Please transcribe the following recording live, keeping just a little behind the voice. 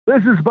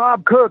This is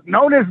Bob Cook,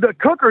 known as the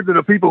Cooker to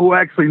the people who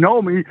actually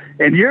know me,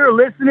 and you're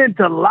listening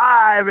to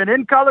Live and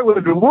In Color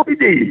with Wolfie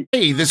D.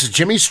 Hey, this is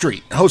Jimmy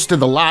Street, host of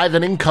the Live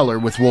and In Color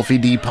with Wolfie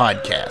D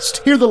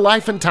podcast. Hear the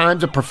life and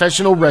times of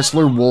professional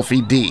wrestler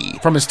Wolfie D.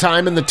 From his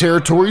time in the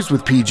territories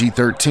with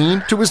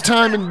PG-13 to his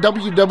time in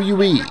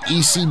WWE,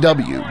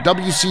 ECW,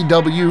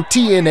 WCW,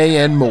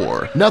 TNA, and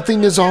more.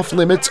 Nothing is off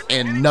limits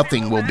and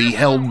nothing will be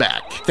held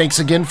back. Thanks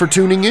again for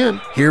tuning in.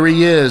 Here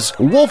he is,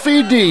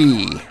 Wolfie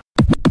D.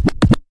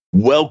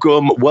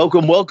 Welcome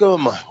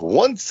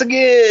once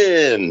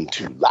again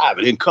to Live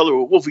and In Color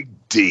with Wolfie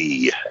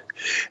D.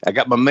 I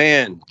got my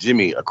man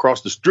Jimmy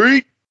across the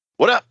street.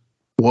 What up?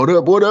 What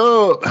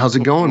up? How's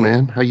it going,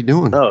 man? How you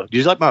doing? Oh, do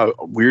you like my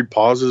weird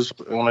pauses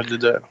when I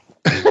did that?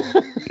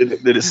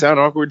 Did it sound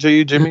awkward to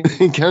you, Jimmy?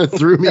 It kind of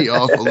threw me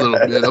off a little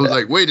bit. I was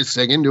like, wait a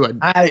second,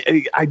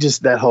 I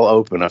just that whole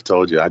open, I've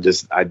told you, I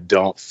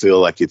don't feel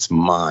like it's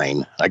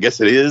mine. I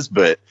guess it is,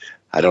 but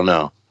I don't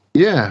know.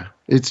 Yeah.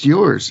 It's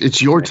yours.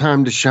 It's your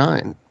time to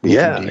shine.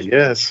 Yeah,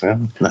 yes.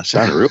 I'm not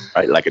shining real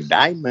bright like a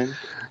diamond.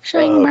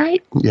 Shine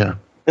bright. Yeah.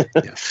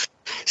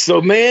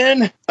 So,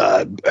 man,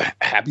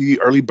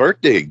 happy early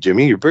birthday,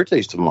 Jimmy. Your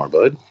birthday's tomorrow,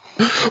 bud.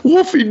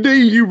 Wolfie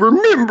D, you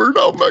remembered.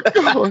 Oh, my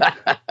God.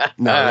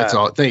 No, that's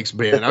all. Thanks,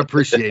 man. I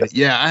appreciate it.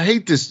 Yeah, I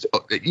hate this.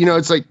 You know,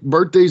 it's like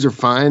birthdays are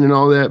fine and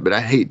all that, but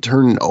I hate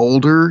turning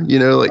older, you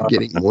know, like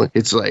getting one.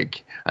 It's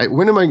like,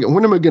 when am I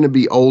going to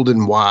be old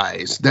and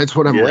wise? That's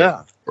what I'm waiting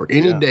for.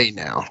 Any day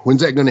now.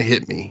 When's that going to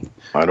hit me?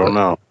 I don't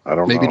know.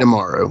 Maybe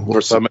tomorrow. Or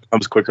some it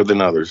comes quicker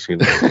than others, you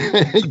know.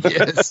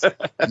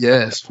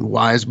 Yes.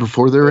 Wise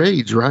before their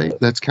age, right?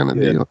 That's kind of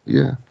the deal.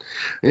 Yeah.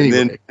 Anyway.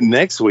 And then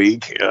next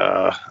week,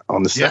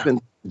 on the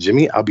 7th,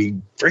 Jimmy, I'll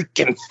be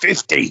freaking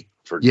 50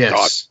 for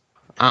God.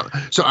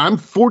 So I'm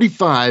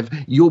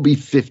 45. You'll be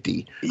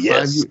 50.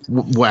 Yes.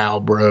 Wow,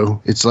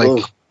 bro. It's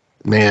like,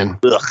 man,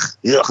 Ugh.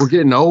 we're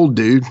getting old,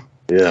 dude.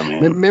 Yeah,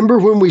 man. Remember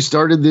when we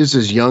started this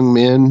as young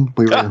men?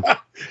 We were,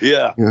 we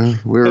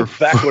were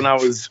back when I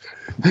was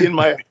in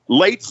my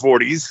late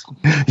 40s.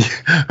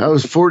 I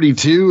was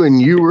 42,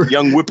 and you were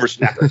young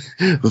whippersnapper.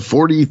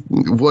 40,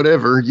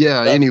 whatever.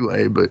 Yeah.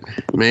 Anyway, but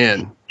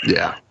man,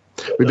 yeah,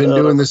 we've been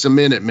doing this a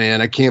minute, man.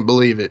 I can't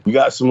believe it. You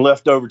got some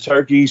leftover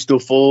turkey still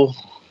full?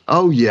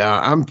 Oh yeah,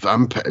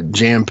 I'm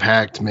jam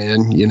packed,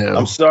 man. You know.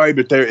 I'm sorry,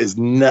 but there is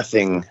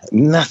nothing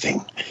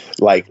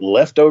like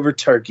leftover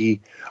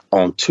turkey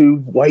on 2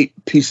 white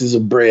pieces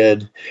of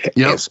bread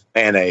and some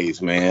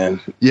mayonnaise, man.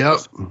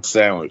 Yep.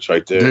 Sandwich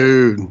right there.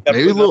 Dude,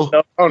 maybe a little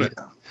on it.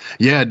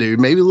 Yeah, dude,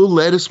 maybe a little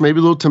lettuce, maybe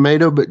a little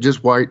tomato, but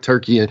just white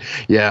turkey. And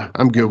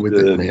I'm good with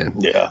it,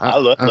 man. Yeah, I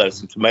love lettuce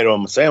and tomato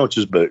on my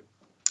sandwiches, but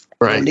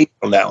I need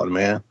on that one,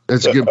 man.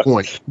 That's a good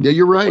point. Yeah,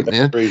 you're right,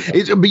 man. But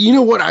you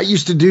know what I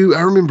used to do?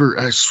 I remember,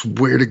 I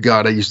swear to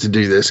God, I used to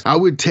do this. I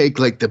would take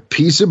like the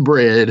piece of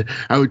bread.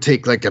 I would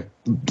take like a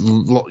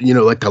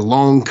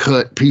long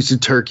cut piece of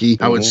turkey.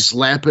 I would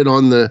slap it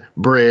on the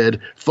bread,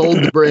 fold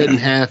the bread in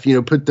half,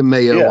 put the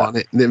mayo on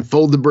it, and then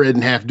fold the bread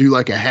in half, do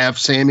like a half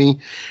Sammy.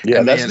 Yeah,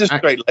 and that's just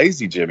straight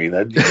lazy, Jimmy.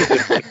 That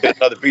get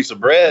another piece of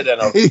bread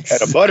and a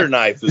butter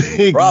knife is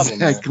the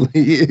problem.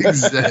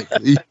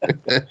 Exactly.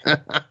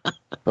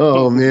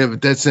 Oh man,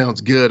 but that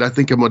sounds good. I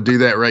think I'm gonna do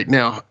that right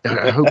now.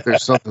 I hope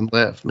there's something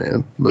left,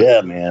 man. But, yeah,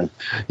 man.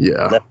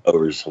 Yeah,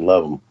 leftovers, I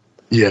love them.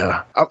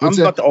 Yeah, I'm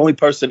about the only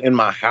person in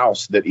my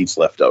house that eats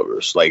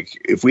leftovers.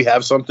 Like, if we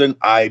have something,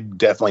 I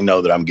definitely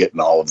know that I'm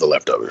getting all of the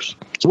leftovers.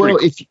 Well,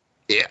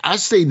 I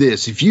say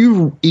this, if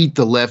you eat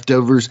the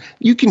leftovers,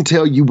 you can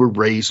tell you were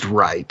raised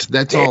right.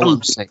 That's all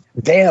I'm saying.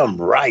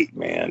 Damn right,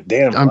 man.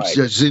 Damn right.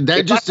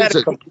 If I had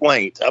a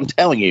complaint, I'm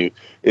telling you,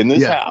 in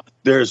this house,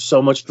 there's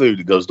so much food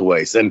that goes to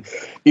waste, and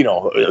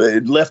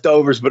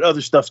leftovers, but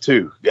other stuff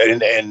too,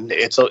 and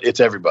it's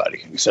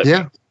everybody. So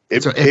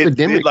it's an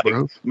epidemic,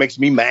 bro. Makes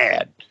me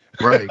mad.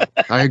 Right.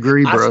 I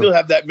agree, bro. I still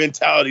have that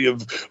mentality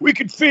of we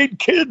could feed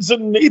kids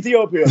in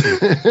Ethiopia.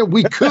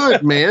 We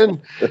could,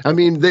 man. I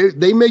mean,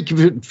 they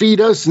feed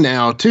us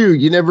now too.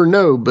 You never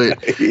know.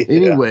 But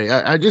anyway,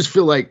 I just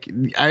feel like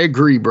I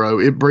agree, bro.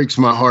 It breaks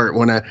my heart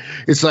when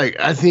it's like,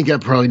 I think I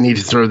probably need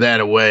to throw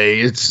that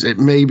away. It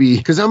maybe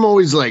because I'm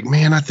always like,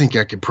 man, I think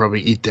I could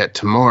probably eat that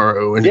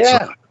tomorrow. And it's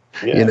like,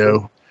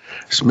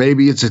 so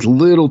maybe it's a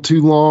little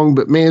too long,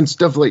 but man,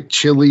 stuff like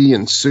chili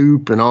and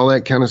soup and all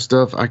that kind of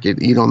stuff, I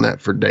could eat on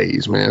that for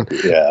days, man.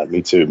 Yeah,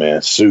 me too,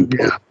 man. Soup.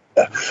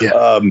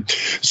 Yeah.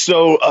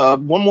 So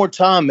one more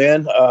time,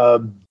 man.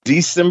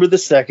 December the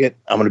 2nd,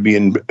 I'm going to be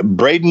in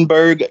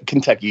Bradenburg,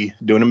 Kentucky,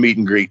 doing a meet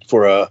and greet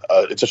for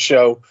it's a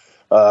show.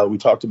 We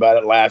talked about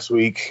it last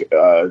week.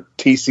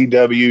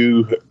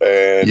 TCW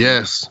and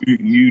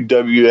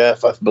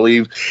UWF, I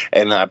believe.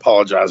 And I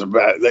apologize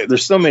about it.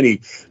 There's so many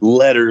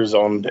letters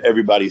on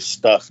everybody's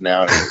stuff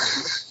now.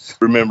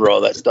 Remember all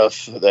that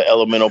stuff? The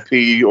Elemental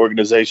P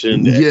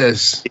organization.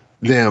 Yes,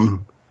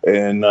 them.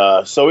 And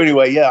so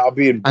anyway, yeah, I'll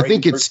be in. I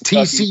think it's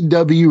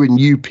TCW and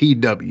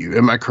UPW.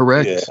 Am I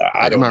correct? Yeah,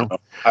 I don't know.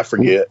 I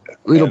forget.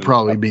 It'll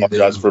probably be. I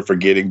apologize for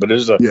forgetting, but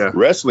there's a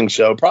wrestling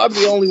show,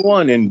 probably the only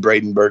one in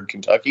Bradenburg,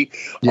 Kentucky,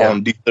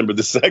 on December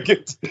the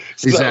 2nd.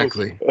 So,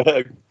 exactly.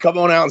 Come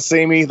on out and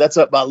see me. That's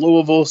up by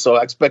Louisville, so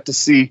I expect to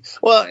see.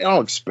 Well, I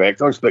don't expect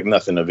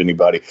nothing of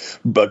anybody,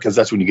 but because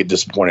that's when you get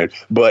disappointed.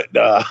 But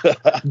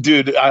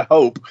dude, I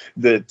hope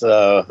that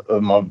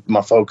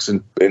my folks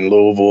in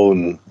Louisville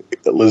and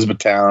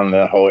Elizabethtown,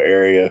 that whole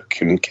area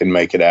can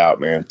make it out,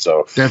 man.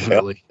 So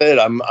definitely,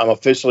 I'm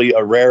officially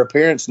a rare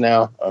appearance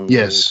now.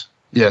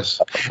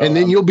 Yes. And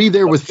then you'll be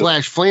there with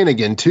Flash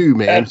Flanagan too,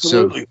 man.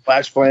 Absolutely. So,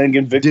 Flash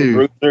Flanagan, Victor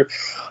Bruiser.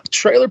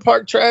 Trailer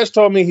Park Trash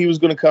told me he was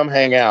going to come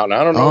hang out. And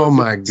I don't know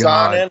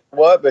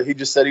but he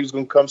just said he was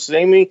going to come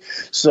see me.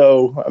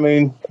 So, I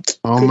mean,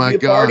 oh my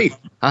God. Party.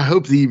 I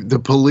hope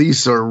the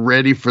police are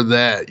ready for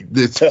that.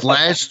 It's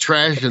Flash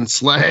Trash and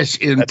Slash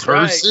in That's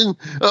person.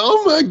 Right.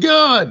 Oh my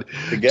God.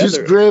 Together.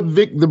 Just grab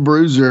Vic the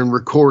Bruiser and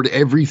record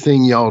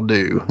everything y'all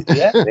do.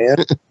 Yeah, man.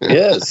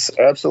 Yes,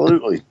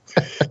 absolutely.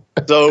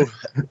 So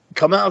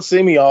come out and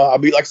see me, y'all. I'll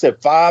be, like I said,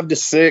 5 to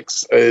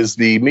 6 is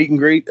the meet and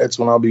greet. That's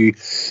when I'll be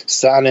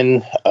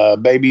signing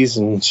babies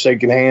and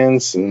shaking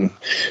hands and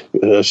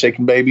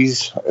shaking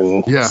babies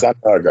and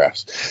signing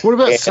autographs. What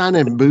about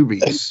signing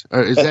boobies?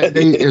 Are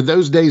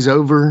those days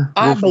over?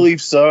 I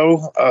believe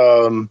so.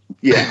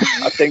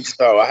 I think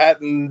so. I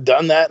hadn't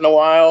done that in a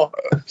while,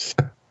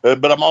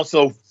 but I'm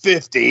also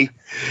 50.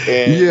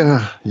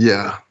 And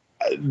yeah.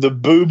 The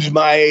boobs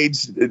my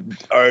age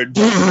are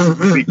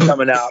be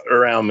coming out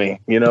around me.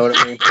 You know what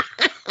I mean?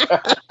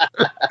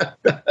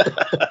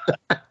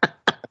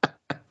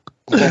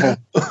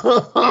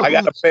 I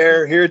got a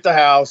pair here at the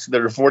house that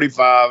are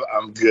 45.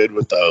 I'm good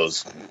with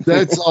those.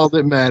 That's all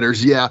that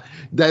matters. Yeah,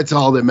 that's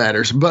all that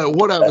matters. But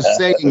what I was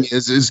saying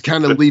is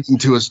kind of leading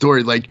to a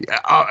story. Like,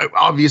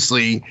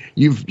 obviously,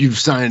 you've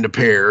signed a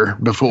pair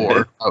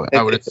before.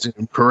 I would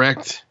assume,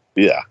 correct?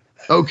 Yeah.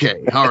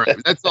 Okay. All right.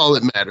 That's all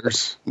that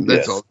matters.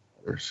 That's all.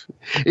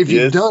 If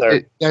you've done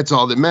it, that's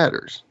all that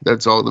matters.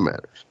 That's all that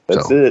matters.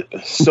 That's it.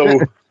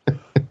 So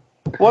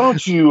why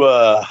don't you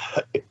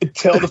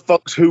tell the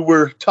folks who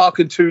we're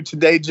talking to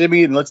today,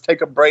 Jimmy, and let's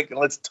take a break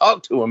and let's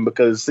talk to him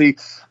because, see,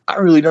 I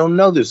really don't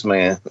know this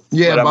man.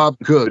 Yeah, Bob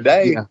Cook.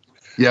 Today.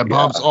 Yeah,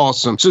 Bob's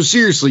awesome. So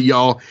seriously,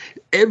 y'all,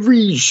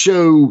 every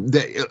show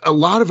that a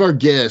lot of our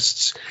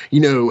guests,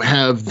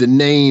 have the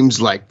names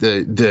like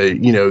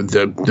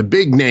the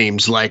big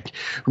names like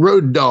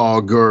Road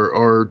Dogg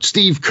or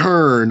Steve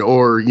Kern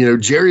or,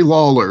 Jerry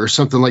Lawler or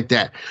something like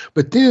that.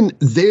 But then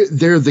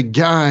they're the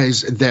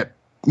guys that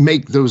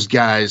make those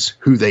guys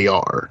who they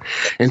are.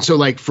 And so,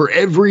 like, for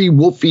every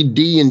Wolfie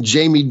D and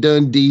Jamie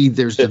Dundee,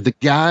 there's the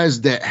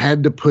guys that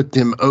had to put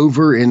them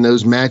over in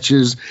those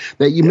matches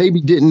that you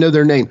maybe didn't know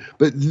their name.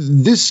 But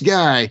this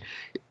guy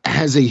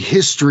has a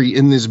history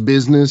in this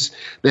business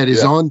that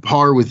is on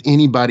par with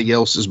anybody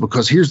else's,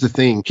 because here's the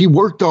thing. He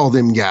worked all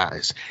them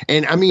guys.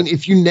 And I mean,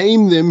 if you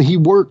name them, he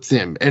worked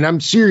them. And I'm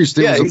serious.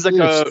 He's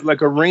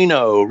like a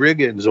Reno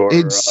Riggins or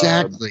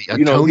exactly.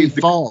 Tony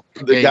Falk.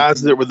 The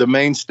guys that were the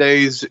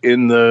mainstays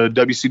in the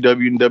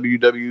WCW and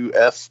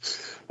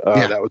WWF.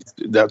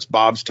 That's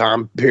Bob's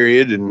time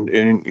period. And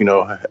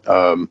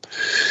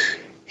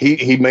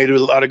He made a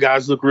lot of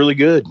guys look really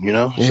good,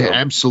 Yeah,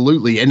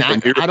 absolutely. And I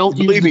don't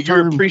believe me.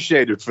 You're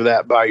appreciated for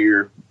that by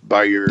your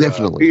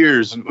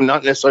peers,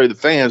 not necessarily the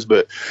fans,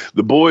 but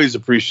the boys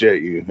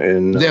appreciate you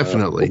and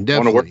definitely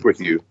want to work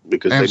with you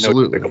because they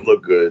know you make them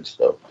look good.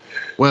 So,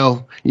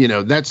 well,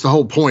 that's the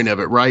whole point of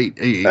it, right?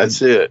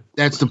 That's it.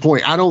 That's the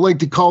point. I don't like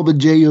to call the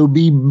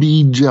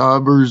JOBB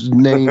jobber's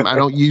name. I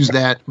don't use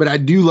that, but I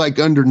do like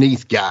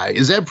Underneath Guy.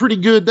 Is that pretty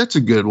good? That's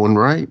a good one,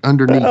 right?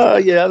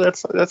 Underneath. Yeah,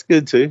 that's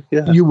good too.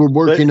 Yeah, you were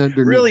working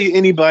underneath. Really,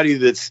 anybody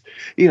that's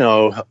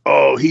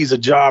he's a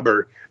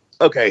jobber.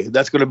 Okay,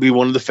 that's going to be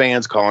one of the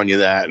fans calling you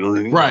that,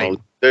 and right.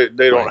 They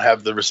don't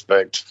have the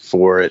respect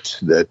for it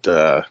that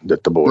the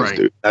boys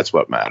do. That's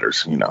what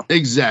matters,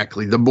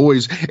 Exactly, the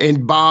boys,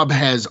 and Bob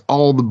has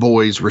all the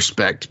boys'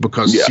 respect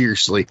because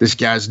seriously, this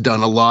guy's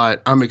done a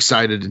lot. I'm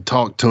excited to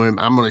talk to him.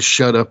 I'm going to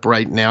shut up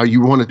right now.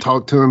 You want to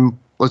talk to him?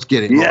 Let's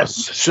get it.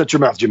 Yes, shut your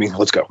mouth, Jimmy.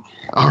 Let's go.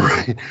 All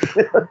right,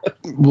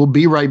 we'll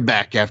be right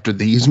back after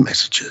these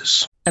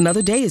messages.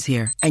 Another day is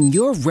here, and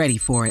you're ready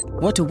for it.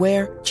 What to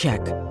wear? Check.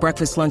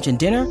 Breakfast, lunch, and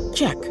dinner?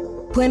 Check.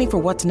 Planning for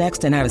what's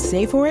next and how to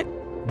save for it?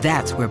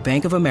 That's where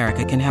Bank of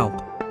America can help.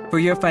 For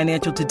your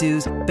financial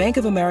to-dos, Bank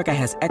of America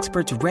has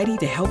experts ready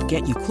to help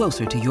get you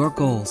closer to your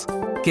goals.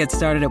 Get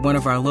started at one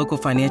of our local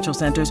financial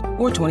centers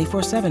or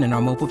 24/7 in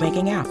our mobile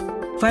banking app.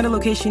 Find a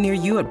location near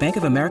you at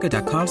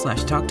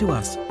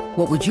bankofamerica.com/talktous.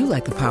 What would you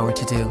like the power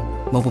to do?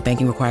 Mobile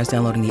banking requires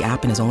downloading the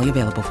app and is only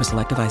available for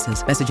select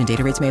devices. Message and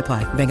data rates may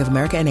apply. Bank of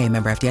America NA,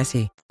 member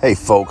FDIC. Hey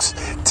folks,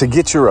 to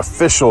get your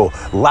official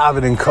Live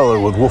It in Color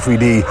with Wolfie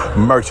D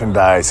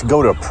merchandise,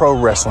 go to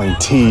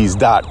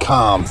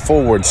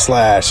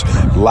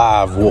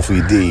ProWrestlingTees.com/Live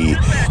Wolfie D.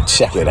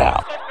 Check it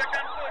out.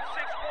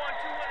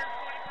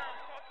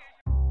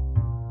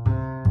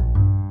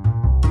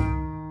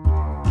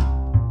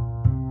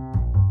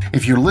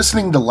 If you're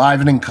listening to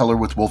Live and in Color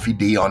with Wolfie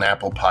D on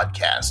Apple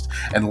Podcast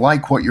and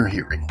like what you're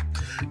hearing,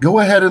 go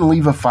ahead and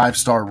leave a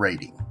 5-star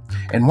rating.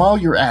 And while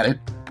you're at it,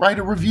 write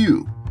a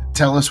review.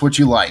 Tell us what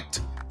you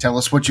liked. Tell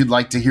us what you'd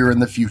like to hear in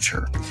the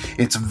future.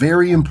 It's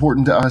very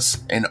important to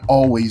us and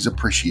always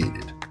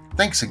appreciated.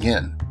 Thanks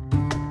again.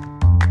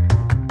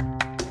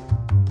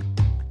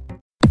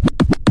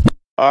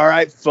 All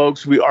right,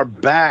 folks, we are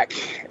back.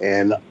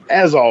 And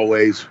as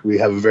always, we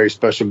have a very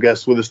special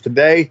guest with us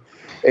today.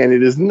 And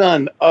it is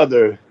none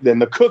other than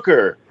the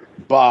cooker,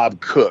 Bob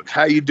Cook.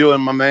 How you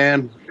doing, my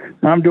man?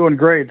 I'm doing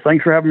great.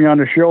 Thanks for having me on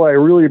the show. I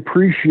really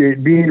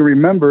appreciate being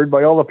remembered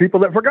by all the people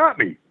that forgot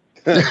me.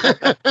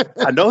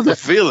 I know the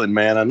feeling,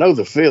 man.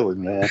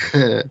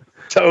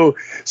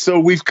 So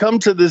we've come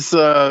to this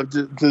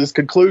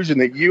conclusion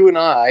that you and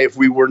I, if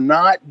we were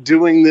not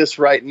doing this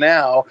right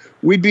now,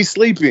 we'd be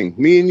sleeping,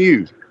 me and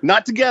you.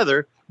 Not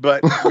together,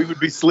 but we would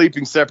be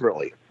sleeping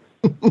separately.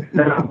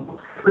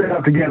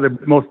 Not together,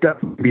 but most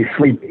definitely be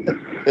sleeping.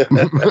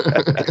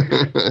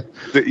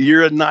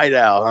 You're a night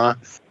owl, huh?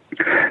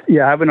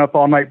 Yeah, I've been up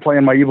all night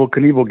playing my Evel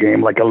Knievel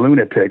game like a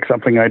lunatic,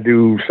 something I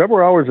do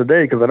several hours a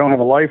day because I don't have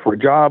a life or a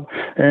job,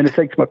 and it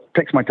takes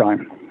my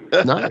time.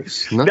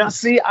 Nice. Now,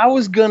 see, I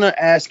was going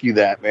to ask you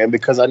that, man,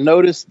 because I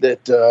noticed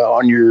that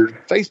on your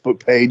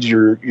Facebook page,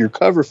 your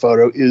cover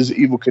photo is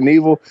Evel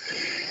Knievel.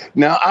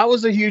 Now, I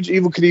was a huge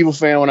Evel Knievel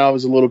fan when I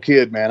was a little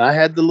kid, man. I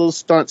had the little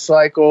stunt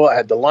cycle. I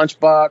had the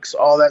lunchbox,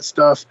 all that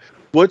stuff.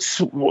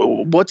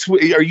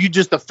 Are you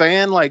just a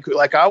fan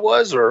like I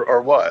was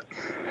or what?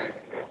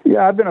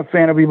 Yeah, I've been a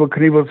fan of Evel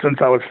Knievel since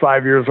I was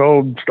 5 years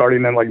old, starting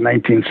in like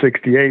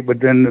 1968.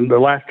 But then in the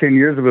last 10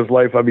 years of his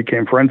life, I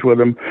became friends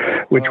with him,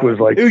 which was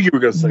like you were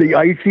gonna say the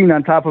icing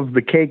on top of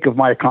the cake of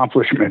my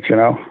accomplishments,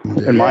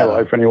 in my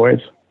life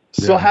anyways.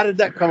 So how did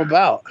that come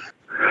about?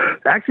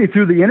 Actually,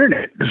 through the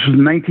internet. This was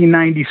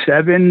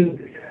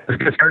 1997.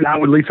 Just starting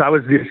out, at least I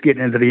was just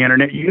getting into the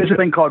internet. You used a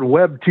thing called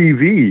Web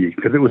TV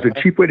because it was a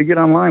cheap way to get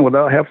online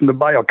without having to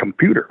buy a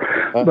computer.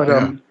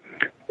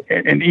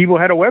 And Evel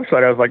had a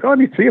website. I was like, oh, let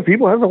me see if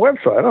Evel has a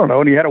website. I don't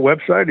know. And he had a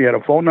website. He had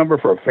a phone number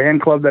for a fan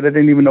club that I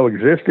didn't even know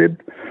existed.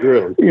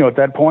 Really? At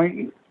that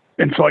point.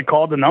 And so I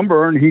called the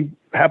number, and he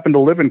happened to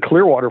live in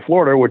Clearwater,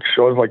 Florida, which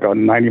was like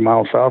 90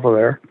 miles south of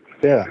there.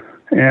 Yeah.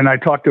 And I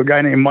talked to a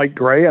guy named Mike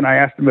Gray, and I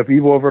asked him if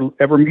Evel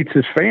ever meets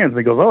his fans. And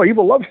he goes, oh,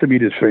 Evel loves to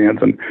meet his fans.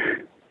 And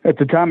at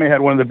the time, I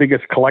had one of the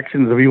biggest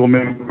collections of Evel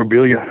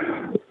memorabilia,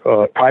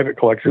 private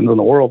collections in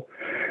the world.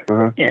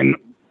 Uh-huh. And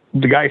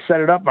the guy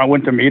set it up, and I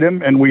went to meet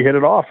him, and we hit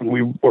it off, and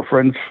we were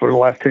friends for the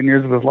last 10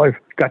 years of his life.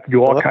 Got to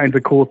do all kinds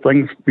of cool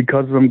things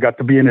because of him. Got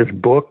to be in his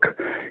book,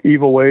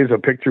 Evel Ways, a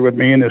picture with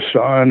me and his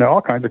son, all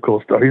kinds of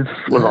cool stuff. He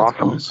was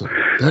awesome.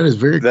 That is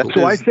very cool.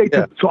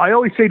 So I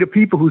always say to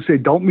people who say,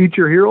 don't meet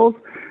your heroes,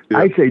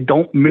 I say,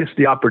 don't miss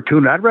the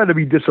opportunity. I'd rather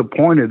be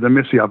disappointed than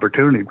miss the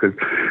opportunity because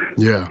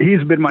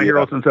he's been my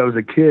hero since I was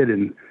a kid.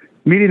 And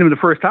meeting him the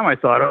first time, I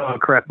thought, oh,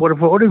 crap, what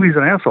if he's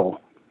an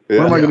asshole?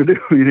 What am I going to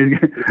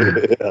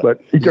do?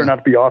 But he turned out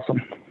to be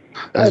awesome.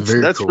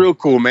 That's cool. Real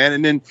cool, man.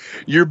 And then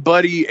your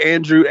buddy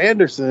Andrew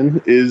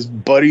Anderson is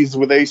buddies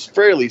with Ace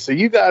Frehley. So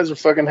you guys are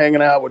fucking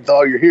hanging out with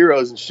all your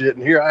heroes and shit.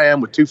 And here I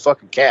am with 2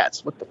 fucking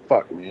cats. What the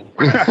fuck, man?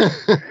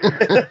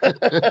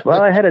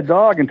 Well, I had a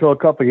dog until a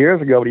couple of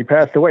years ago, but he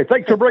passed away.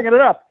 Thanks for bringing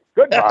it up.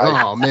 Goodbye.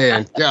 Oh,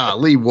 man.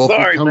 Golly,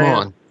 Wolfie, come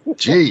on.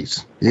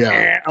 Jeez.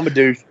 Yeah. I'm a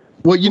douche.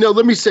 Well,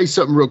 let me say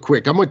something real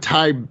quick. I'm going to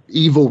tie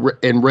Evel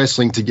and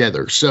wrestling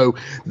together. So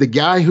the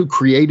guy who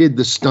created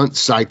the stunt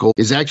cycle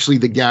is actually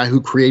the guy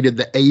who created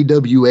the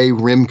AWA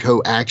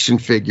Remco action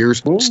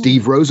figures,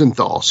 Steve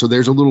Rosenthal. So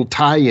there's a little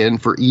tie-in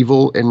for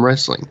Evel and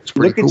wrestling. It's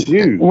pretty cool. Look at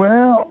you.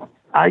 Well,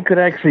 I could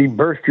actually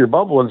burst your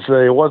bubble and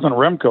say it wasn't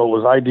Remco, it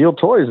was Ideal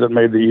Toys that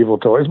made the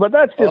Evel toys, but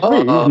that's just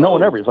me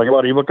knowing everything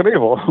about Evel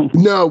Knievel.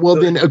 No, well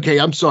then, okay,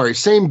 I'm sorry.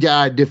 Same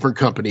guy, different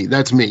company.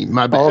 That's me.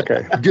 My bad.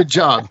 Okay. Good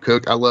job,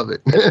 Cook. I love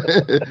it.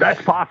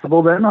 That's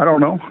possible then. I don't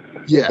know.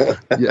 Yeah.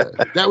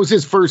 That was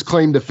his first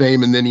claim to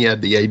fame, and then he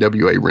had the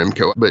AWA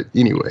Remco. But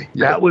anyway.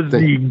 That was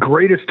the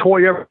greatest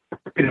toy ever.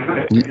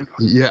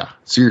 Yeah,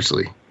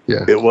 seriously.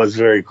 Yeah. It was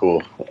very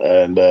cool.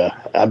 And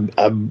I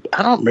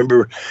don't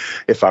remember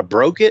if I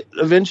broke it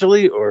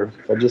eventually or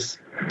if I just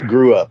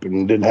grew up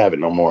and didn't have it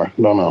no more.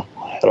 Don't know.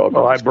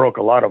 Well, I broke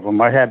a lot of them.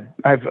 Like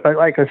I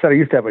said, I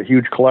used to have a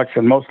huge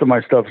collection. Most of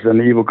my stuff is in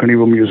the Evel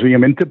Knievel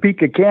Museum in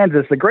Topeka,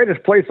 Kansas, the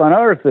greatest place on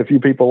earth if you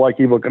people like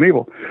Evel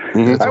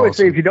Knievel. I would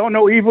say if you don't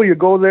know Evel, you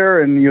go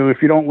there, and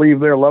if you don't leave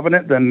there loving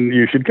it, then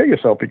you should kill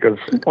yourself because,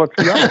 let's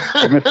be honest,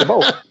 you missed the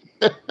boat.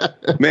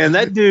 Man,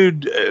 that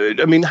dude,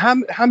 I mean,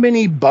 how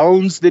many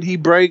bones did he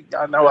break?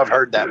 I know I've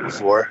heard that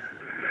before.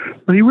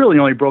 Well, he really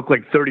only broke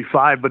like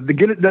 35, but this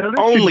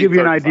should give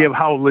you an idea of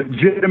how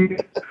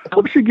legitimate.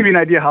 Should give you an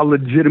idea how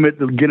legitimate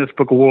the Guinness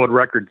Book of World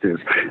Records is.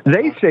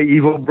 They say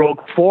Evel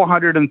broke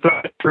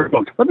 433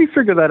 bones. Let me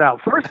figure that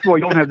out. First of all,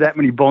 you don't have that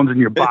many bones in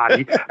your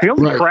body. He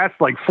only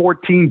crashed like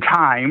 14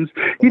 times.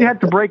 He'd have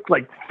to break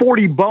like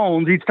 40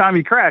 bones each time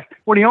he crashed.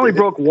 When he only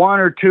broke 1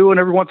 or 2, and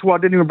every once in a while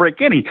didn't even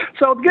break any.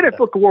 So Guinness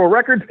Book of World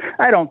Records,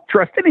 I don't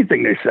trust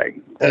anything they say.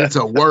 It's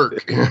a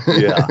work.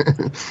 Yeah.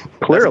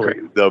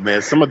 Clearly. Though,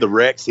 man, some of the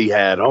wrecks he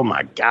had, oh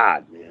my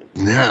God, man.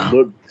 Yeah.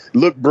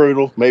 Look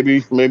brutal. Maybe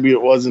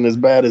it wasn't as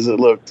bad as it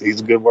looked.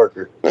 He's a good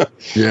worker.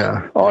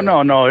 Yeah. Oh,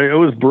 no, it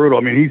was brutal.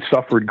 I mean, he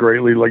suffered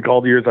greatly. Like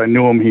all the years I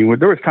knew him,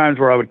 there was times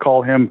where I would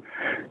call him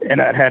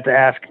and I'd have to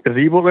ask, is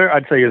Evil there?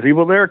 I'd say, is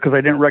Evil there? Because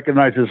I didn't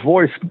recognize his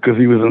voice because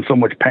he was in so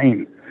much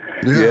pain.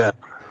 Yeah.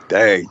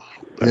 Dang.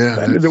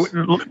 Yeah.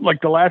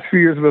 Like the last few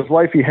years of his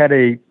life, he had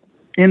a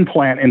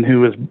implant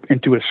into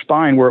his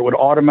spine where it would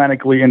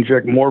automatically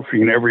inject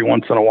morphine every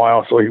once in a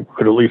while so he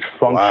could at least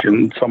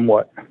function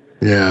somewhat.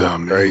 Yeah.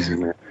 That's crazy,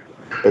 man.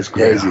 That's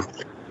crazy.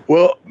 Yeah.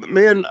 Well,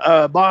 man,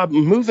 Bob,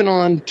 moving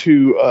on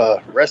to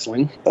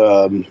wrestling,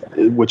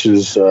 which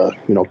is,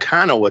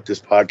 kind of what this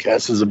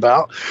podcast is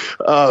about.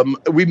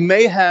 We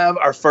may have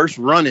our first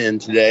run-in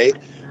today.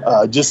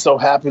 Just so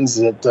happens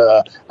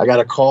that I got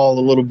a call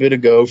a little bit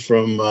ago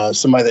from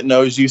somebody that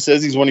knows you,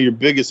 says he's one of your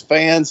biggest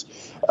fans.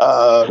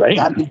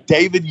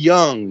 David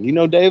Young. You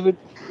know David?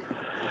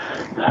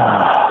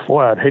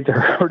 Boy, I'd hate to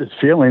hurt his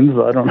feelings.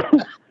 I don't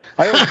know.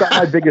 I always thought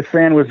my biggest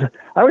fan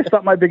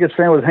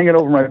was hanging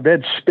over my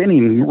bed,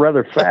 spinning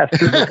rather fast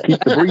to just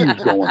keep the breeze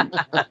going.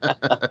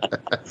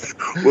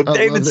 Well,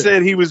 David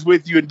said he was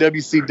with you in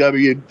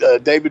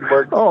WCW. David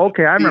worked. Oh,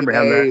 okay, I remember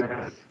having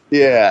that.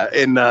 Yeah,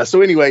 and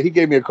so anyway, he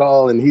gave me a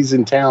call, and he's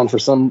in town for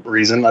some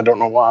reason. I don't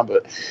know why,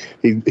 but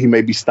he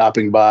may be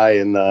stopping by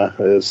and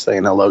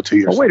saying hello to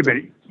you. Oh, wait a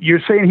minute!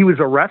 You're saying he was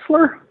a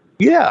wrestler?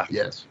 Yeah.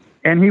 Yes.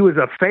 And he was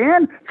a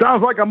fan?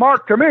 Sounds like a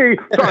mark to me.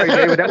 Sorry,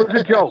 David, that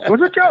was a joke. It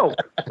was a joke.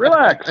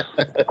 Relax.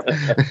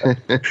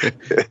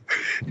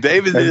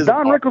 David, as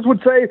Don Rickles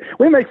would say,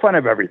 we make fun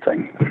of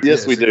everything.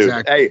 Yes, we do.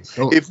 Exactly. Hey,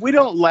 if we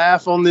don't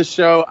laugh on this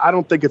show, I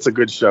don't think it's a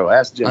good show.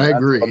 Ask Jim. I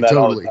agree.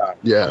 Totally.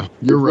 Yeah,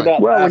 you're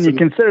right. Well, when you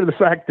consider the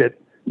fact that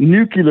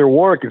nuclear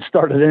war could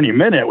start at any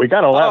minute, we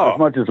got to laugh as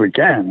much as we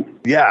can.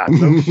 Yeah,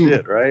 no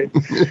shit, right?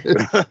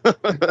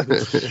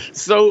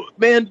 So,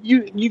 man,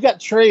 you got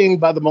trained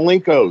by the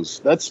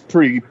Malenkos. That's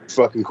pretty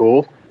fucking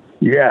cool.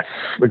 Yes,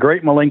 the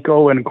great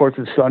Malenko, and of course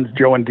his sons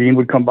Joe and Dean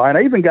would come by, and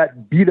I even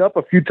got beat up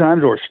a few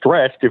times, or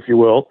stretched, if you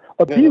will,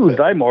 abused.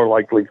 I more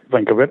likely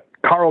think of it.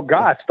 Carl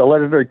Gotch, the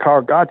legendary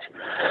Carl Gotch,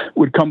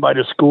 would come by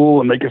to school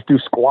and make us do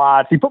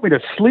squats. He put me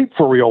to sleep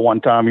for real one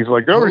time. He's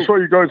like, "Let me show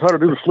you guys how to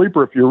do the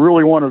sleeper if you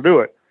really want to do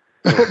it."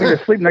 He put me to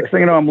sleep. Next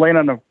thing you know, I'm laying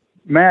on the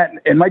mat,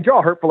 and my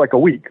jaw hurt for like a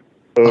week.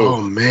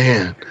 Oh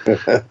man!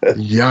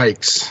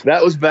 Yikes!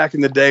 That was back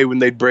in the day when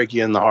they'd break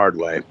you in the hard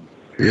way.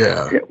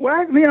 Yeah.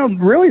 Well,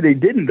 really, they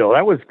didn't though.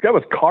 That was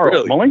Carl.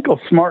 Really? Malenko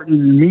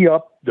smartened me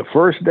up the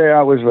first day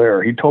I was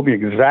there. He told me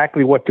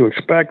exactly what to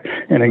expect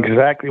and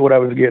exactly what I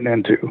was getting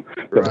into.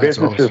 The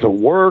business is a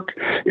work.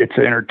 It's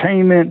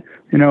entertainment.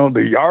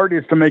 The art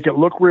is to make it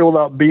look real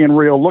without being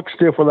real, look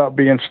stiff without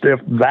being stiff.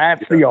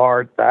 That's the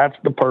art. That's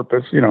the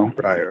purpose.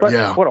 Right.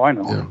 But what do I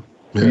know? Yeah.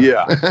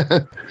 Yeah.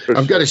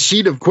 I've got a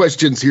sheet of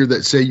questions here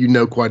that say you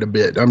know quite a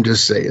bit. I'm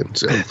just saying.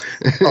 So.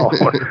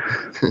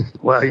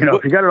 Well,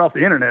 if you got it off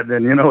the internet,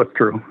 then it's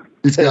true.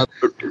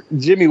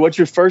 Jimmy, what's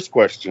your first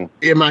question?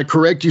 Am I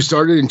correct? You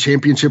started in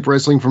championship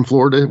wrestling from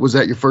Florida. Was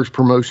that your first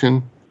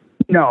promotion?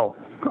 No.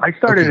 I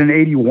started in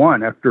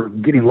 81 after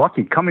getting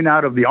lucky. Coming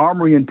out of the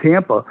Armory in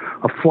Tampa,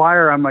 a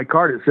flyer on my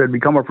card that said,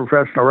 "Become a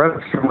professional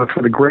wrestler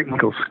for the Great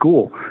Michael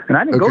School." And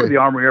I didn't go to the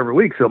Armory every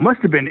week, so it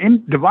must have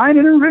been divine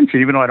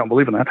intervention, even though I don't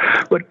believe in that.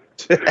 But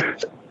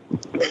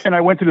and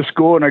I went to the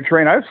school and I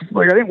trained. I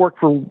didn't work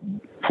for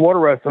Florida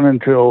Wrestling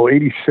until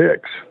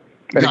 86.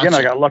 And again,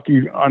 I got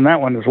lucky on that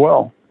one as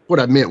well.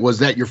 What I meant was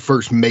that your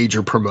first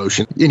major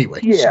promotion. Anyway.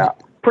 Yeah,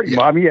 pretty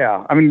much.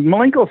 Yeah. I mean,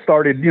 Malenko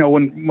started,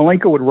 when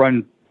Malenko would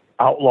run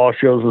outlaw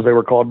shows, as they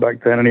were called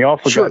back then, and he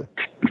also got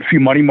a few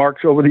money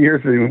marks over the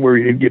years where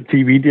he'd get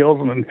TV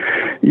deals, and then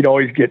he'd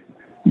always get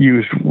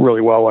used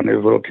really well on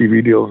his little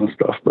TV deals and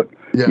stuff. But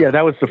yeah,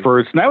 that was the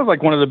first, and that was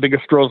like one of the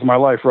biggest thrills of my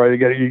life, right?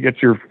 You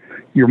get your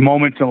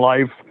moments in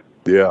life.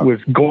 Yeah, was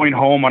going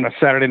home on a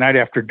Saturday night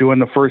after doing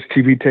the first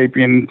TV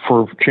taping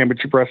for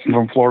Championship Wrestling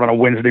from Florida on a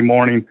Wednesday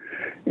morning,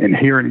 and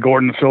hearing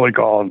Gordon Solie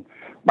called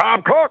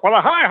Bob Cook with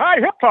a high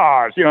hip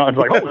toss. It's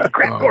like, holy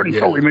crap, Gordon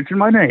Solie mentioned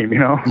my name,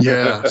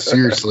 Yeah,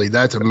 seriously,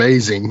 that's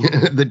amazing.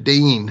 The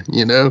Dean,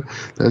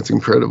 that's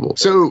incredible.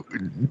 So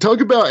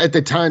talk about at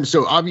the time,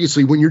 so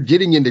obviously when you're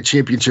getting into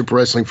championship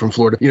wrestling from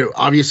Florida,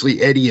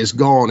 obviously Eddie is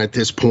gone at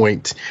this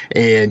point,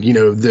 and,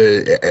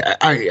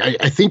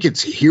 I think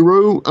it's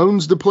Hero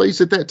owns the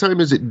place at that time.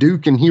 Is it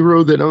Duke and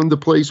Hero that owned the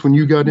place when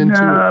you got into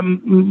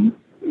it?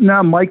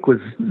 No, Mike was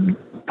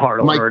part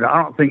of it.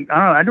 I don't think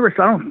I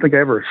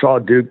ever saw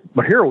Duke,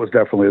 but Hero was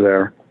definitely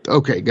there.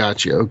 Okay,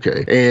 gotcha.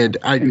 Okay, and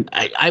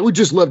I would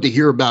just love to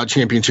hear about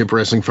championship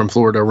wrestling from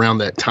Florida around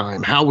that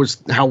time. How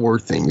were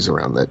things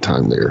around that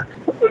time there?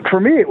 For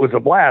me, it was a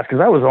blast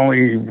because I was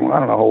only, I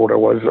don't know how old I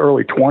was,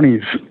 early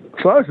 20s.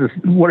 So I was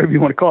just, whatever you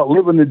want to call it,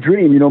 living the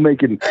dream,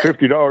 making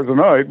 $50 a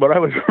night. But I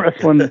was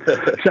wrestling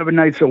 7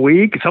 nights a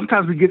week.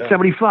 Sometimes we'd get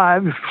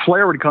 75.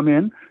 Flair would come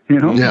in.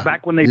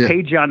 Back when they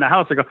paid you on the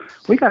house, they go,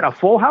 "We got a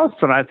full house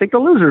tonight. I think the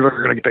losers are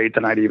going to get paid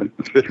tonight even."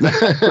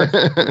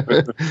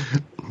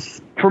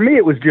 for me,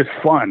 it was just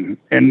fun,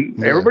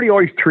 and everybody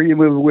always treated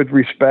me with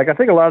respect. I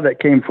think a lot of that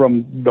came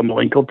from the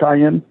Malenko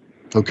tie-in.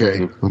 Okay.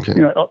 You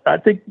know, I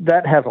think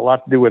that has a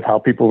lot to do with how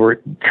people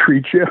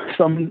treat you.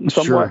 Somewhat.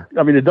 Sure.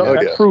 I mean,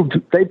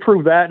 they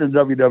proved that in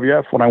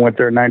WWF when I went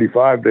there in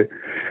 '95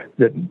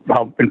 that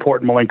how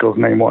important Malenko's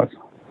name was.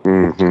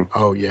 Mm-hmm.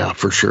 Oh yeah,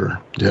 for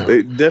sure. Yeah,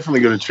 they're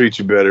definitely going to treat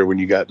you better when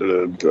you got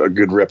a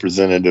good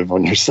representative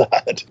on your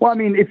side. Well, I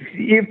mean,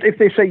 if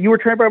they say you were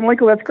trained by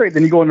Malenko, that's great.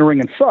 Then you go in the ring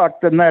and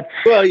suck, then that's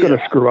going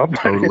to screw up.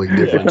 Totally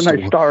different. It's a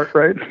nice start,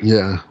 right?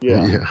 Yeah.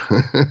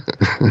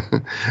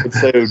 I'd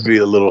say it would be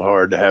a little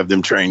hard to have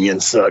them train you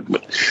and suck,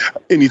 but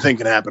anything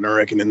can happen, I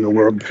reckon, in the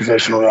world of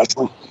professional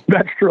wrestling.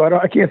 That's true.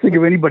 I can't think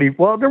of anybody.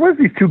 Well, there was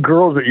these two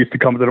girls that used to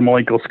come to the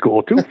Malenko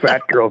school, two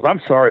fat girls.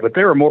 I'm sorry, but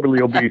they were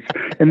morbidly obese,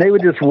 and they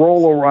would just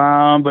roll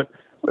around, but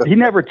he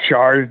never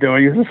charged them.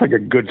 He was just like a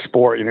good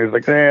sport. You know, he was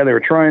like, they were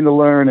trying to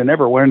learn and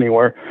never went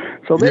anywhere.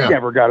 So they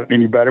never got it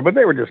any better, but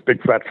they were just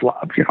big fat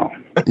slobs, you know.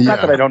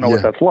 Not that I don't know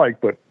what that's like,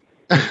 but.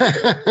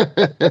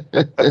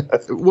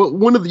 Well,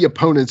 one of the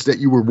opponents that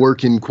you were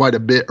working quite a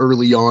bit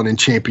early on in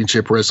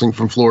Championship Wrestling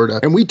from Florida,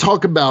 and we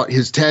talk about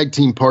his tag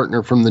team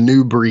partner from the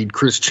New Breed,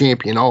 Chris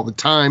Champion, all the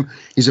time.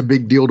 He's a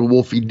big deal to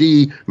Wolfie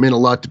D, meant a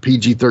lot to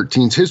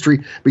PG-13's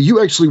history, but you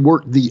actually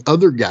worked the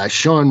other guy,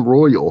 Sean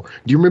Royal.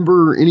 Do you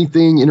remember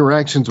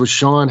interactions with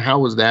Sean? How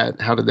was that?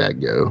 How did that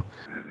go?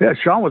 Yeah,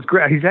 Sean was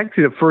great. He's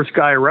actually the first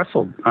guy I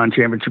wrestled on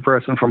Championship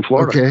Wrestling from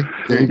Florida. Okay,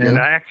 there you go. And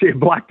I actually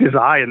blacked his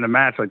eye in the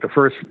match. Like the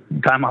first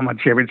time I'm on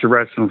Championship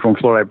Wrestling from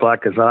Florida, I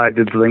blacked his eye. I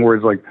did the thing where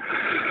it's like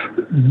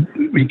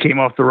he came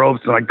off the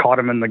ropes and I caught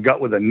him in the gut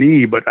with a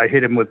knee, but I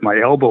hit him with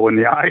my elbow in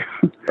the eye.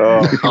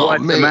 If you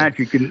watch the match,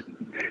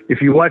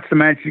 if you watch the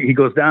match, he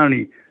goes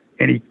down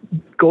and he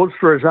goes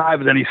for his eye,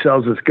 but then he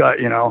sells his gut,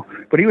 you know.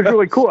 But he was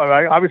really cool.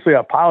 I obviously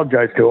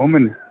apologized to him,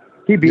 and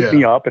he beat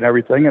me up and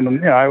everything, and you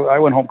know, I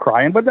went home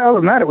crying. But other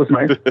than that, it was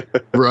nice.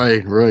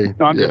 Right.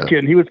 No, I'm just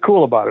kidding. He was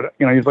cool about it.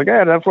 You know, he's like,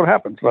 "Yeah, that's what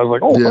happens." So I was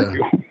like, "Oh, thank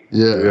you."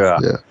 Yeah.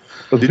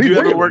 So did you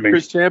ever work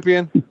Chris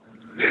Champion?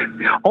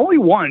 Only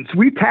once.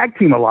 We tag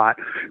team a lot,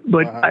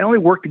 but I only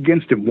worked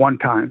against him one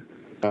time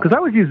because I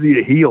was usually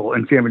a heel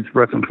in Championship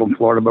Wrestling from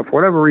Florida. But for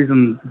whatever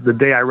reason, the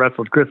day I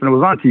wrestled Chris, and it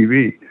was on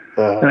TV,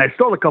 and I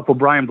stole a couple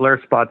Brian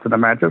Blair spots in the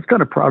match. I was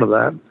kind of proud of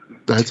that.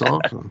 That's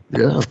awesome.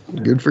 Yeah,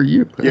 good for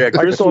you. Yeah,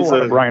 Chris stole a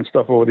lot of Brian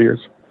stuff over the years.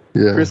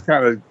 Yeah,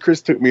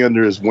 Chris took me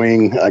under his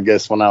wing, I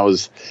guess, when I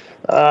was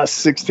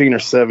 16 or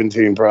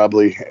 17,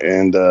 probably,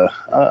 and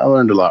I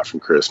learned a lot from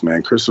Chris.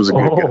 Man, Chris was a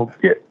good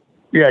guy.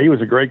 Yeah, he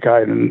was a great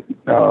guy, and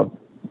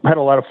had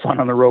a lot of fun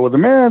on the road with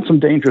him. And some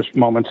dangerous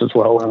moments as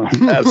well.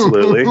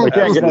 Absolutely, I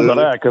can't get into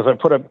that because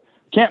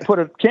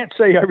can't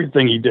say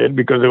everything he did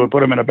because it would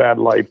put him in a bad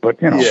light.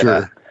 But you know,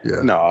 sure.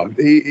 Yeah. No,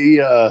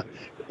 he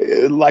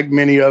like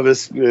many of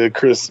us,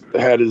 Chris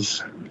had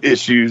his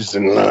issues,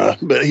 and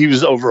but he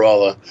was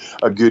overall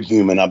a good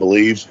human, I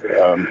believe.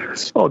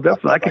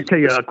 Definitely. I can tell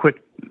you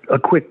a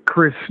quick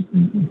Chris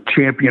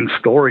Champion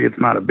story. It's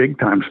not a big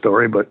time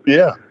story, but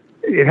yeah,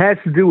 it has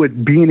to do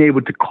with being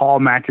able to call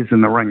matches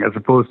in the ring, as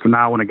opposed to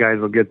now when the guys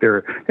will get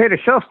there. Hey, the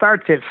show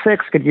starts at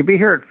 6. Could you be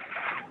here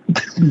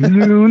at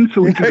noon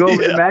so we can go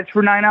over the match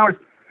for 9 hours?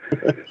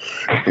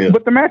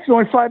 But the match is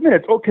only 5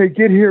 minutes. Okay,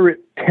 get here at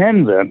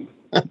 10 then.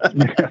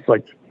 It's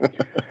like,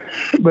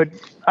 but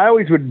I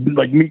always would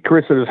like meet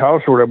Chris at his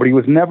house or whatever, but he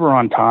was never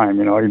on time.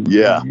 You know,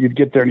 you'd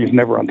get there and he's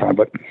never on time,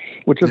 but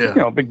which is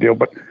a big deal.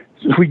 But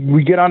if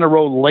we get on the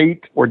road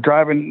late, we're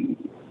driving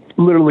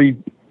literally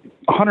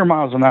 100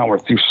 miles an hour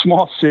through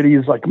small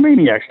cities like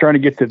maniacs trying to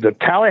get to the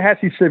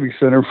Tallahassee Civic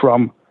Center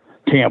from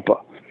Tampa.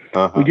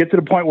 We get to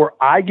the point where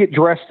I get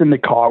dressed in the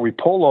car. We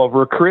pull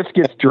over. Chris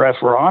gets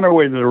dressed. We're on our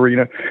way to the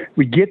arena.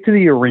 We get to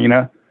the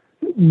arena.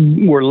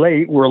 We're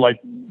late. We're like,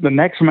 the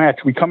next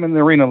match, we come in the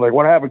arena, like,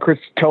 what happened? Chris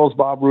tells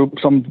Bob Roop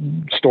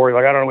some story,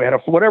 like, I don't know, we had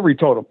whatever he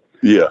told him.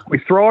 Yeah. We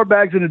throw our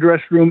bags in the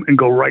dressing room and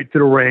go right to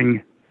the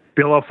ring.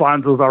 Bill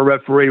Alfonso's our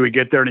referee. We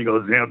get there and he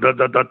goes, you know,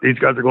 these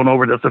guys are going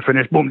over. That's the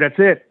finish. Boom, that's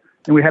it.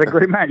 And we had a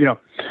great match, you know.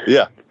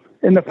 Yeah.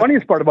 And the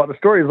funniest part about the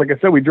story is, like I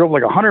said, we drove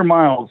like 100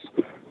 miles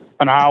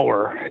an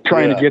hour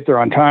trying to get there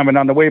on time. And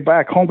on the way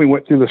back home, we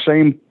went through the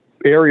same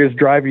areas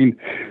driving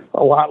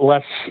a lot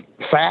less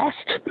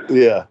fast.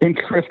 Yeah. And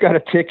Chris got a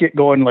ticket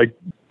going like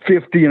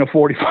 50 and a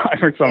 45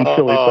 or some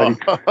silly thing.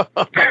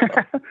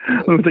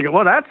 I'm thinking,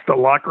 well, that's the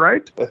luck,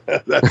 right?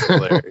 That's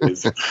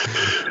hilarious.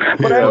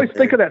 But I always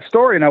think of that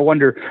story and I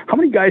wonder how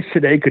many guys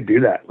today could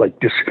do that?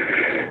 Like just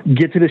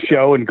get to the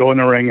show and go in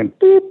the ring and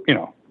boop, you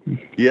know.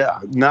 Yeah,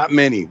 not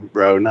many,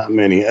 bro, not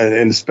many.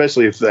 And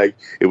especially if like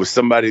it was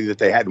somebody that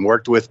they hadn't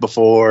worked with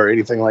before or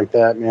anything like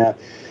that, man.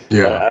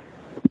 Yeah.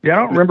 Yeah, I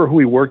don't remember who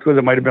he worked with.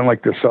 It might have been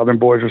like the Southern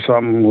Boys or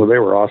something. Well, they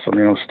were awesome,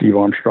 you know, Steve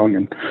Armstrong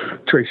and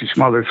Tracy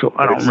Smothers. So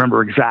I don't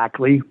remember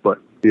exactly, but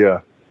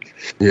yeah,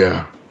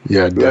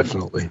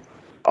 definitely.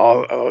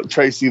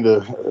 Tracy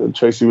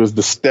was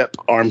the Step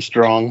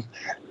Armstrong.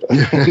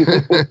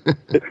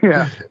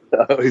 Yeah,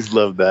 I always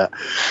loved that.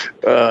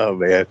 Oh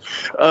man.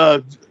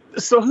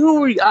 So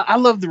who are you, I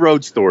love the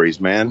road stories,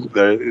 man.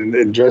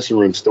 The dressing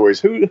room stories.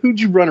 Who'd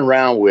you run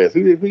around with?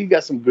 Who you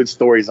got some good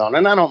stories on?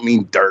 And I don't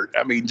mean dirt.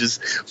 I mean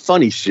just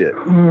funny shit.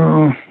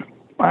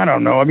 I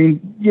don't know. I mean,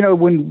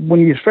 when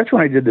you, especially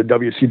when I did the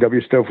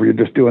WCW stuff where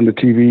you're just doing the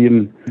TV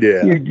and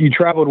you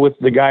traveled with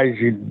the guys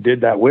you did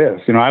that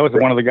with. I was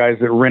one of the guys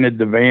that rented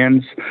the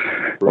vans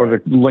or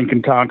the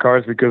Lincoln Town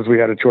cars because we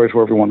had a choice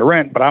where we wanted to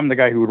rent. But I'm the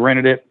guy who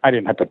rented it. I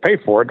didn't have to pay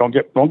for it. Don't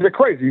get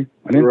crazy.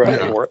 I didn't pay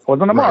for it.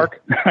 Wasn't a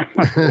mark.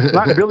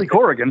 Not Billy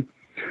Corrigan.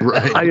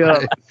 Right.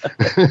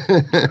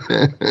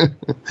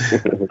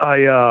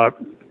 I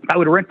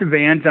would rent the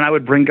vans and I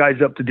would bring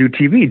guys up to do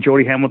TV.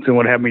 Jody Hamilton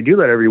would have me do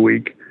that every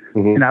week.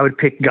 Mm-hmm. And I would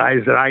pick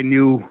guys that I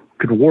knew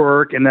could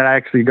work and that I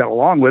actually got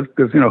along with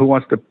because, who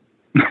wants to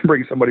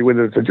bring somebody with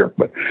it as a jerk?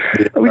 But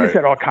we just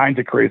had all kinds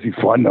of crazy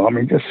fun, though. I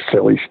mean, just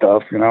silly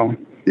stuff,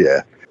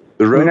 Yeah.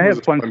 I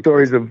have fun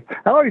stories I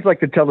always like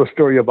to tell the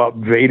story about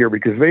Vader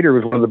because Vader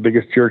was one of the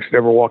biggest jerks that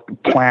ever walked the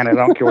planet. I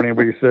don't care what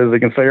anybody says. They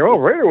can say, oh,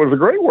 Vader was a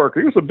great worker.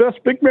 He was the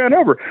best big man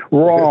ever.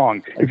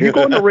 Wrong. If you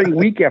go in the ring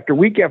week after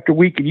week after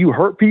week and you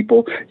hurt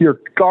people,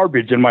 you're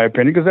garbage, in my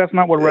opinion, because that's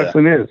not what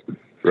wrestling is.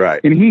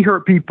 Right. And he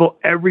hurt people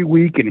every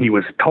week, and he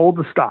was told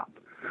to stop.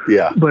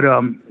 Yeah. But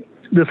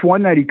this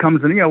one night he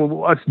comes in,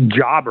 us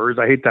jobbers,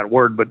 I hate that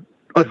word, but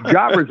us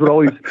jobbers would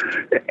always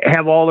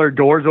have all their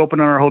doors open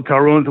in our hotel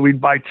rooms, and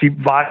we'd buy cheap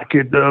vodka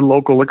at the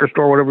local liquor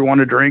store, whatever we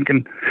wanted to drink,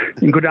 and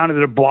go down to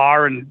the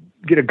bar and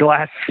get a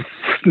glass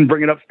and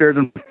bring it upstairs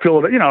and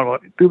fill it,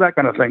 do that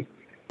kind of thing.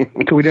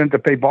 So we didn't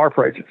have to pay bar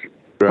prices.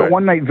 Right. But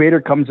one night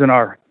Vader comes in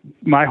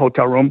my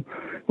hotel room,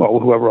 well,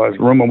 whoever I was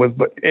rooming with,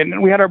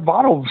 and we had our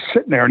bottles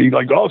sitting there, and he's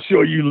like, I'll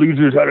show you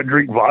losers how to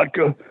drink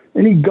vodka.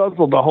 And he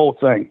guzzled the whole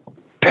thing.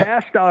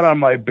 Passed out on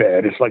my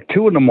bed. It's like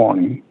 2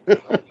 a.m.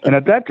 And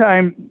at that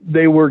time,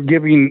 they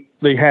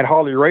had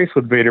Harley race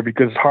with Vader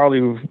because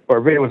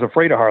Vader was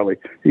afraid of Harley.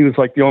 He was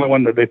like the only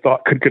one that they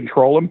thought could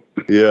control him.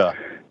 Yeah.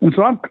 And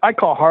so I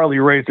call Harley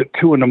race at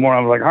 2 a.m. I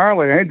was like,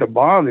 Harley, I hate to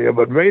bother you,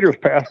 but Vader's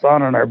passed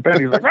out on our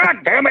bed. He's like, ah,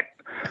 damn it.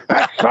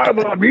 That son of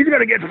a, he's going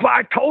to get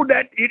fired. I told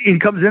that. He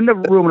comes in the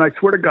room, and I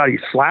swear to God,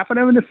 he's slapping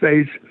him in the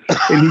face,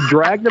 and he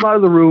dragged him out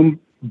of the room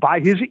by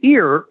his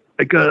ear,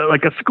 like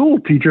a school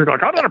teacher,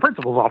 like, I'm at a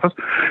principal's office.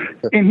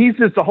 And he's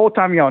just the whole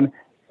time yelling,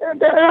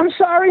 I'm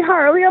sorry,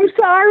 Harley, I'm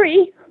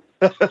sorry.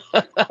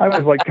 I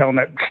was like telling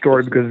that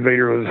story because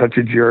Vader was such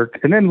a jerk.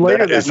 And then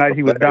later that night,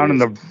 he was down in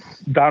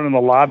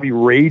the lobby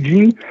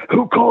raging.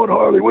 Who called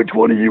Harley? Which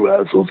one of you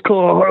assholes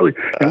called Harley?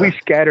 And we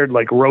scattered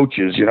like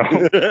roaches,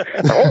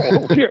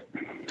 Oh, shit.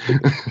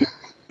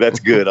 That's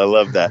good. I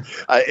love that.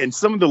 And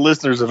some of the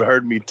listeners have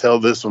heard me tell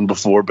this one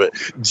before, but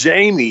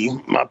Jamie,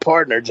 my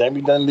partner,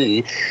 Jamie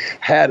Dundee,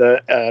 had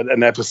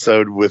an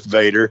episode with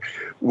Vader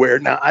where,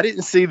 now I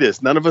didn't see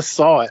this. None of us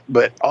saw it,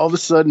 but all of a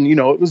sudden,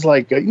 it was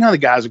like, the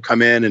guys would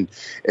come in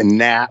and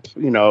nap,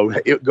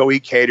 go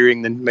eat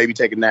catering, then maybe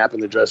take a nap in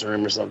the dressing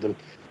room or something.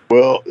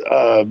 Well,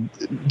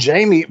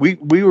 Jamie,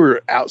 we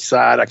were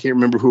outside. I can't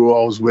remember who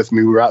all was with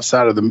me. We were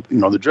outside of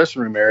the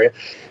dressing room area.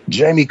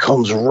 Jamie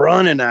comes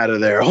running out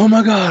of there. Oh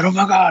my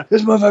God.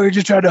 This motherfucker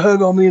just tried to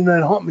hug on me and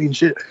then hump me and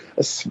shit.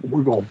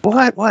 We're going,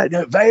 what?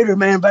 Vader,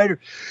 man, Vader.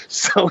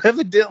 So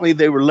evidently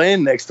they were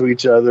laying next to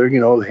each other,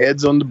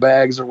 heads on the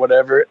bags or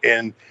whatever.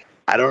 And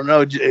I don't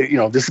know,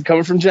 this is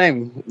coming from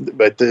Jamie,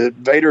 but the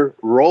Vader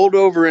rolled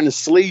over in his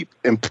sleep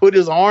and put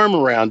his arm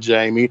around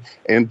Jamie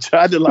and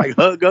tried to like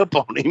hug up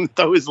on him,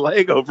 throw his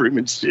leg over him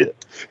and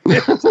shit.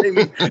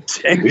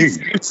 Jamie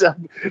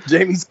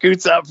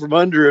scoots out from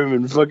under him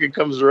and fucking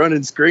comes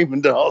running,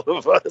 screaming to all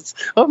of us.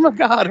 Oh my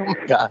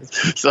God.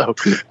 So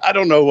I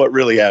don't know what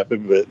really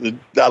happened, but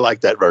I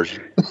like that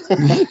version.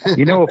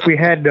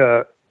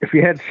 If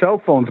you had cell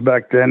phones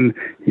back then,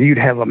 you'd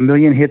have 1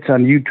 million hits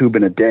on YouTube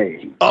in a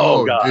day.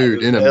 Oh God,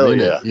 dude, in a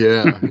minute.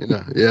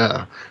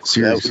 Yeah.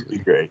 Seriously. That would be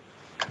great.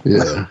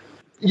 Yeah.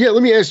 Yeah,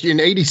 let me ask you, in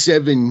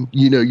 87,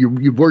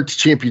 you worked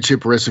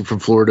championship wrestling from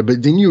Florida,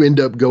 but then you end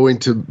up going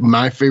to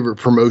my favorite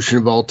promotion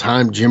of all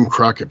time, Jim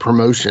Crockett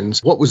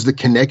Promotions. What was the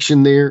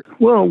connection there?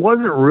 Well, it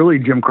wasn't really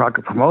Jim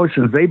Crockett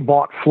Promotions. They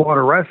bought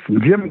Florida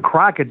Wrestling. Jim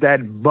Crockett,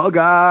 that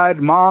bug-eyed,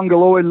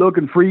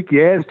 mongoloid-looking freak,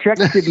 his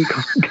checks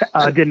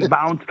didn't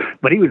bounce,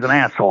 but he was an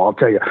asshole, I'll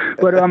tell you.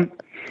 But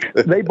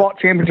they bought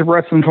Championship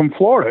Wrestling from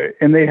Florida,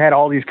 and they had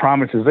all these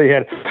promises. They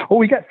had,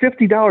 we got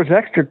 $50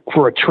 extra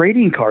for a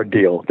trading card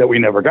deal that we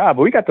never got,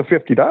 but we got the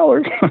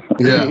 $50.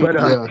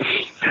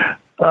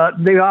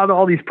 They had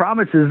all these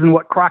promises, and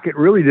what Crockett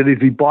really did is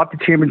he bought the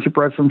Championship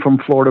Wrestling from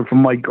Florida from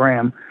Mike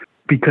Graham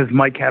because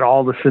Mike had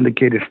all the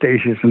syndicated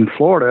stations in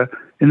Florida,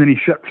 and then he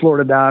shut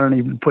Florida down and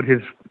he put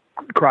his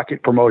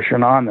Crockett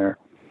promotion on there.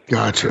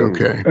 Gotcha,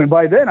 okay. And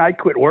by then, I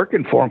quit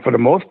working for him for the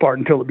most part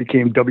until it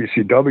became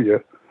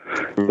WCW.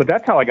 But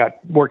that's how I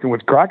got working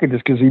with Crockett,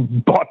 just because he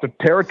bought the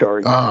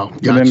territory. Oh,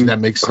 gotcha. That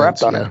makes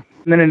sense. On it. And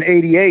then in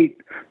 88,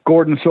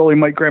 Gordon Solie,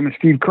 Mike Graham, and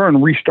Steve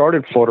Kern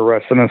restarted Florida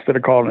Wrestling. Instead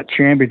of calling it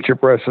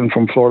Championship Wrestling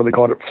from Florida, they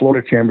called it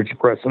Florida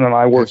Championship Wrestling. And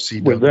I worked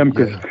with them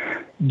because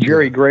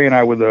Jerry Gray and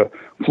I were the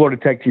Florida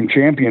Tag Team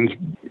Champions,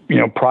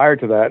 prior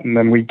to that. And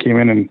then we came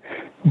in and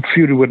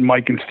feuded with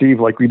Mike and Steve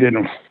like we did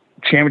in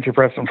Championship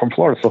Wrestling from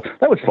Florida. So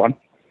that was fun.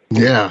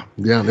 Yeah,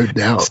 no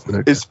doubt.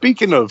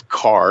 Speaking of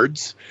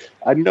cards,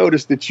 I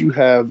noticed that you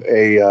have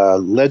a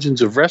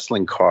Legends of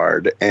Wrestling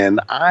card, and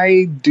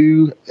I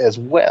do as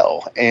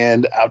well.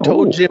 And I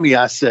told Jimmy,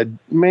 I said,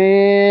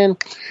 man,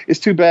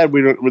 it's too bad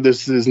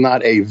this is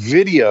not a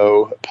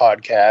video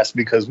podcast,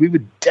 because we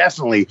would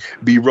definitely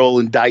be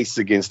rolling dice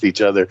against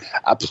each other.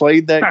 I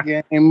played that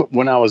game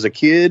when I was a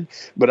kid,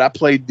 but I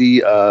played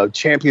the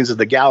Champions of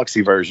the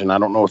Galaxy version. I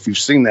don't know if you've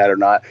seen that or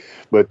not,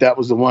 but that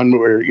was the one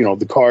where,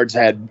 the cards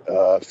had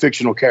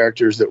fictional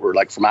characters that were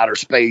like from outer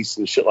space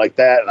and shit like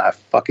that. And I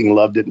fucking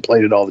loved it and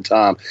played it all the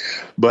time.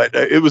 But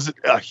it was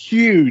a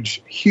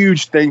huge,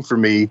 huge thing for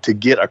me to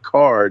get a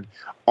card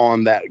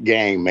on that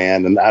game,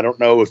 man. And I don't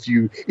know if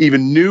you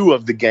even knew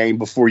of the game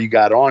before you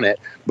got on it,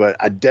 but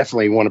I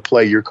definitely want to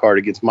play your card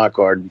against my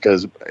card,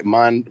 because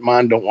mine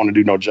don't want to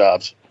do no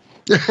jobs.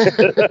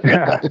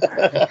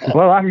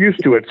 Well, I'm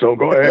used to it, so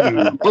go ahead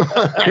and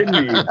kid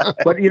me.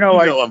 But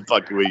I'm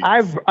fucking with you.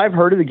 I've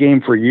heard of the game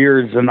for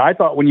years, and I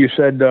thought when you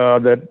said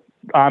that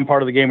I'm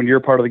part of the game and you're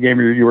part of the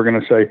game, you were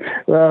going to say,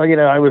 well,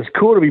 I was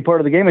cool to be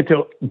part of the game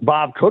until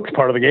Bob Cook's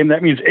part of the game.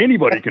 That means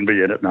anybody can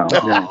be in it now.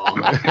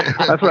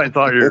 That's what I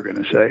thought you were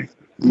going to say.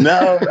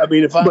 No, I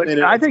mean, if I'm in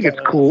it, I think it's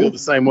cool. I feel the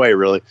same way,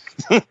 really.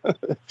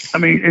 I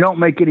mean, you don't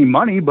make any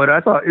money, but I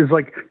thought it's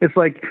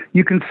like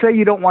you can say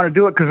you don't want to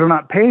do it because they're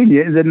not paying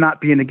you, and then not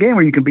be in the game,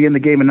 or you can be in the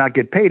game and not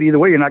get paid. Either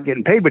way, you're not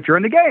getting paid, but you're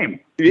in the game.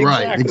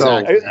 Right,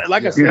 exactly. So,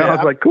 like I said, I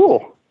was like,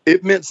 cool.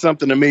 It meant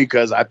something to me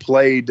because I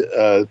played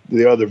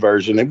the other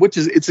version, and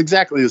it's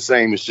exactly the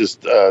same. It's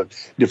just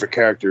different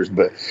characters.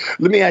 But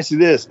let me ask you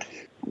this: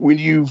 when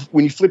you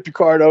flip your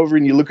card over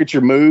and you look at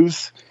your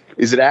moves,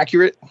 is it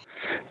accurate?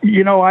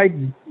 I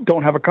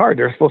don't have a card.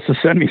 They're supposed to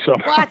send me some.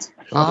 What?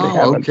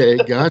 Oh, okay,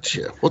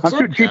 gotcha. I'm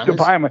too cheap to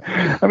buy them.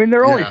 I mean,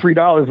 they're only $3.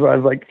 But I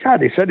was like, God,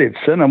 they said they'd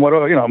send them. What?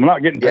 I'm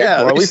not getting paid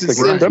for. At least they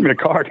can send me a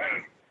card.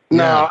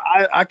 No,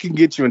 I can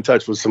get you in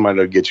touch with somebody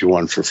that'll get you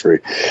one for free.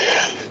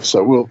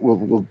 So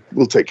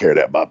we'll take care of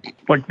that, Bob.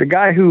 Like the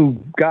guy who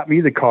got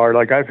me the card,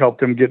 like I've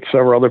helped him get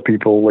several other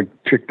people, like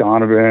Chick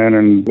Donovan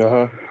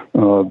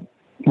and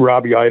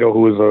Robbie Ito,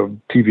 who was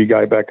a TV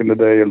guy back in the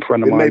day and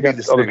friend of mine. I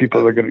got other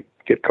people that are going to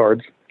get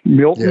cards.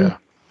 Milton? Yeah.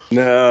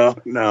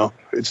 No,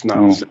 it's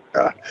not.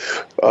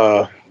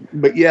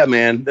 But yeah,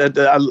 man,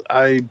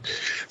 I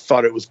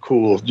thought it was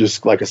cool.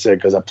 Just like I said,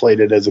 because I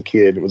played it as a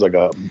kid. It was like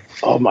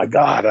oh my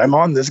God, I'm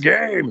on this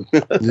game.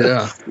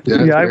 Yeah,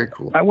 very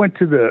cool. I went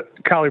to the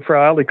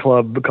Cauliflower Alley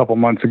Club a couple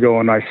months ago,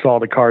 and I saw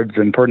the cards,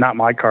 not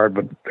my card,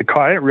 but the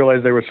card. I didn't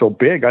realize they were so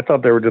big. I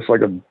thought they were just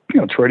like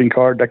a trading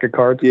card, deck of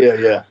cards.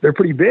 Yeah. They're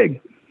pretty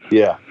big.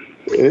 Yeah.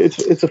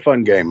 It's a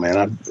fun game,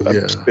 man.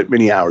 I've spent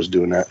many hours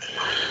doing that.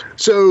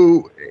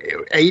 So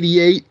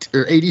 88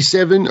 or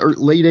 87 or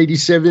late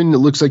 87, it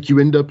looks like you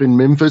end up in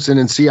Memphis. And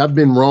then see, I've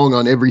been wrong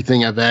on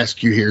everything I've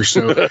asked you here.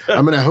 So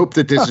I'm going to hope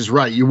that this is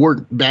right. You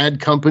worked Bad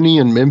Company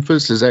in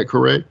Memphis. Is that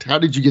correct? How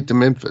did you get to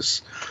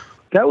Memphis?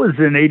 That was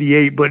in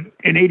 88, but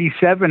in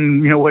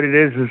 87, what it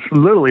is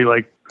literally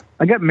like,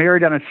 I got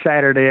married on a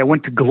Saturday. I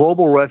went to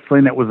Global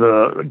Wrestling. That was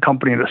a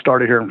company that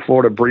started here in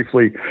Florida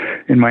briefly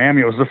in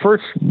Miami. It was the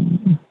first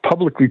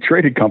publicly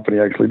traded company.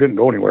 Actually, didn't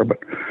go anywhere.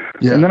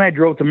 And then I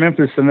drove to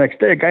Memphis the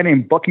next day. A guy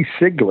named Bucky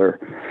Sigler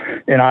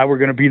and I were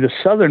going to be the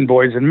Southern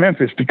boys in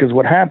Memphis, because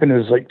what happened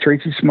is like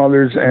Tracy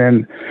Smothers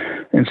and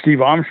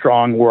Steve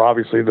Armstrong were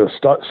obviously the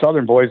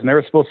Southern boys, and they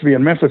were supposed to be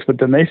in Memphis, but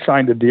then they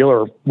signed a deal,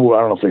 or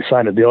I don't know if they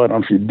signed a deal. I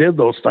don't know if you did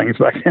those things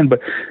back then, but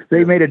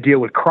they made a deal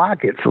with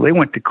Crockett, so they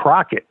went to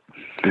Crockett.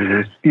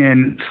 Mm-hmm.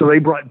 And so they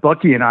brought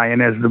Bucky and I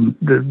in as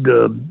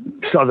the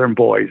Southern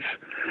boys,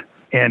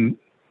 and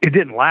it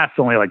didn't last,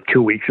 only like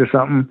 2 weeks or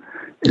something.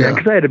 Yeah,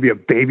 because I had to be a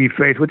baby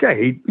face, which I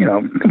hate.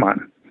 Come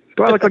on,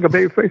 do I look like a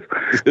baby face?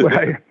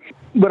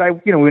 But I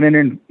went in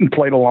and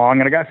played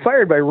along, and I got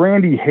fired by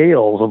Randy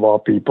Hales of all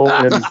people.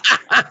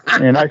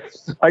 And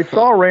I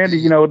saw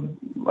Randy.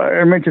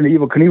 I mentioned the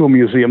Evel Knievel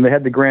Museum. They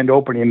had the grand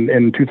opening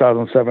in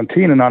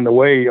 2017, and on the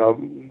way, a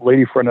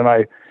lady friend and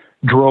I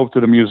drove to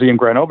the museum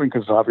grand opening,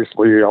 because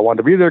obviously I wanted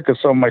to be there because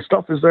some of my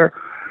stuff is there.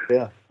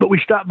 Yeah. But we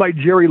stopped by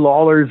Jerry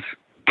Lawler's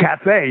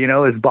cafe,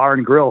 his bar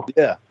and grill.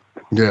 Yeah.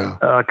 Yeah.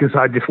 Because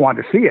I just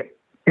wanted to see it.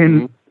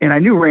 And I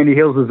knew Randy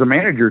Hales was the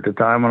manager at the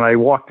time. When I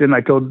walked in, I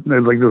told,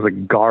 there was a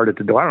guard at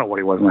the door. I don't know what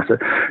he was. And I said,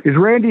 "Is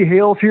Randy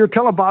Hales here?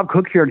 Tell him Bob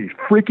Cook's here." And he's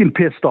freaking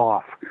pissed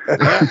off.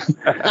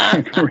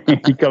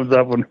 Randy comes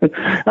up, and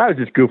I was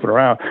just goofing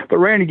around. But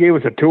Randy gave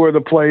us a tour of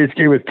the place,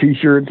 gave us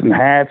T-shirts and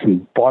hats,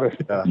 and bought us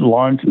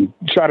lunch, and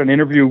shot an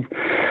interview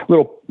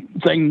little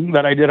thing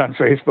that I did on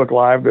Facebook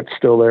Live that's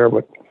still there.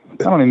 But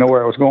don't even know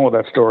where I was going with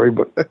that story,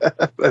 but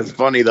that's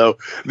funny though,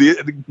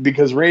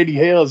 because Randy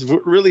Hales.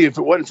 Really, if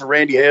it wasn't for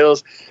Randy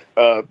Hales,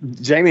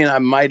 Jamie and I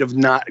might have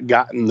not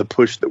gotten the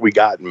push that we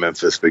got in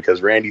Memphis,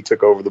 because Randy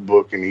took over the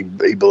book and he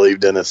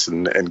believed in us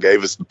and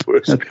gave us the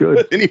push. That's good.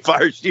 But then he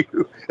fires you.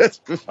 That's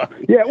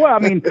funny. Yeah, well, I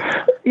mean,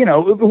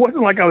 it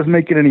wasn't like I was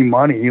making any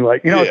money.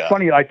 Like, it's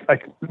funny.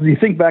 You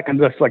think back on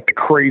just like the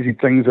crazy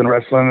things in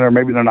wrestling, or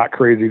maybe they're not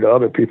crazy to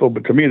other people,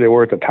 but to me they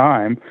were at the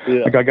time.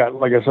 Yeah. Like I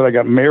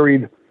got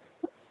married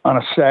on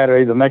a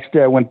Saturday. The next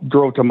day I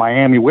drove to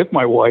Miami with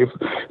my wife,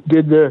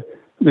 did the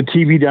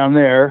TV down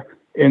there,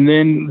 and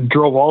then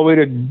drove all the way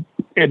to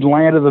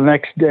Atlanta the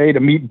next day to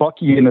meet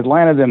Bucky in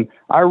Atlanta. Then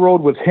I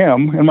rode with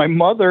him, and my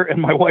mother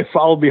and my wife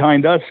followed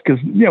behind us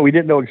because we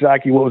didn't know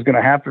exactly what was going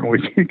to happen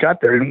when we got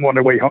there. Didn't want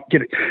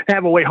to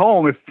have a way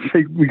home if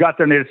we got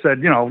there and they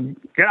said,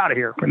 get out of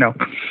here.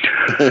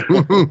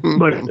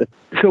 But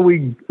so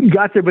we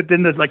got there, but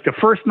then the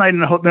first night in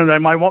the hotel,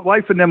 my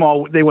wife and them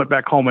they went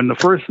back home, and the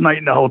first night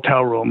in the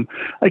hotel room,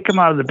 I come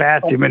out of the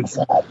bathroom and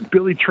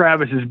Billy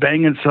Travis is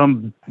banging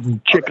some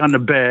chick on the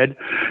bed,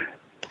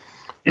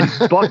 and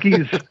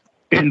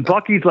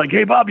Bucky's like,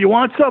 "Hey, Bob, you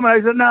want some?" And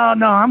I said, No,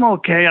 I'm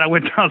okay. And I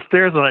went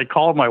downstairs and I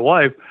called my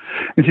wife,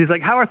 and she's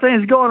like, "How are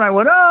things going?" I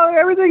went, "Oh,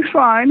 everything's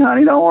fine,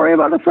 honey. Don't worry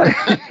about a thing."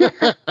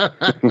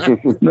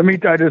 In the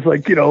meantime, just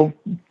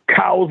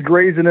cows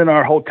grazing in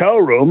our hotel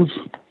rooms.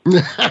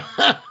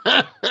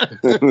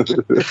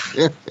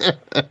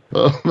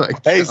 Oh my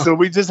God. Hey, so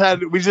we just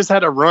had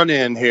a run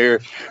in here.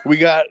 We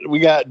got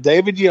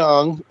David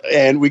Young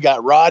and we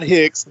got Rod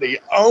Hicks, the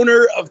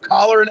owner of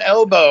Collar and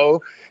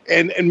Elbow.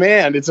 And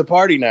man, it's a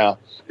party now.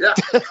 Yeah.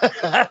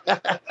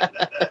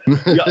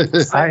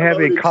 I have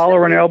a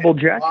collar and elbow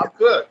jacket. Bob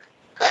Cook.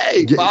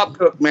 Hey, Bob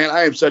Cook, man,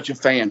 I am such a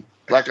fan.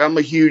 Like, I'm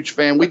a huge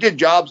fan. We did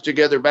jobs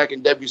together back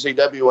in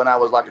WCW when I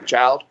was like a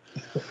child.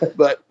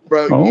 But,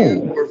 bro, you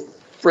were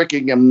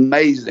freaking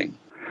amazing.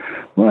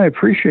 Well, I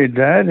appreciate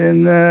that.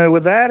 And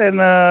with that and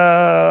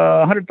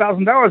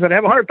 $100,000, I'd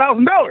have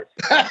 $100,000.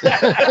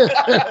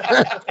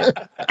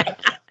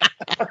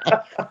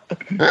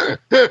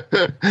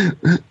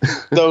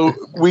 So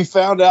we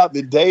found out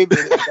that David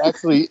is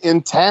actually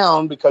in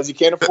town because he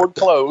can't afford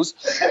clothes,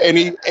 and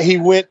he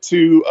went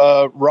to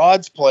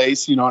Rod's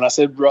place, and I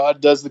said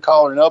Rod does the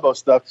collar and elbow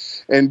stuff,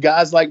 and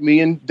guys like me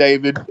and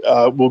David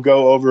will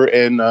go over,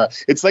 and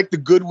it's like the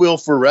Goodwill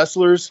for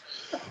wrestlers,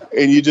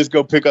 and you just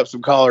go pick up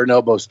some collar and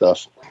elbow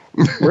stuff.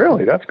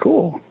 Really? That's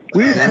cool.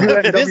 We used to do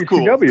that in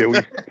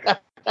WCW.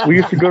 Cool. We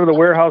used to go to the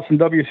warehouse in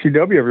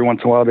WCW every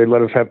once in a while. They'd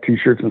let us have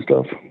T-shirts and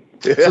stuff.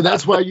 So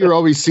that's why you're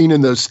always seen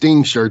in those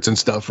Sting shirts and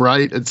stuff,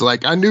 right? It's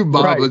like, I knew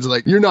Bob was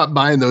like, you're not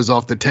buying those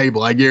off the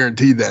table. I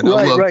guarantee that. I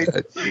love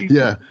that.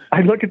 Yeah.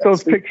 I look at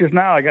those pictures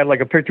now. I got like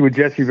a picture with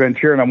Jesse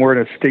Ventura and I'm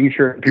wearing a Sting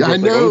shirt. And people I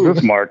know. Like, who's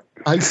this Mark?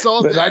 I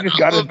saw that. I just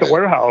got it at the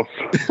warehouse.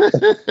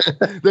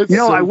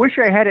 I wish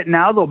I had it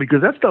now though,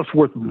 because that stuff's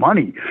worth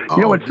money.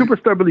 When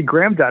Superstar Billy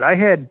Graham died, I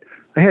had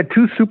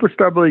 2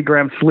 Superstar Billy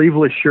Graham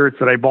sleeveless shirts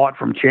that I bought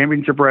from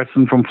Championship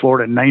Wrestling from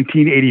Florida in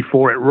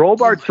 1984 at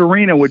Robarts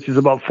Arena, which is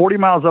about 40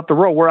 miles up the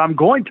road, where I'm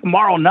going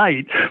tomorrow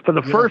night for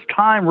the first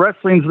time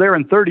wrestling's there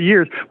in 30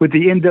 years with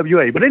the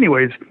NWA. But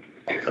anyways,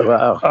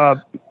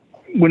 wow.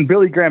 When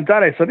Billy Graham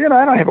died, I said,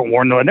 I haven't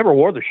worn them. I never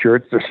wore the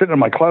shirts. They're sitting in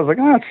my closet.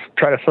 Let's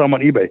try to sell them on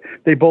eBay.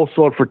 They both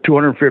sold for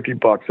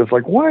 $250. It's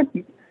like, what?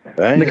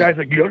 And the guy's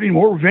like, you have any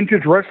more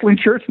vintage wrestling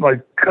shirts? I'm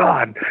like,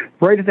 God.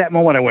 Right at that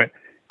moment, I went,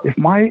 if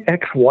my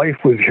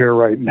ex-wife was here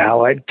right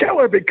now, I'd kill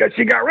her because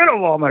she got rid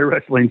of all my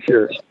wrestling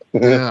shirts.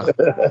 Yeah.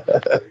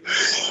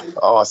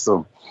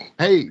 Awesome.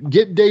 Hey,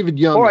 get David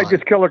Young. Or I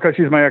just kill her because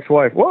she's my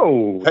ex-wife.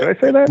 Whoa, did I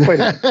say that?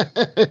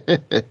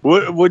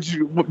 Wait.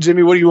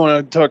 Jimmy, what do you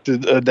want to talk to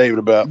David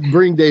about?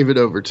 Bring David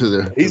over to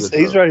the. He's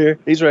right here.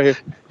 He's right here.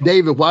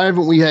 David, why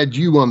haven't we had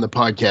you on the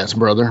podcast,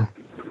 brother?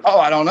 Oh,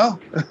 I don't know.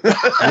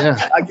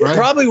 Yeah, right?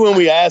 Probably when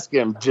we ask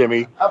him,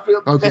 Jimmy. I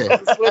feel okay.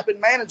 Slip in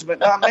management,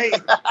 not me.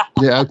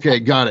 Yeah, okay,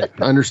 got it.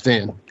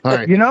 Understand. All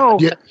right. Go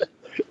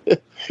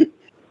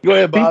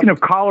ahead, Bob. Speaking of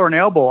collar and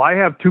elbow, I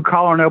have 2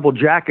 collar and elbow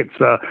jackets,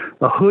 a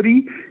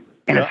hoodie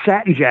and a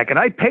satin jacket.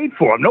 I paid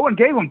for them. No one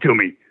gave them to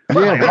me.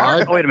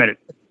 Yeah, wait a minute.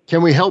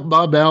 Can we help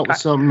Bob out with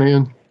something,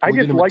 man? I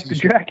just like the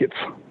jackets.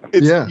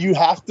 You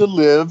have to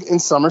live in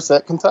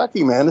Somerset,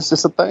 Kentucky, man. It's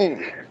just a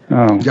thing.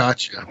 Oh.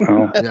 Gotcha.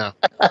 Oh. Yeah.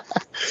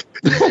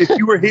 If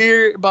you were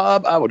here,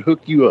 Bob, I would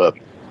hook you up.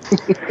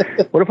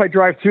 What if I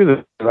drive through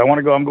this? I want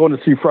to go. I'm going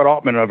to see Fred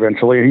Altman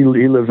eventually. He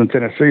lives in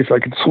Tennessee, so I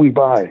could swing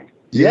by.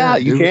 Yeah,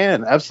 you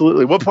can.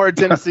 Absolutely. What part of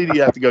Tennessee do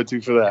you have to go to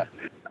for that?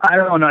 I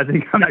don't know.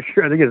 I'm not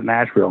sure. I think it's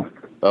Nashville.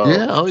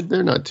 Yeah,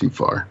 they're not too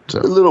far. So.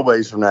 A little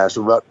ways from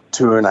Nashville, about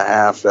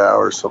 2.5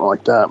 hours, something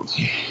like that.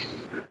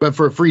 But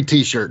for a free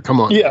T-shirt,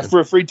 come on. Yeah, man. for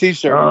a free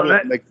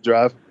T-shirt, make the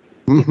drive.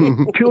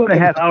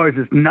 2.5 hours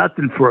is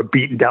nothing for a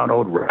beaten down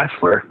old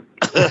wrestler.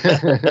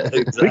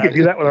 Exactly. We could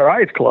do that with our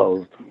eyes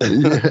closed.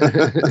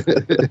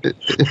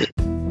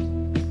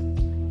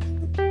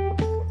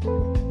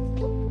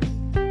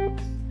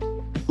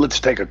 Let's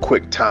take a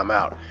quick time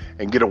out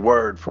and get a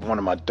word from one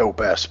of my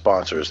dope-ass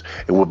sponsors,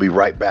 and we'll be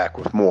right back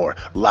with more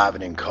Live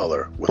and in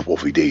Color with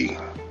Wolfie D.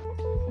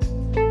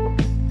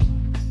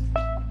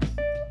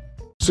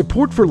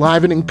 Support for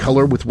Live and in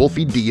Color with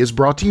Wolfie D is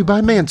brought to you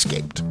by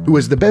Manscaped, who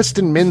is the best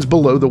in men's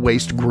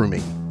below-the-waist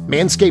grooming.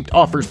 Manscaped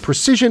offers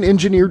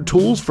precision-engineered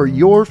tools for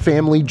your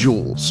family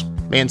jewels.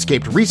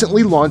 Manscaped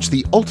recently launched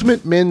the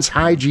Ultimate Men's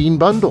Hygiene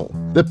Bundle,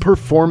 the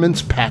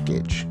Performance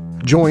Package.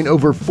 Join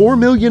over 4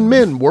 million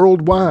men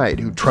worldwide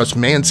who trust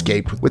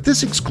Manscaped with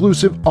this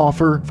exclusive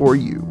offer for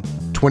you.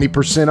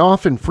 20%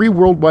 off and free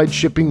worldwide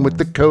shipping with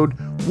the code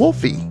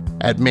WOLFIE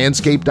at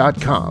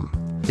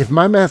manscaped.com. If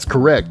my math's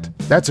correct,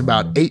 that's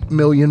about 8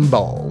 million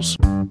balls.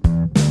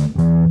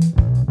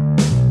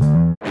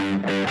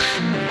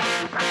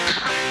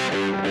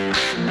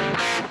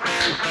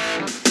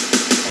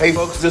 Hey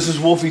folks, this is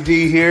Wolfie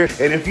D here,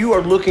 and if you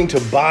are looking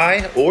to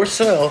buy or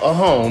sell a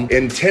home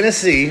in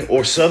Tennessee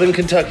or Southern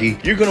Kentucky,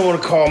 you're going to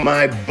want to call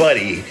my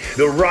buddy,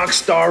 the rock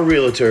star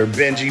realtor,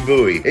 Benji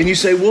Bowie. And you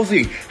say,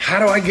 Wolfie, how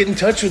do I get in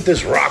touch with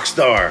this rock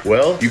star?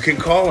 Well, you can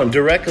call him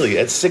directly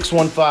at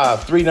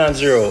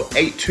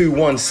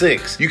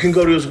 615-390-8216. You can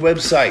go to his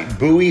website,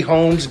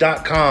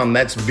 bowiehomes.com.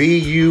 That's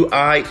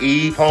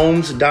B-U-I-E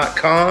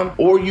homes.com.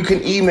 Or you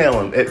can email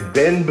him at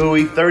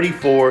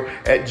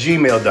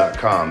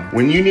benbowie34@gmail.com.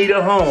 When you need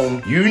a home,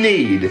 you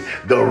need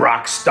the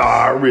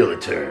Rockstar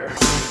Realtor.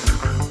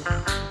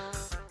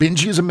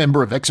 Benji is a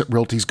member of Exit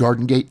Realty's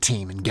Garden Gate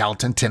team in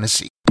Gallatin,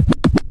 Tennessee.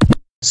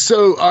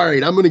 So, all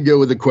right, I'm going to go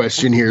with a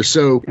question here.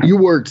 So, you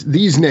worked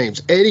these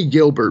names: Eddie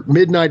Gilbert,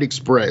 Midnight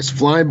Express,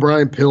 Flying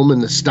Brian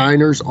Pillman, the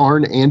Steiners,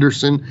 Arn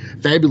Anderson,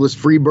 Fabulous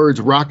Freebirds,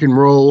 Rock and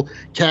Roll,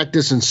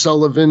 Cactus and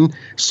Sullivan,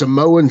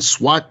 Samoan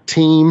SWAT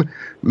Team,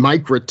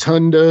 Mike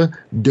Rotunda,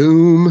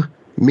 Doom,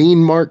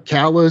 Mean Mark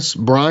Callis,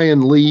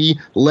 Brian Lee,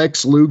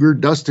 Lex Luger,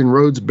 Dustin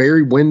Rhodes,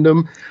 Barry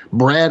Windham,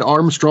 Brad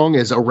Armstrong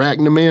as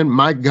Arachnaman.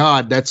 My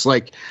God, that's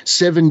like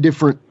 7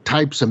 different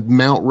types of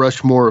Mount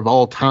Rushmore of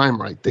all time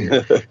right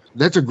there.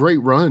 That's a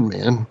great run,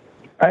 man.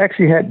 I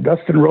actually had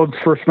Dustin Rhodes'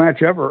 first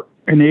match ever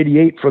in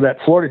 '88 for that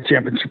Florida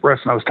Championship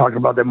Wrestling. I was talking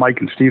about that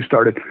Mike and Steve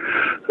started.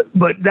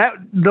 But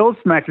those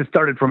matches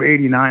started from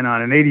 '89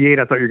 on. In '88,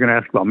 I thought you were going to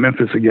ask about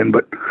Memphis again,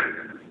 but...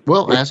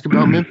 Well, ask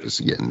about Memphis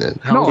again then.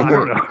 No, I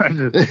don't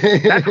know.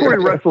 That's where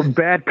he wrestled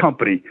Bad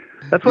Company.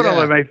 That's one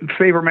of my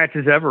favorite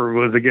matches ever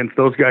was against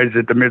those guys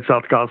at the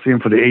Mid-South Coliseum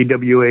for the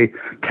AWA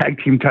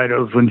tag team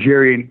titles when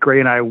Jerry and Gray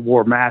and I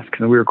wore masks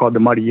and we were called the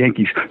Mighty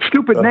Yankees.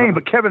 Stupid name,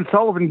 but Kevin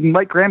Sullivan and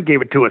Mike Graham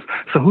gave it to us.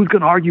 So who's going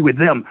to argue with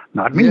them?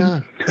 Not me.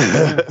 Yeah.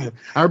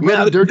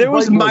 There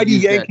was Mighty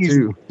Yankees.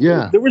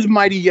 Yeah. There was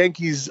Mighty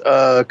Yankees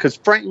because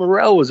Frank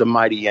Morrell was a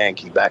Mighty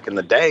Yankee back in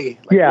the day.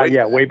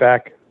 Way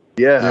back.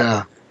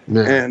 Yeah.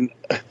 And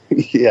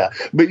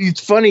but it's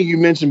funny you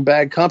mentioned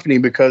Bad Company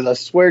because I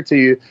swear to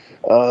you,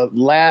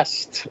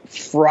 last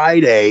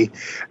Friday,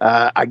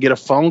 I get a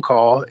phone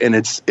call and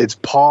it's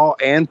Paul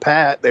and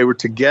Pat. They were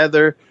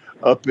together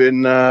up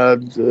in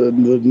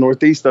the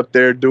Northeast up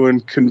there doing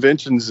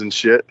conventions and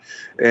shit.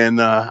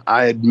 And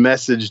I had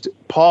messaged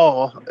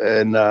Paul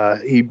and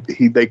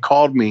they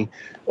called me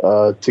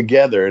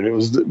together, and it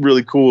was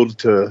really cool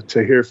to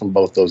hear from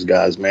both those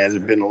guys, man. It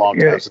had been a long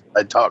time since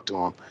I talked to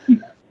them.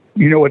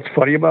 You know what's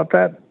funny about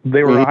that?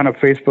 They were on a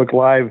Facebook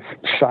Live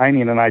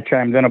signing, and I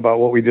chimed in about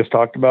what we just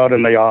talked about,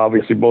 and they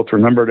obviously both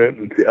remembered it,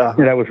 and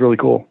that was really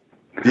cool.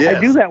 Yes.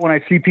 I do that when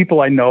I see people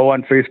I know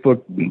on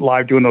Facebook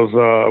Live doing those,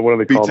 what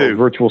do they call those,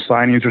 virtual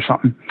signings or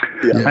something.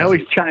 Yeah. I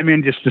always chime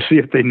in just to see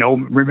if they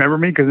remember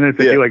me, because then if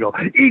they do, I go,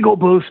 ego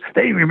boost,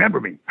 they remember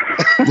me.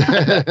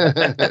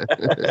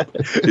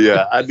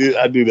 Yeah, I do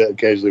that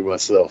occasionally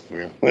myself.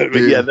 Man. But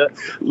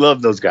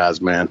love those guys,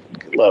 man.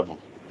 Love them.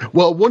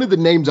 Well, one of the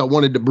names I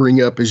wanted to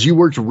bring up is you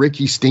worked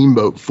Ricky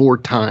Steamboat 4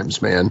 times,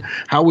 man.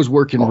 How was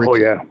working Ricky? Oh,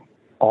 yeah.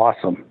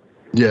 Awesome.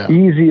 Yeah.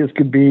 Easy as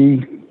could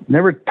be.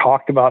 Never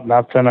talked about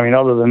nothing. I mean,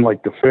 other than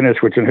like the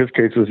finish, which in his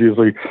case was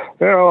usually,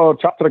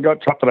 chop to the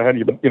gut, chop to the head,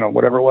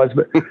 whatever it was.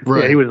 But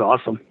yeah, he was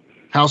awesome.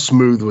 How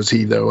smooth was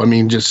he, though? I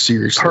mean, just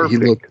seriously. Perfect. He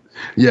looked,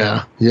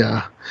 yeah. He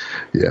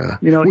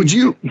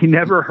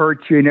never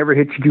hurt you. He never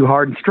hit you too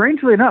hard. And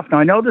strangely enough, now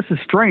I know this is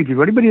strange. If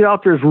anybody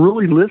out there is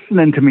really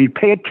listening to me,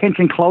 pay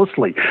attention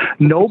closely.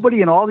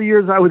 Nobody in all the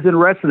years I was in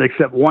wrestling,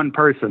 except one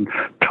person,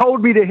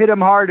 told me to hit him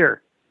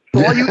harder.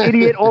 So all you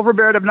idiot,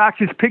 overbearing,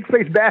 obnoxious,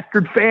 pig-faced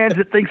bastard fans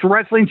that thinks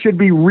wrestling should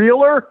be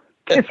realer,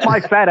 kiss my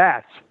fat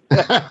ass.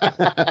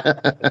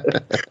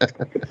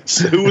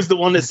 So who was the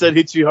one that said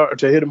to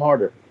hit him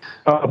harder?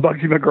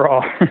 Bugsy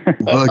McGraw.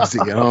 Bugsy,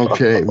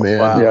 okay, man.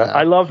 Wow. Yeah,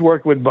 I loved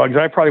working with Bugsy.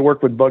 I probably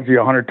worked with Bugsy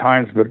 100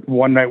 times, but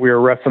one night we were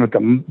wrestling at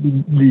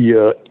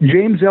the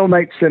James L.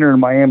 Knight Center in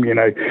Miami, and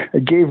I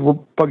gave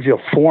Bugsy a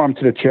forearm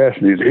to the chest,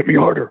 and he said, hit me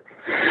harder.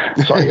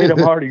 So I hit him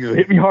harder. He said,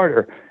 hit me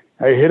harder.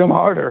 I hit him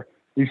harder.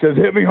 He says,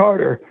 hit me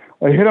harder.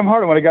 I hit him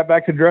harder. When I got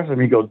back to the dressing room,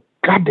 he goes,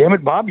 God damn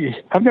it, Bobby,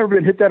 I've never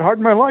been hit that hard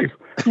in my life.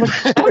 I'm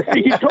like,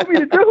 he told me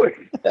to do it.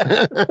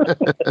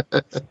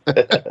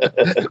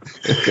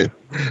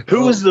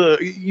 Who was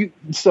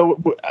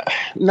so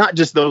not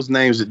just those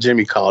names that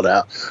Jimmy called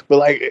out, but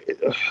like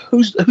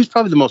who's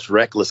probably the most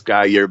reckless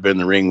guy you ever been in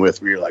the ring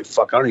with where you're like,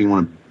 fuck, I don't even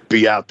want to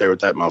be out there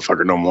with that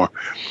motherfucker no more?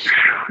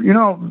 You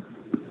know,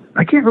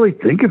 I can't really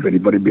think of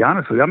anybody, to be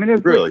honest with you. I mean,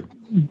 really,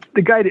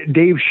 the guy,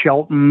 Dave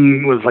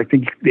Shelton, was like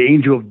the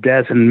Angel of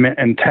Death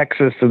in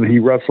Texas, and he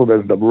wrestled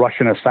as the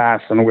Russian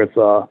assassin with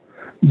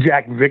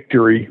Jack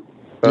Victory.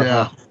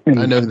 I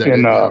know that.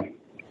 In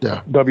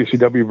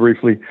WCW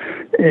briefly,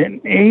 and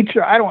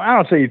I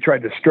don't say he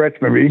tried to stretch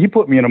me, but he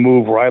put me in a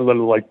move where I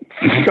literally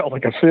felt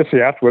like a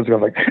sissy afterwards. I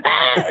was like,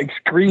 I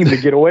screamed to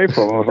get away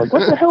from him. I was like,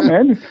 what the hell,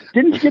 man?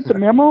 Didn't you get the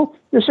memo?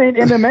 This ain't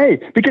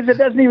MMA because it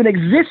doesn't even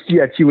exist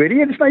yet, you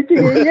idiot. It's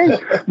 1988.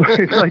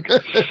 It's like,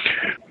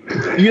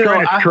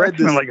 trying to stretch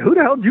me. Like, who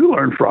the hell did you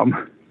learn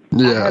from?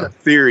 Yeah. I had a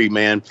theory,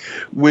 man.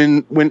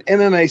 When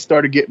MMA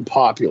started getting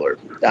popular,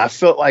 I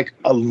felt like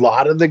a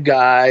lot of the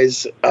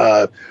guys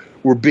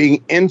were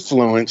being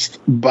influenced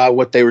by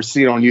what they were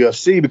seeing on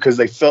UFC because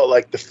they felt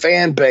like the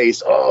fan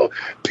base,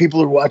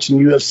 people are watching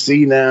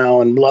UFC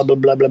now and blah, blah,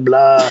 blah, blah,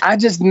 blah. I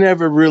just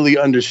never really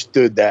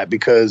understood that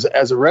because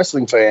as a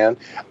wrestling fan,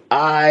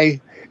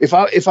 if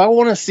I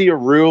want to see a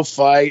real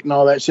fight and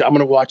all that shit, I'm going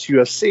to watch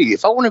UFC.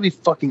 If I want to be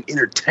fucking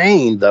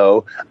entertained,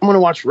 though, I'm going to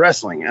watch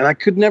wrestling. And I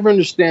could never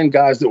understand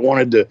guys that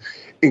wanted to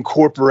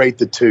incorporate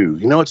the two.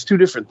 You know, it's two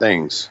different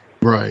things.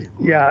 Right.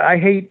 Yeah, I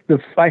hate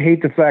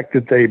the fact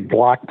that they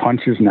block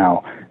punches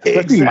now,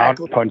 especially mount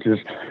punches.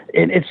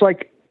 And it's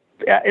like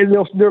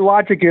their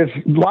logic is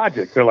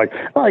logic. They're like,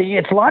 oh,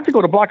 it's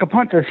logical to block a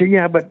punch. I say,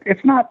 yeah, but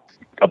it's not.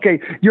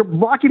 Okay, you're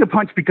blocking a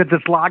punch because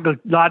it's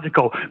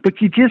logical, but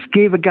you just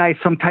gave a guy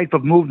some type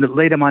of move that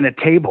laid him on a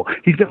table.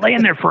 He's been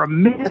laying there for a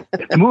minute.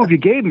 The move you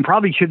gave him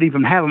probably shouldn't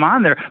even have him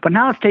on there, but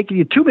now it's taking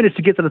you 2 minutes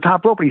to get to the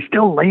top rope, and he's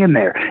still laying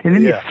there, and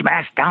then you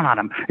smash down on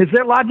him. Is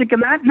there logic in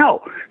that?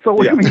 No. So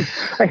I mean,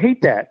 I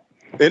hate that.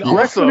 And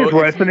wrestling is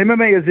wrestling.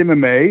 MMA is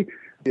MMA.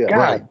 Yeah,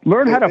 God,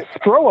 learn how to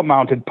throw a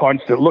mounted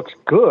punch that looks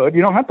good.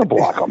 You don't have to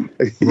block them.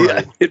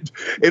 Yeah.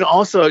 And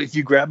also, if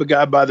you grab a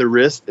guy by the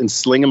wrist and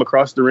sling him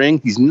across the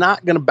ring, he's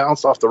not going to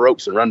bounce off the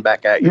ropes and run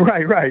back at you.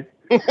 Right.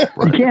 You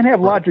can't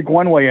have logic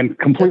one way and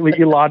completely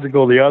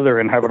illogical the other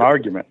and have an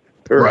argument.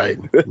 Right.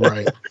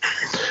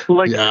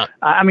 Like,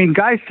 I mean,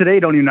 guys today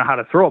don't even know how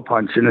to throw a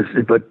punch, I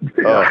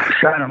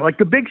don't know. Like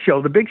the Big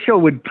Show. The Big Show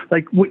would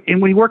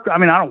and when he worked. I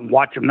mean, I don't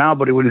watch him now,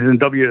 but it was in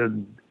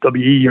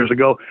WWE years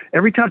ago.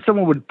 Every time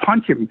someone would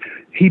punch him,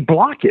 he'd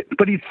block it,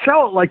 but he'd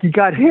sell it like he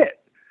got hit.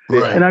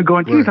 Right. And I'm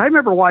going, geez, I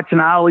remember watching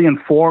Ali and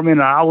Foreman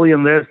and Ali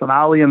and this and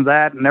Ali and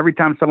that, and every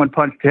time someone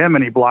punched him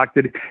and he blocked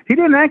it, he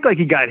didn't act like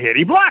he got hit.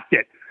 He blocked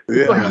it.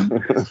 Yeah.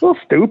 So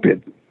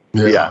stupid.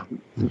 Yeah.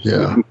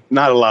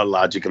 Not a lot of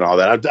logic and all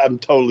that. I'm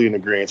totally in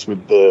agreement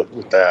with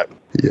that.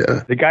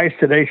 Yeah. The guys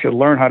today should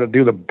learn how to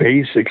do the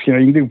basics. You know,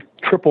 you can do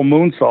triple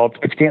moonsaults,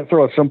 but you can't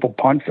throw a simple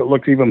punch that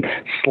looks even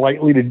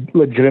slightly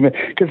legitimate.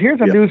 Because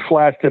here's a news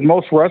flash that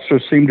most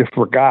wrestlers seem to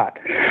forgot.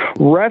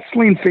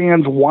 Wrestling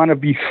fans want to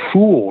be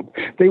fooled.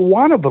 They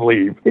want to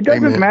believe. It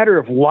doesn't matter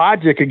if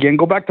logic, again,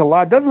 go back to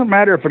logic. It doesn't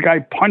matter if a guy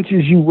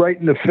punches you right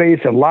in the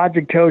face and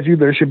logic tells you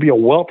there should be a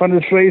welt on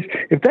his face.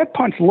 If that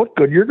punch looked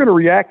good, you're going to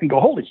react and go,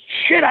 holy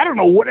shit, I don't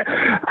know what,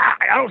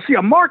 I don't see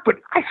a mark, but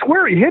I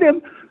swear he hit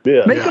him.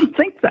 Make them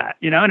think that,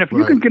 you know, and if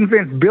you can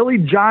convince Billy,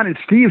 John, and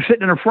Steve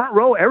sitting in the front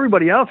row,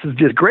 everybody else is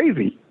just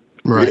gravy.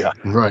 Right,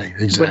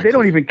 exactly. But they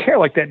don't even care.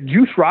 Like that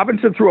Juice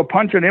Robinson threw a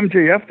punch on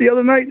MJF the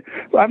other night.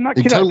 I'm not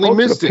kidding. Totally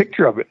I posted a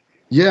picture of it.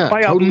 Yeah, by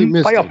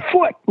a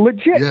foot,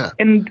 legit. Yeah.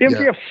 And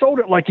MJF sold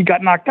it like he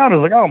got knocked out. I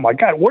was like, oh my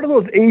God, what are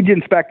those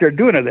agents back there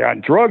doing? Are they on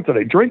drugs? Are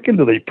they drinking?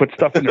 Do they put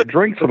stuff in their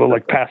drinks so they're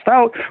like passed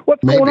out?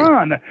 What's going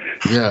on?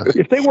 Yeah.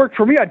 If they worked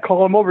for me, I'd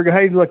call them over and go,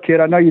 hey, look,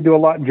 kid, I know you do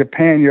a lot in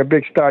Japan. You're a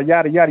big star,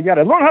 yada, yada,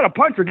 yada. Learn how to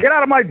punch or get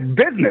out of my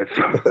business.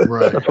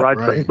 Right. That's what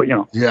I'd say. But, you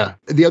know. Yeah.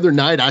 The other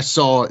night I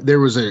saw it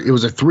was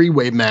a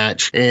three-way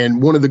match,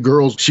 and one of the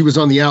girls, she was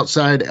on the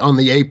outside on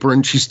the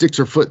apron. She sticks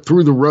her foot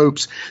through the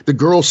ropes. The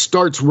girl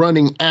starts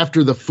running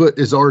after the foot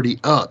is already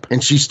up,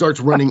 and she starts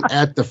running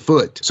at the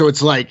foot. So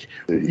it's like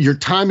your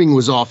timing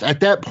was off.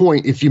 At that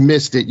point, if you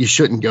missed it, you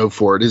shouldn't go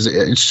for it.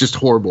 It's just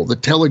horrible. The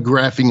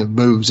telegraphing of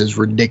moves is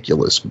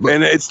ridiculous.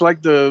 And it's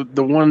like the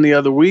one the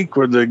other week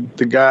where the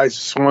guy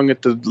swung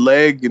at the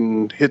leg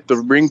and hit the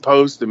ring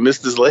post and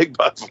missed his leg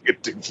by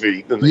like 2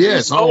 feet.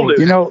 Yes,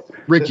 you know,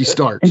 Ricky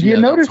Starks. And you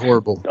notice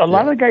horrible. A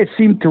lot of guys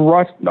seem to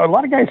rush. A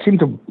lot of guys seem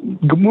to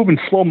move in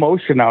slow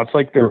motion now. It's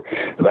like I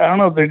don't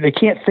know, they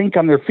can't think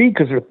on their feet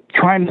because they're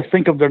trying to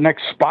think of their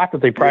next spot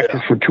that they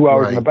practice for 2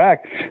 hours in the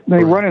back. And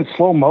they run in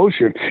slow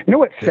motion. You know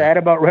what's sad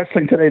about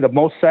wrestling today? The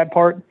most sad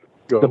part?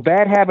 The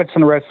bad habits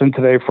in wrestling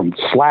today, from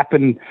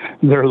slapping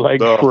their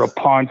legs for a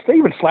punch. They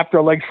even slap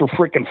their legs for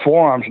freaking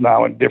forearms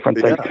now and different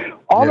things.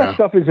 All that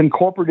stuff is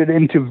incorporated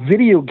into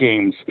video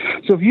games.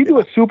 So if you do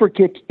a super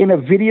kick in a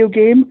video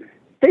game,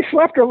 They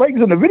slapped our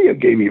legs in the video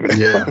game even.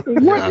 Yeah.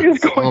 What is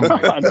going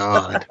on?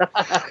 God.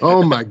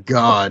 Oh my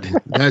God.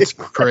 That's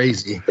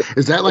crazy.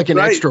 Is that like an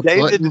extra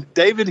button?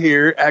 David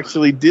here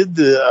actually did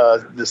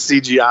the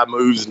CGI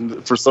moves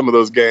for some of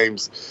those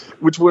games.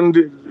 Which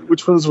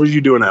ones were you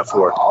doing that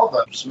for? All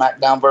the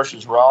SmackDown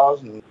versus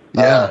Raws and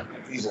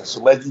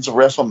Legends of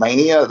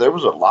WrestleMania. There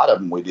was a lot of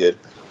them we did.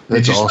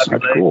 That's awesome.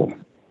 That's cool.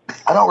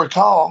 I don't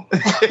recall.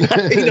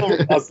 He don't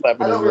recall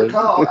slapping his leg.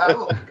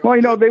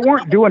 Well, they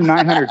weren't doing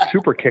 900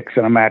 super kicks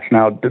in a match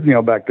now,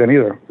 back then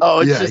either. Oh,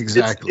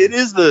 exactly.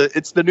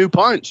 It's the new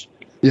punch.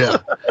 Yeah.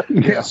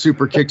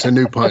 Super kicks a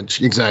new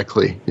punch.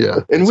 Exactly. Yeah.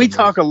 And we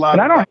talk a lot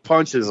about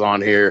punches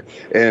on here.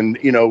 And,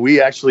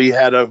 we actually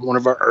had one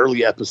of our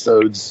early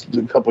episodes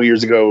a couple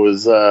years ago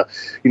was,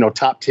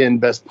 top 10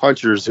 best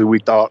punchers who we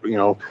thought,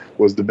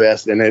 was the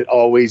best. And it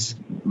always,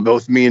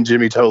 both me and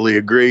Jimmy totally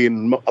agree.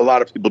 And a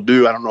lot of people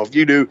do. I don't know if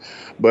you do,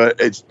 but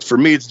for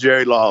me, it's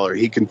Jerry Lawler.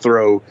 He can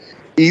throw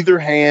either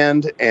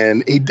hand.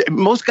 And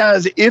most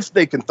guys, if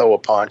they can throw a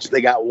punch,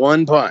 they got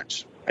one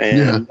punch.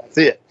 And that's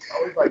it.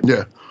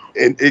 Yeah.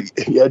 And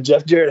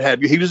Jeff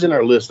Jarrett he was in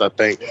our list, I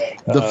think.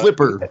 The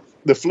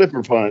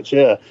flipper punch,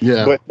 yeah.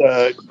 But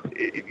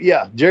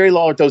Jerry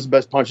Lawler throws the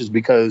best punches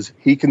because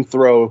he can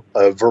throw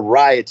a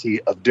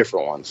variety of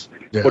different ones.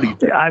 Yeah. What do you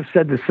think? I've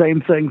said the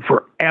same thing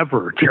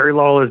forever. Jerry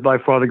Lawler is by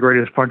far the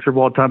greatest puncher of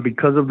all time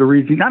because of the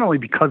reason, not only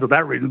because of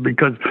that reason,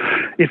 because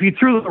if he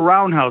threw the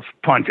roundhouse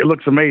punch, it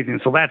looks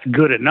amazing. So that's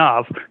good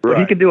enough.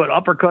 Right. He can do it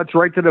uppercuts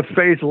right to the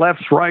face,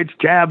 lefts, rights,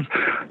 jabs,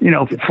 he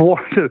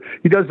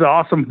does the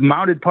awesome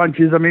mounted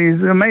punches. I mean,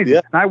 he's amazing.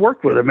 Yeah. I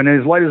worked with him and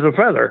he's light as a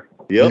feather.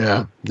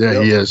 Yep.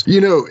 Yeah, he is.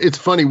 It's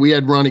funny. We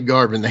had Ronnie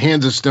Garvin, the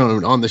Hands of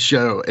Stone, on the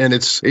show, and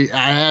I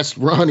asked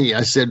Ronnie.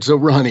 I said, "So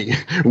Ronnie,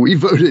 we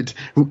voted."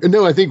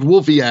 No, I think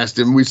Wolfie asked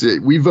him. We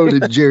said we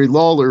voted Jerry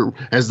Lawler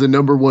as the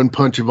number one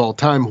punch of all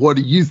time. What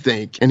do you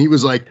think? And he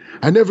was like,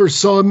 "I never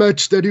saw a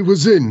match that he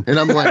was in." And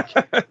I'm like,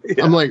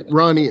 I'm like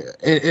Ronnie,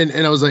 and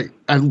I was like,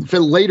 I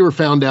later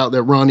found out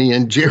that Ronnie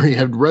and Jerry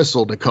had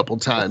wrestled a couple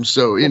times.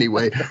 So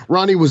anyway,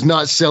 Ronnie was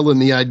not selling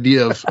the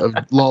idea of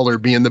Lawler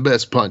being the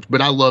best punch,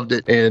 but I loved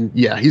it. And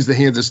yeah, he's the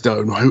Hands of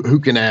Stone. Who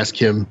can ask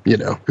him,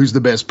 who's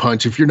the best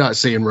punch? If you're not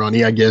saying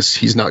Ronnie, I guess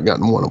he's not going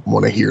to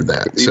want to hear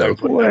that. So,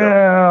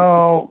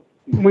 well,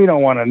 we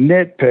don't want to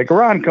nitpick.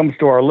 Ron comes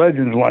to our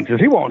Legends lunches.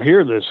 He won't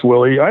hear this,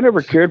 will he? I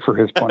never cared for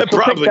his punch. So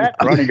take that,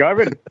 Ronnie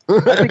Garvin.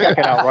 I think I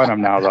can outrun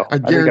him now, though. I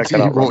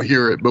guarantee he won't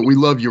hear it, but we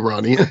love you,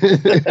 Ronnie.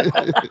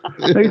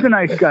 He's a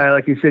nice guy.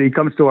 Like you said, he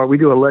comes to we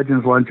do a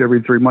Legends lunch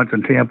every 3 months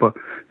in Tampa,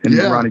 and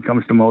Ronnie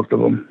comes to most of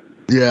them.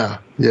 Yeah.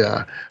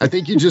 I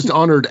think you just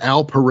honored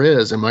Al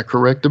Perez. Am I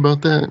correct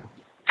about that?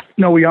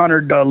 No, we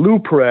honored Lou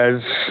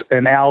Perez,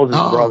 and Al's his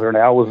brother, and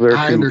Al was there too.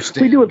 I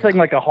understand. We do a thing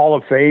like a Hall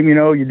of Fame.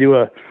 You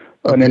do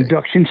an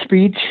induction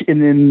speech,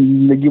 and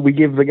then we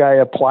give the guy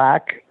a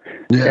plaque.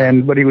 Yeah.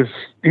 But he was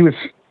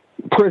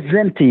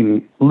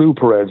presenting Lou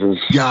Perez's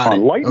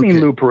Lightning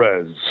Lou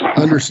Perez.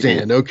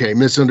 Understand. Okay,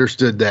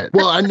 misunderstood that.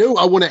 Well, I know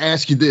I want to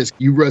ask you this.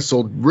 You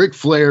wrestled Ric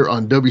Flair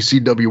on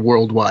WCW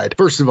Worldwide.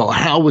 First of all,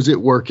 how was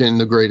it working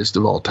the greatest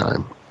of all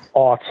time?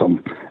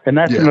 Awesome. And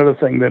that's another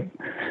thing that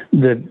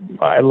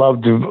I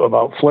loved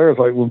about Flair. It's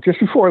like,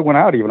 just before I went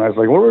out even, I was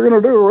like, what are we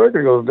going to do, Rick?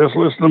 He goes, just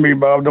listen to me,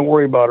 Bob. Don't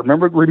worry about it.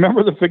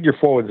 Remember the figure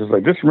four. It's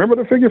like, just remember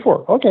the figure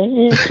four.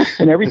 Okay.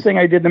 And everything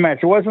I did in the match,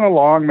 it wasn't a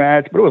long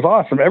match, but it was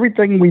awesome.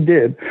 Everything we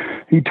did,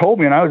 he told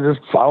me, and I was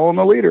just following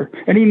the leader.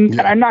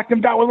 And I knocked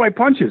him down with my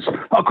punches.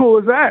 How cool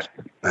is that?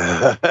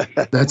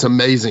 That's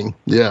amazing.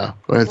 Yeah,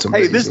 that's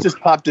amazing. Hey, this just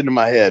popped into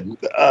my head.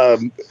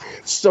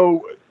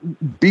 So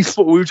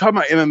before we were talking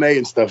about MMA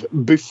and stuff,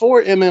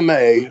 before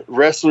MMA,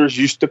 wrestlers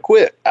used to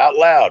quit out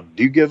loud.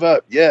 Do you give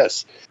up?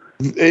 Yes.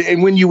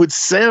 And when you would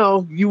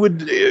sell,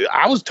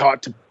 I was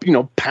taught to,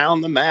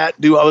 pound the mat,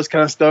 do all this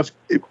kind of stuff.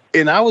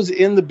 And I was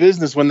in the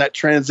business when that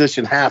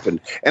transition happened.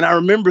 And I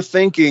remember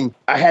thinking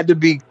I had to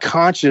be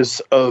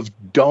conscious of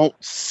don't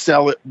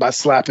sell it by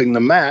slapping the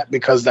mat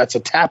because that's a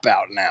tap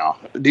out now.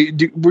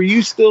 Were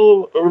you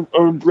still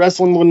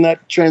wrestling when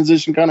that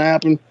transition kind of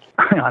happened?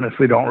 I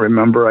honestly don't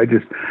remember.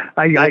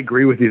 I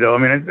agree with you, though. I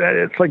mean,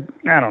 it's like,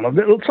 I don't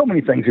know. So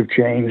many things have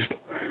changed.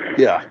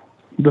 Yeah.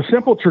 The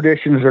simple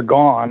traditions are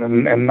gone,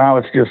 and now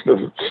it's just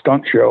a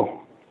stunt show.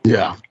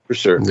 Yeah, for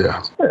sure.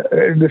 Yeah.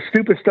 The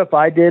stupid stuff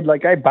I did,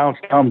 like I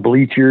bounced down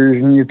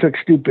bleachers and you took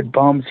stupid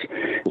bumps.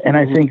 And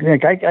I think,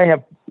 like, I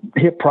have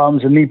hip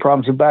problems and knee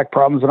problems and back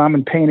problems, and I'm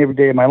in pain every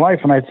day of my life.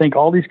 And I think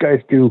all these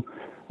guys do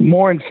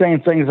more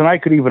insane things than I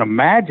could even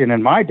imagine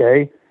in my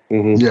day.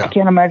 Mm-hmm. Yeah. I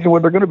can't imagine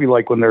what they're going to be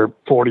like when they're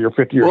 40 or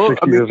 50 or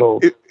 60 years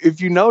old. If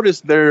you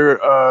notice, their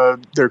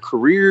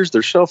careers,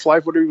 their shelf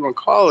life, whatever you want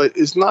to call it,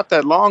 is not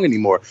that long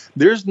anymore.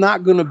 There's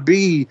not going to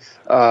be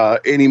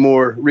any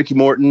more Ricky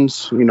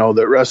Mortons,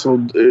 that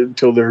wrestled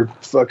till their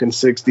fucking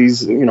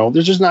 60s.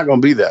 There's just not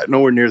going to be that.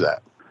 Nowhere near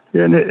that.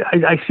 Yeah,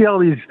 and I see all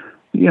these.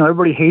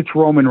 Everybody hates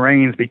Roman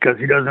Reigns because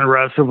he doesn't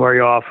wrestle very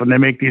often. They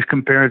make these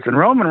comparisons.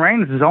 Roman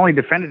Reigns has only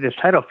defended his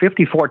title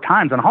 54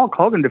 times, and Hulk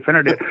Hogan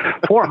defended it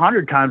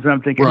 400 times. And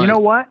I'm thinking, You know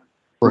what?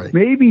 Right.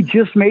 Maybe,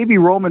 just maybe,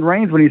 Roman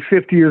Reigns, when he's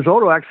 50 years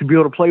old, will actually be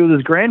able to play with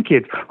his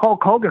grandkids.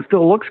 Hulk Hogan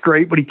still looks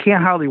great, but he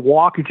can't hardly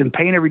walk. He's in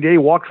pain every day. He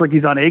walks like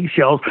he's on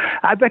eggshells.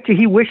 I bet you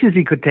he wishes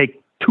he could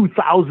take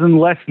 2,000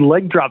 less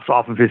leg drops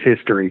off of his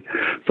history.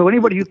 So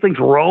anybody who thinks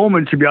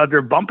Roman should be out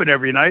there bumping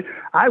every night,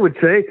 I would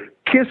say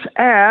kiss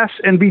ass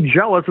and be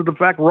jealous of the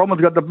fact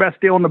Roman's got the best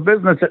deal in the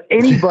business that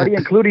anybody,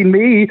 including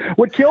me,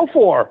 would kill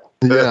for.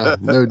 Yeah,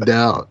 no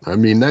doubt. I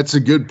mean, that's a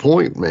good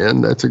point,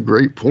 man. That's a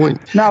great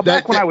point. Now,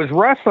 back when I was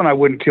wrestling, I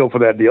wouldn't kill for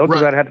that deal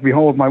because I'd have to be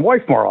home with my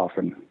wife more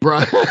often.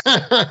 Right.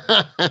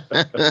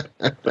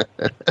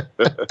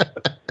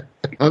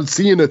 I'm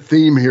seeing a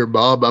theme here,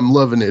 Bob. I'm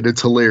loving it.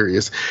 It's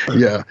hilarious.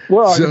 Yeah.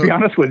 Well, to be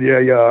honest with you,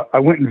 I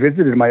went and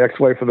visited my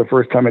ex-wife for the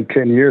first time in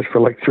 10 years for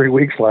like 3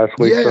 weeks last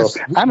week. Yes, so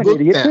I'm an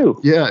idiot too.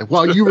 Yeah.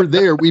 While you were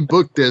there, we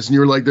booked this, and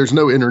you were like, "There's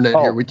no internet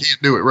here. We can't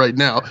do it right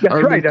now."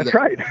 That's right. That's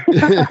right.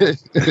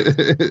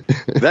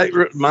 That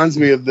reminds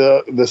me of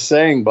the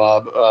saying,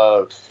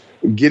 Bob.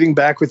 Getting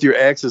back with your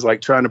ex is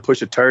like trying to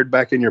push a turd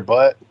back in your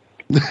butt.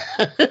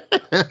 I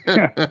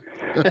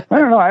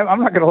don't know. I'm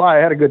not going to lie.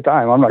 I had a good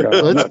time. I'm not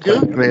going to. That's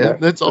good, man.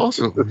 That's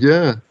awesome.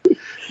 Yeah.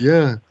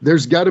 Yeah.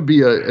 There's got to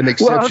be an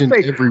exception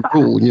to every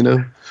rule, you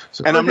know?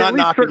 So, and I'm not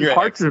knocking your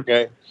ex,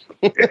 okay?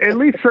 At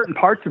least certain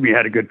parts of me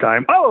had a good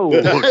time. Oh,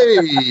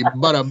 hey,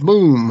 bada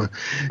boom.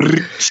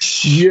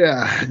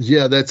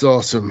 Yeah, that's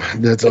awesome.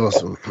 That's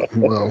awesome.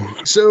 Well,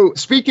 so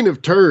speaking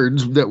of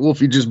turds that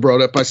Wolfie just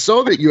brought up, I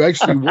saw that you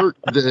actually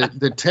worked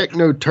the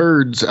Techno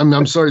Turds.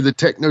 I'm sorry, the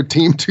Techno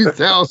Team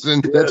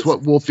 2000. That's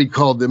what Wolfie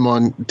called them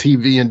on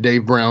TV, and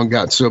Dave Brown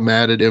got so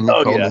mad at him.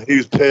 He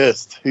was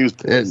pissed.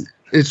 And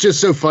it's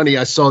just so funny.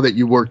 I saw that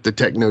you worked the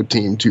Techno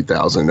Team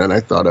 2000, and I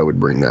thought I would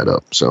bring that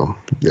up. So,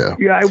 yeah.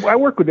 Yeah, I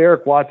work with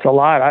Eric Watts a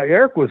lot.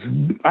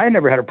 I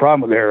never had a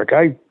problem with Eric.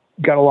 I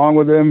got along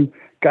with him,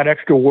 got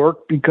extra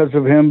work because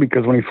of him,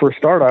 because when he first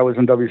started, I was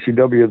in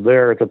WCW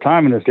there at the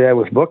time, and his dad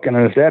was booking,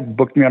 and his dad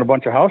booked me on a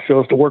bunch of house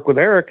shows to work with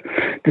Eric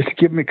just to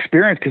give him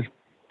experience because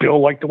Bill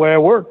liked the way I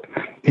worked.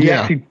 He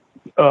actually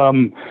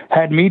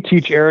had me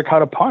teach Eric how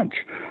to punch.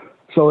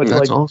 So it's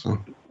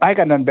awesome. I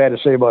got nothing bad to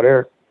say about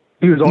Eric.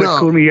 He was always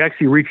cool. He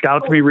actually reached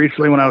out to me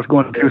recently when I was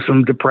going through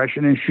some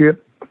depression and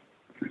shit.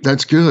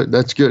 That's good.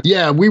 That's good.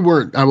 Yeah,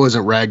 I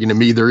wasn't ragging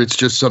him either. It's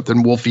just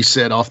something Wolfie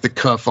said off the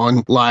cuff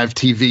on live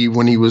TV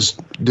when he was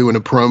doing a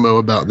promo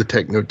about the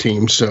Techno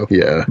Team. So,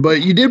 yeah.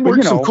 But you did work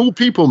with some cool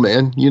people,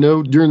 man,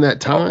 during that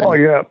time. Oh,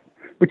 yeah.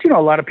 But, a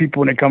lot of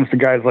people, when it comes to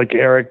guys like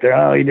Eric,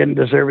 he didn't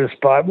deserve his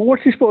spot. Well,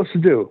 what's he supposed to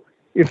do?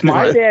 If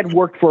my dad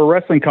worked for a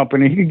wrestling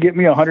company, he could get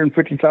me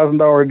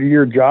 $150,000 a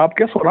year job.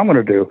 Guess what I'm going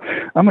to do?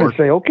 I'm going to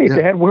say, okay,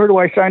 Dad, where do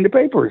I sign the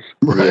papers?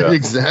 Right,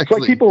 exactly. It's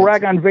like people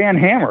rag on Van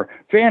Hammer.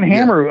 Van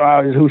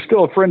Hammer, who's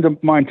still a friend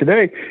of mine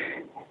today,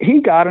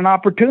 he got an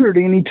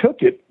opportunity and he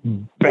took it.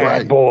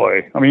 Bad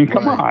boy. I mean,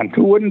 come on.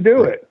 Who wouldn't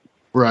do it?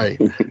 Right.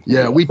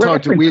 Yeah, we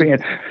talked to... We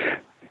had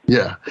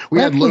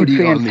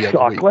Lodi on the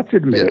other week. Let's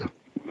admit it.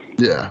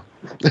 Yeah.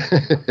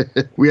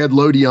 We had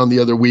Lodi on the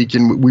other week,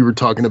 and we were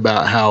talking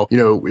about how,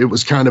 it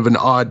was kind of an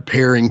odd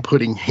pairing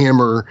putting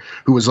Hammer,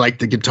 who was like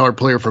the guitar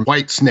player from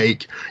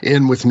Whitesnake,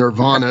 in with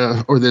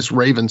Nirvana or this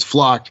Raven's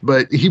Flock.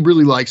 But he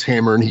really likes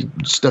Hammer, and he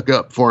stuck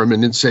up for him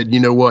and said, you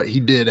know what,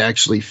 he did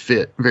actually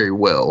fit very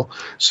well.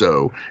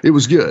 So it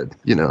was good,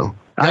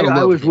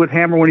 I was with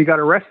Hammer when he got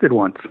arrested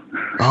once.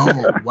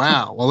 Oh,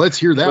 wow. Well, let's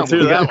hear that one.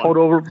 We got pulled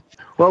over.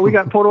 Well, we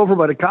got pulled over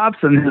by the cops,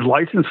 and his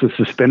license was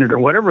suspended or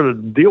whatever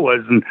the deal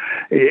was, and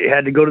he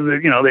had to go to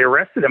they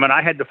arrested him, and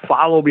I had to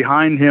follow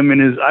behind him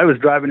I was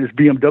driving his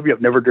BMW.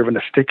 I've never driven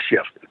a stick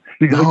shift.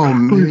 He's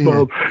man. Please,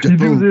 Bob, you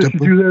do this, you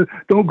do that.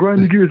 Don't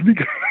grind the gears.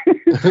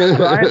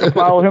 So I had to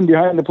follow him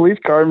behind the police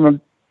car, and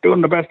I'm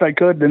doing the best I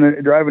could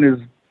and driving his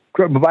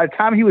truck. But by the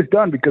time he was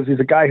done, because he's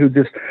a guy who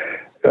just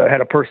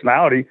had a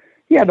personality,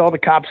 he had all the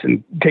cops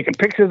and taking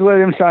pictures with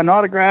him, signing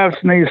autographs,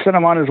 and they sent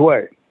him on his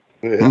way.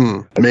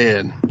 Yeah.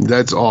 Man,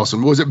 that's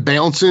awesome. Was it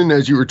bouncing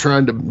as you were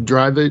trying to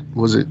drive it?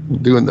 Was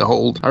it doing the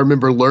hold? I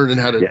remember learning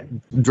how to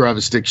drive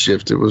a stick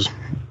shift. It was.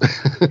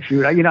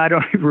 Shoot, I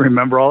don't even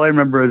remember. All I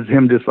remember is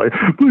him just like,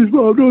 please,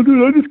 Bob, don't do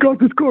that. I just got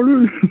this car.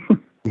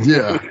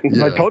 Yeah.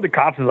 I told the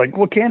cops, I was like,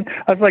 well, can't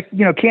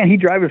he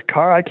drive his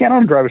car? I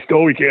can't drive his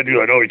store. We can't do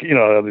that.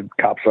 No, how the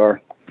cops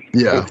are.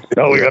 Yeah.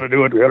 No, we got to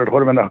do it. We got to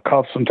put him in the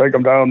cuffs and take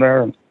him down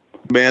there.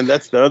 Man,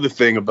 that's the other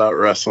thing about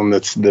wrestling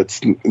that's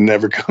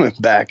never coming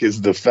back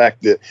is the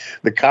fact that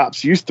the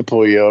cops used to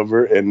pull you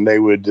over and they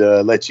would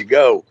let you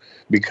go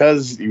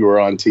because you were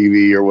on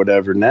TV or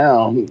whatever.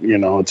 Now,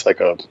 it's like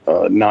a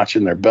notch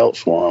in their belt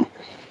for them.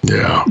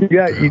 Yeah.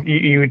 Yeah.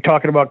 You were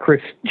talking about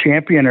Chris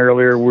Champion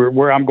earlier,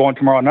 where I'm going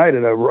tomorrow night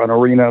at an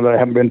arena that I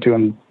haven't been to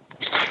in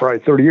probably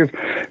 30 years.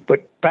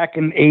 But back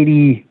in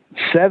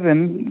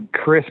 87,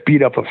 Chris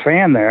beat up a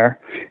fan there,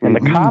 and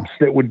the cops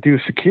that would do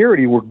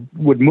security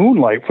would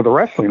moonlight for the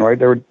wrestling, right?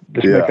 They were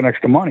just making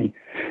extra money.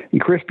 And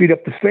Chris beat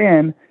up the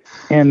fan,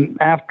 and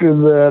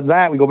after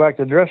that, we go back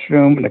to the dressing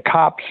room, and the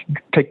cops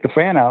take the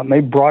fan out, and they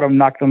brought him,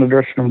 knocked on the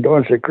dressing room door,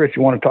 and said, Chris,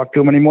 you want to talk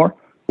to him anymore?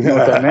 You know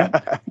what that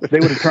meant? They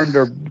would have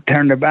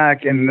turned their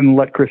back and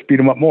let Chris beat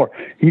him up more.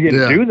 He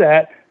didn't do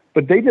that,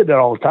 but they did that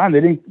all the time.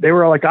 They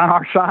were like on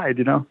our side,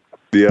 you know?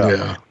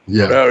 Yeah.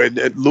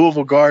 At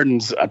Louisville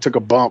Gardens, I took a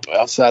bump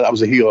outside. I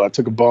was a heel. I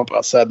took a bump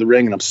outside the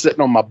ring, and I'm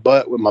sitting on my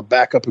butt with my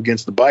back up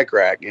against the bike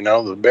rack, you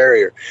know, the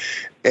barrier.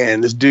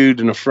 And this dude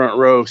in the front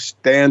row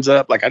stands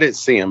up, like I didn't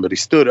see him, but he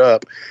stood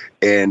up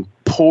and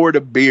poured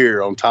a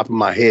beer on top of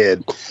my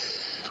head.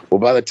 Well,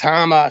 by the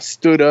time I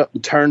stood up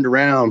and turned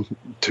around,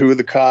 two of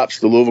the cops,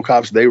 the Louisville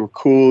cops, they were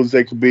cool as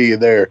they could be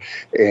there.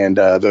 And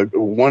the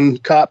one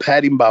cop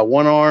had him by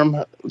one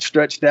arm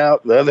stretched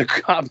out. The other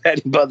cop had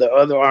him by the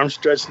other arm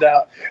stretched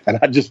out. And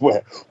I just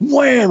went,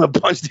 wham, and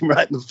punched him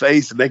right in the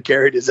face. And they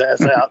carried his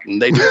ass out.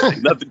 And they didn't say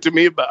nothing to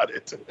me about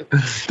it.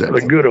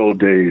 The good old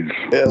days.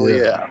 Hell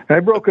yeah. I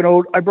broke an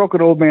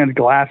old man's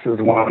glasses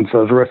once. I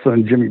was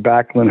wrestling Jimmy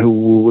Backlund,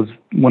 who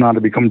went on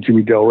to become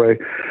Jimmy Del Rey.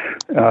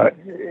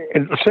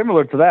 And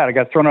similar to that, I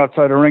got thrown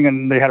outside the ring,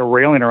 and they had a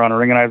railing around the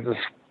ring, and I was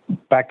just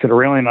back to the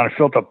railing, and I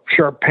felt a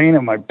sharp pain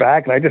in my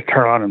back, and I just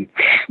turned on and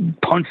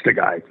punched the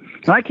guy.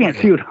 And I can't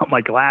see without my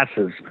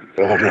glasses.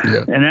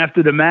 And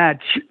after the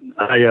match,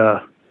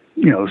 I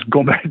was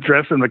going back to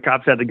dressing. The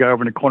cops had the guy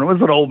over in the corner. It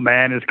was an old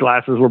man. His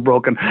glasses were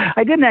broken.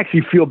 I didn't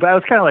actually feel bad. I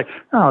was kind of like,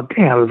 oh,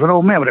 damn, it was an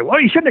old man.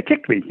 But you shouldn't have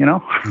kicked me, you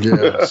know?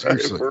 Yeah,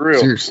 seriously. For real.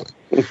 Seriously.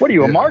 What are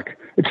you, a mark?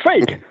 It's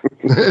fake.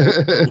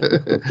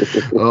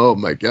 Oh,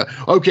 my God.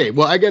 Okay,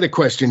 well, I got a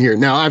question here.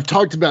 Now, I've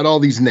talked about all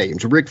these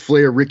names. Ric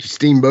Flair, Ricky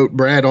Steamboat,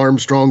 Brad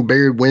Armstrong,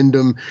 Barry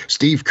Windham,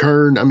 Steve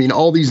Kern. I mean,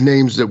 all these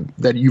names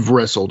that you've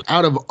wrestled.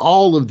 Out of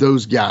all of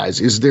those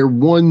guys, is there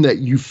one that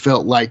you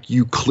felt like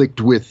you clicked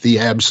with the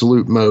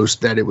absolute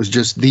most, that it was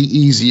just the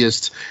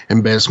easiest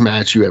and best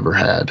match you ever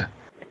had?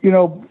 You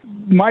know,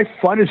 my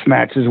funnest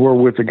matches were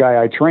with the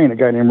guy I trained, a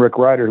guy named Rick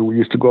Ryder, who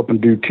used to go up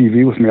and do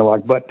TV with me a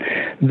lot. But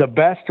the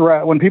best,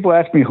 when people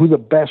ask me who the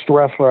best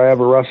wrestler I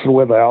ever wrestled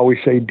with, I always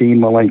say Dean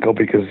Malenko,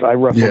 because I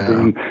wrestled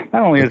Dean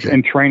not only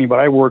in training, but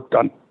I worked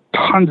on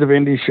tons of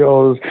indie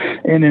shows.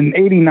 And in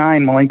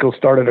 '89, Malenko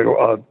started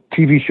a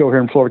TV show here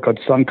in Florida called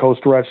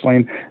Suncoast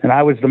Wrestling, and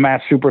I was the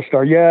Masked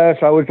Superstar. Yes,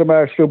 I was the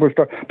Masked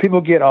Superstar.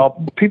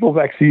 People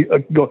actually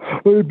go,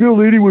 hey, Bill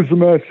Eadie was the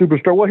Masked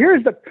Superstar. Well,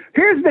 here's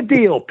the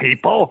deal,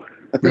 people.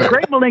 The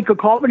great Malenko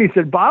called me and he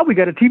said, Bob, we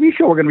got a TV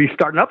show we're going to be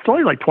starting up. It's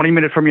only like 20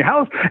 minutes from your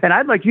house, and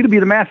I'd like you to be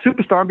the Masked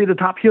Superstar and be the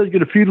top heel. You're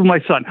going to feud with my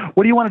son.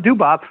 What do you want to do,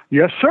 Bob?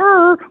 Yes,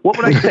 sir. What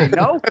would I say?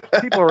 No?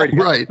 People already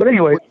right. But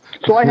anyway,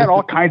 so I had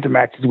all kinds of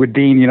matches with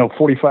Dean,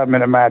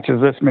 45-minute matches,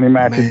 this many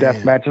matches,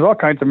 death matches, all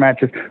kinds of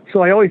matches.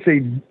 So I always say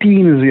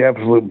Dean is the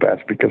absolute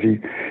best, because he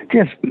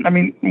just,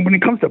 when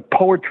it comes to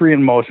poetry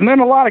and motion, and then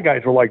a lot of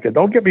guys were like that.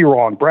 Don't get me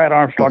wrong. Brad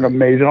Armstrong,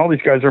 amazing. All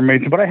these guys are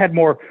amazing. But I had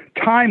more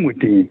time with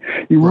Dean.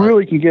 You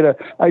really can get an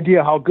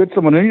idea how good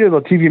someone, any of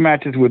the TV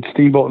matches with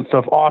Steamboat and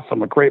stuff,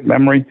 awesome, a great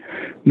memory,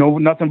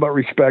 nothing but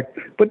respect.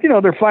 But,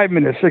 they're 5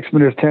 minutes, 6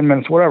 minutes, 10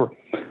 minutes, whatever.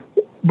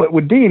 But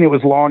with Dean, it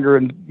was longer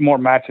and more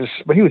matches,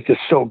 but he was just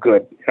so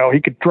good. He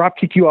could drop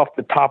kick you off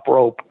the top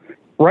rope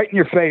right in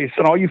your face,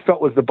 and all you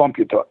felt was the bump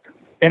you took.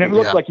 And it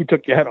looked like you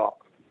took your head off.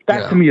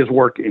 That to me is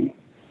working.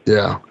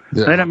 Yeah. I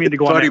didn't mean to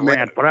go on that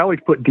rant, but I always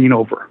put Dean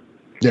over.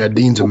 Yeah,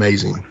 Dean's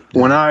amazing.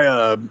 When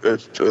I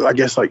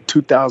guess like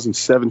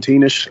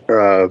 2017-ish,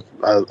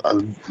 I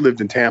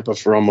lived in Tampa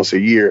for almost a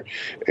year,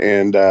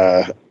 and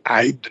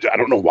I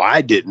don't know why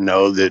I didn't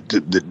know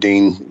that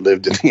Dean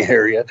lived in the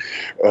area,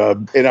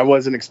 and I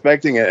wasn't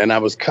expecting it. And I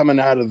was coming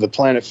out of the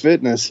Planet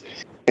Fitness,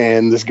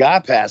 and this guy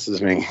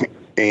passes me,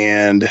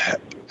 and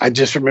I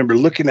just remember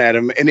looking at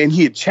him, and then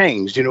he had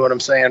changed. You know what I'm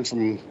saying,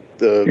 from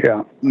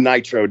the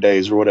Nitro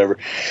days or whatever.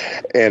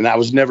 And I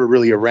was never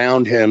really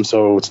around him,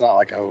 so it's not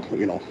like I,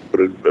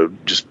 would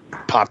have just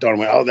popped on and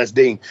went, oh, that's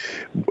Dean.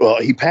 Well,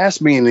 he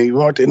passed me and he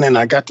walked in, and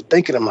I got to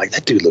thinking, I'm like,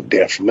 that dude looked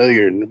damn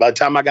familiar. And by the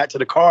time I got to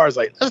the car, I was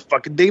like, that's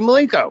fucking Dean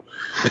Malenko.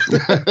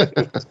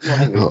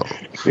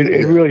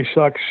 It really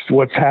sucks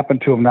what's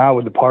happened to him now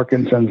with the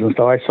Parkinson's and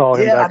stuff. I saw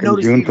him back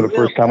in June for the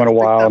first time in a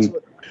while.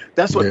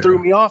 That's what threw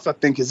me off, I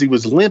think, is he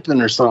was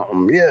limping or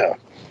something. Yeah.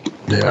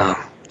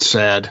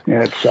 Sad.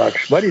 Yeah, it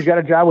sucks. But he's got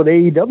a job with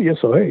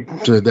AEW, so hey.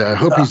 So I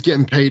hope he's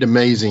getting paid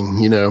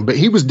amazing, But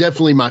he was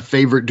definitely my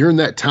favorite during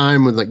that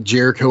time with like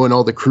Jericho and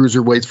all the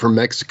cruiserweights from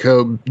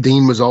Mexico.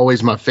 Dean was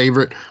always my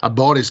favorite. I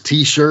bought his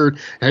T-shirt,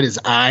 had his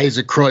eyes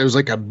across. It was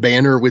like a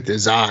banner with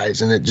his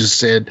eyes, and it just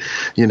said,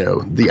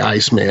 the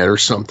Iceman or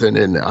something.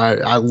 And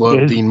I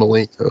love Dean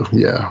Malenko.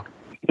 Yeah.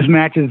 His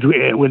matches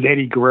with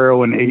Eddie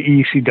Guerrero and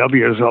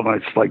ECW is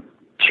almost like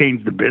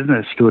changed the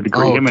business to a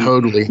degree.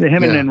 Totally.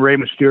 Him and then Rey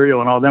Mysterio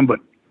and all them, but.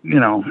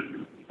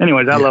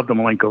 Anyways, I love the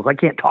Malenkos. I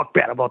can't talk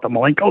bad about the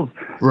Malenkos.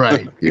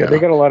 Right. Yeah. They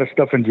got a lot of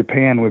stuff in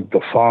Japan with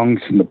the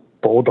Funks and the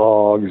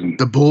Bulldogs. And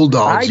the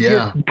Bulldogs, I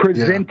just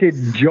presented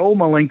Joe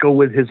Malenko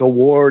with his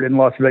award in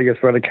Las Vegas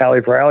for the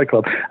Cali for Alley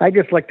Club. I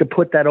just like to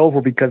put that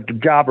over because the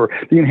jobber,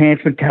 the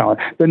enhancement talent,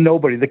 the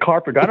nobody, the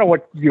carpenter. I don't know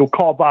what you'll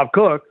call Bob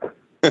Cook.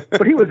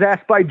 but he was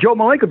asked by Joe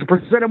Malenko to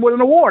present him with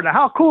an award. Now,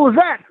 how cool is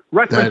that?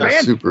 Wrestling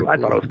fans? Super I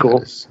thought it was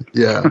cool.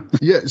 Yeah.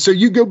 Yeah. So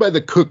you go by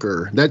the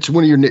Cooker. That's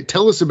one of your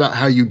Tell us about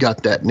how you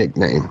got that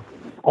nickname.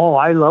 Oh,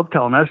 I love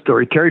telling that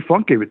story. Terry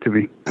Funk gave it to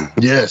me.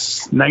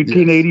 Yes.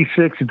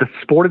 1986 at the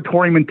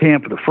Sportatorium in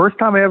Tampa. The first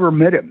time I ever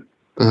met him.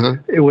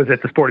 It was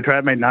at the Sportatorium.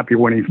 It may not be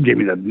when he gave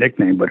me the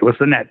nickname, but it was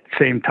in that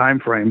same time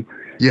frame.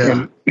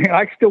 Yeah. And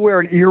I still wear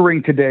an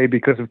earring today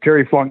because of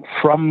Terry Funk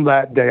from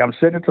that day. I'm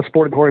sitting at the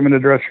Sportatorium in the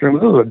dressing room.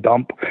 This was a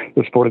dump,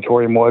 the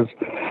Sportatorium was.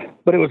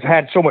 But it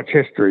had so much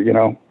history, you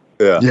know.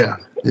 Yeah.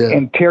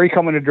 And Terry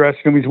coming to the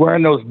dressing room, he's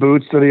wearing those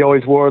boots that he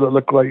always wore that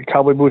look like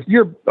cowboy boots.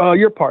 Your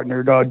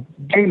partner,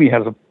 Jamie,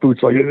 has a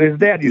boots like his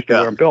dad used to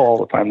wear them, Bill, all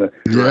the time.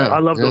 I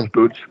love those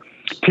boots.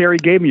 Terry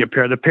gave me a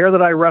pair. The pair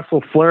that I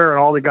wrestled Flair and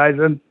all the guys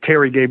in,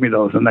 Terry gave me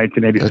those in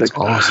 1986. That's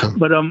awesome.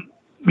 But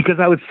because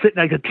I was sitting,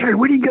 I said, Terry,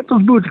 where do you get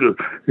those boots?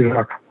 He's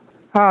like,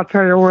 I'll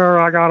tell you where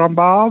I got them,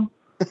 Bob.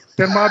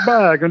 In my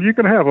bag, and you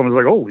can have them. I was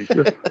like, holy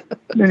shit.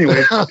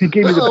 Anyway, he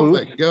gave me the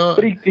boots.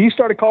 But he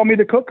started calling me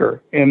the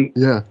Cooker. And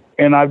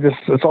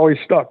it's always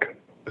stuck.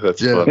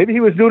 That's funny. Maybe he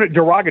was doing it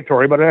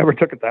derogatory, but I never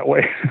took it that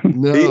way.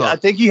 No. I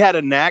think he had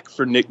a knack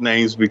for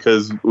nicknames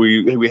because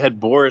we had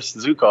Boris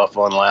Zukov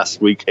on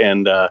last week,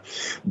 and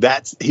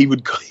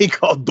he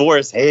called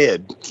Boris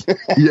Head.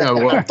 Yeah,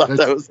 well, I thought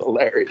that was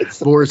hilarious.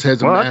 Boris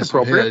has a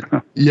massive head.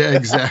 Yeah,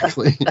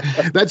 exactly.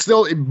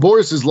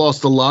 Boris has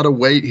lost a lot of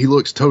weight. He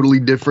looks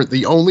totally different.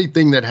 The only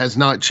thing that has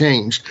not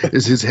changed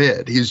is his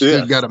head. He's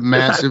got a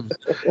massive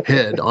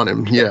head on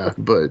him. Yeah,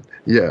 but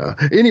yeah.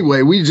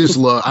 Anyway,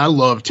 I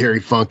love Terry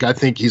Funk. I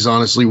think he's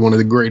honestly one of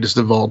the greatest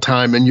of all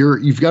time, and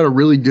you've got a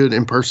really good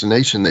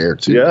impersonation there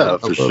too. Yeah,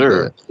 for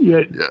sure.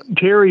 Yeah,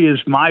 Terry is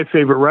my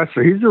favorite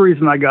wrestler. He's the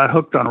reason I got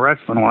hooked on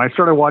wrestling. When I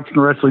started watching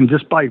wrestling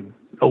just by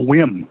a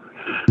whim.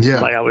 Yeah,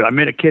 like I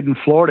met a kid in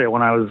Florida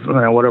when I was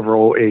whatever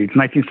old age,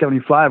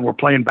 1975. We're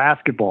playing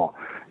basketball.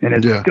 And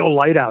it's still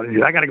light out.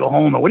 And I got to go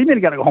home. What do you mean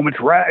you got to go home?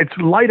 It's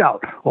light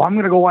out. Well, I'm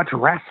going to go watch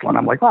wrestling.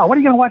 I'm like, wow, what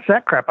are you going to watch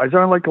that crap? I was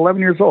only like 11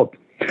 years old.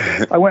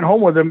 I went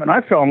home with him, and I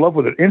fell in love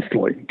with it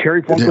instantly.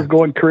 Terry Funk was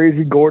going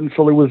crazy. Gordon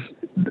Sully was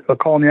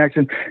calling the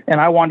action,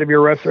 and I wanted to be a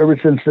wrestler ever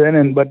since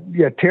then. But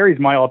Terry's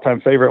my all-time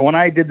favorite. When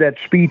I did that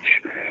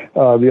speech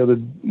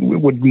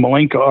with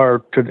Malenko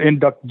or to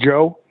induct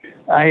Joe,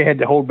 I had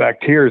to hold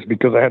back tears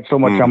because I had so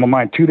much on my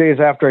mind. 2 days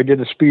after I did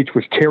the speech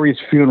was Terry's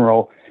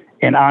funeral.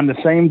 And on the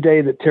same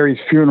day that Terry's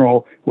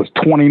funeral was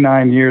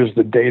 29 years,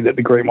 the day that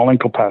the great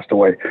Malenko passed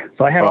away.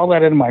 So I had all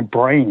that in my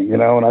brain,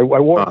 and I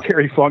wore a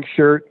Terry Funk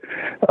shirt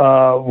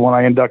when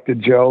I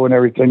inducted Joe and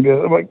everything.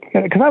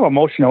 Because I'm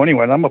emotional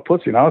anyway, and I'm a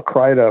pussy, and I'll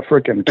cry at a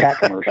freaking cat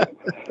commercial.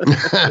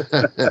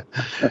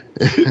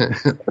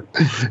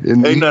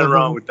 Ain't nothing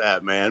wrong with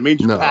that, man. It means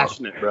you're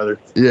passionate, brother.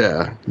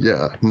 Yeah,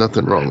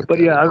 nothing wrong with that.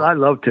 But I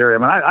love Terry.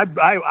 I mean,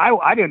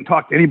 I didn't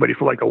talk to anybody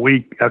for like a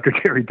week after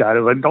Terry died. I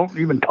was like, don't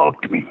even talk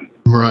to me.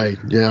 Right.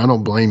 Yeah, I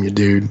don't blame you,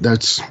 dude.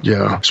 That's,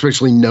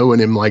 especially knowing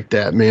him like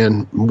that,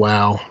 man.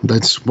 Wow.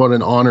 That's what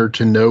an honor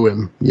to know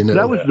him,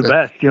 That was the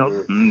best,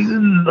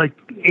 like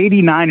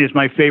 89 is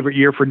my favorite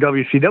year for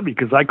WCW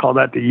because I call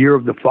that the year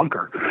of the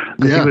Funker.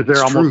 He was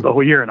there almost the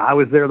whole year, and I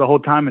was there the whole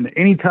time. And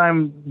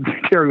anytime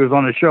Terry was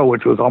on the show,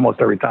 which was almost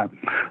every time,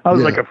 I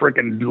was like a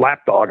freaking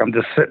lapdog. I'm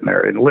just sitting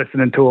there and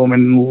listening to him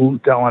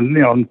and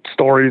telling,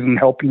 stories and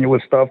helping you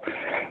with stuff.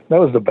 That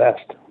was the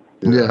best.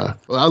 Yeah.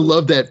 Well, I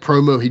love that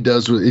promo he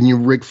does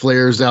and Ric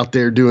Flair's out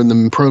there doing the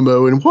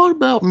promo. And what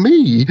about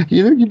me?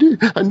 You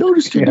did. I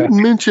noticed you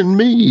didn't mention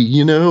me,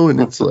 and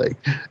it's like,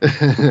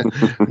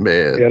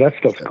 man. Yeah, that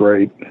stuff's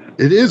great.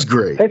 It is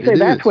great. They say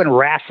that's when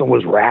wrestling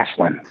was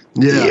wrestling.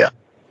 Yeah.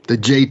 The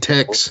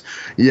J-Tex,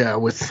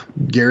 with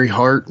Gary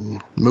Hart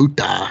and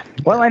Muta.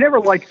 Well, I never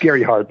liked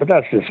Gary Hart, but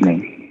that's just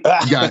me.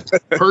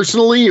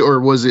 Personally, or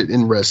was it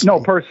in wrestling?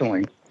 No,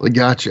 personally.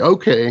 Gotcha.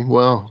 Okay.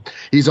 Well,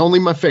 he's only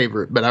my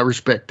favorite, but I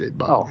respect it,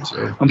 Bob. Oh,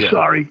 so, I'm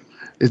sorry.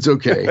 It's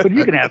okay. But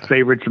you can have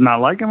favorites and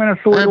not like them.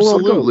 That's the way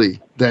Absolutely. The world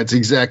goes. That's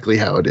exactly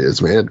how it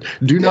is, man.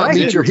 Do not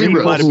meet your heroes.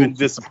 You might have been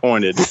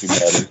disappointed if you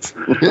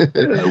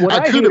hadn't. What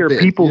I hate are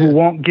people who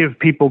won't give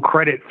people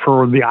credit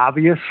for the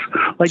obvious.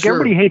 Like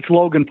everybody hates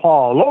Logan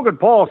Paul. Logan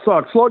Paul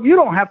sucks. You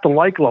don't have to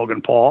like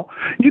Logan Paul.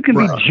 You can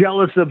be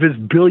jealous of his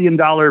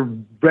billion-dollar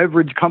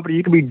beverage company.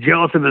 You can be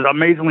jealous of his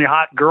amazingly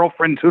hot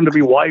girlfriend,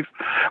 soon-to-be wife.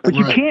 But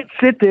you can't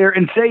sit there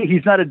and say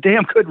he's not a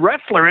damn good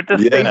wrestler at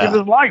this stage of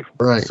his life.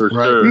 Right.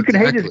 Sure. You can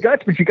hate his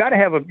guts, but you got to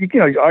have he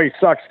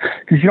sucks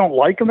because you don't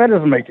like him. That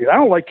doesn't make you. I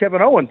don't like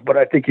Kevin Owens, but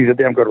I think he's a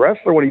damn good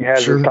wrestler when he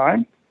has his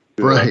time.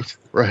 Right.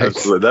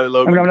 Absolutely.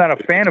 I'm not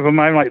a fan of him.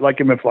 I might like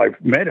him if I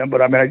met him, but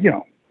I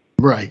mean,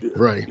 Right.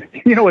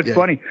 It's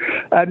funny.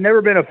 I've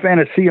never been a fan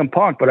of CM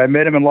Punk, but I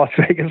met him in Las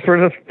Vegas for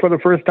the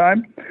first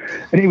time,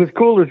 and he was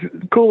cool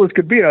as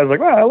could be. And I was like,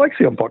 well, I like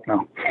CM Punk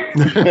now.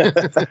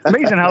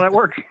 Amazing how that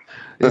works.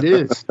 It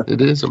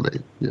is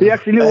amazing. Yeah. He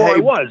actually knew who I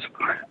was.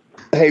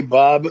 Hey,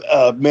 Bob,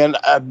 man,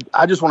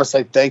 I just want to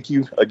say thank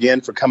you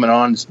again for coming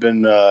on. It's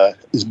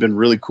been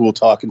really cool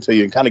talking to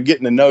you and kind of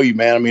getting to know you,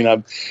 man. I mean,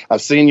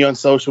 I've seen you on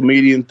social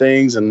media and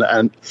things, and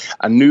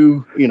I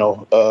knew,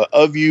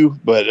 of you,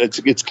 but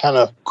it's kind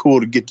of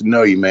cool to get to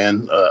know you,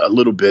 man, a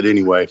little bit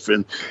anyway,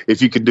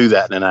 if you could do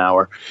that in an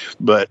hour.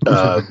 But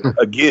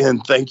again,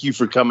 thank you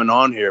for coming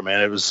on here,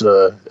 man. It was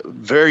a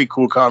very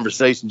cool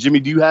conversation. Jimmy,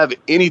 do you have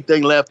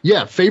anything left?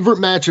 Yeah, favorite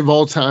match of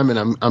all time,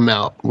 and I'm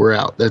out. We're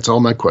out. That's all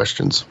my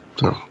questions.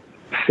 So.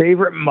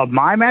 Favorite of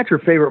my match or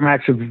favorite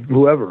match of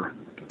whoever?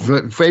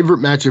 Favorite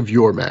match of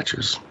your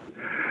matches?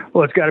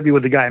 Well, it's got to be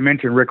with the guy I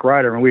mentioned, Rick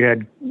Ryder. And we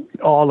had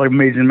all the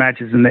amazing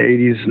matches in the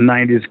 80s and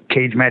 90s,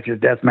 cage matches,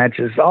 death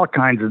matches, all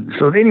kinds of.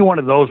 So any one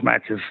of those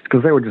matches,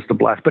 because they were just a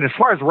blast. But as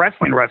far as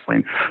wrestling,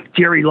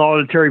 Jerry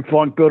Lawler, Terry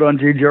Funk, Bill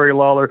Dundee, Jerry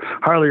Lawler,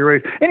 Harley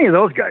Race, any of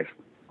those guys,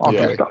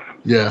 awesome stuff.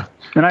 Yeah.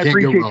 And I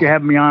appreciate you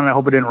having me on. I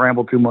hope I didn't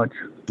ramble too much.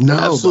 No,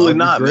 absolutely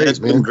not, man. It's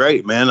been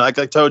great, man. Like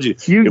I told you,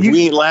 if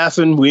we ain't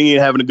laughing, we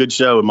ain't having a good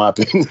show, in my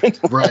opinion.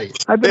 Right.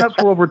 I've been up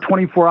for over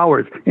 24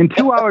 hours. In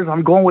 2 hours,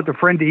 I'm going with a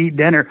friend to eat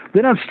dinner.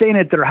 Then I'm staying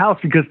at their house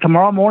because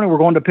tomorrow morning we're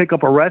going to pick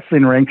up a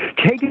wrestling ring,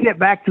 taking it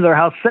back to their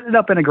house, setting it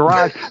up in a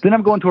garage. Then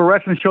I'm going to a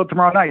wrestling show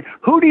tomorrow night.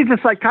 Who needs a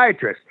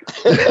psychiatrist?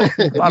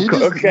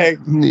 Okay,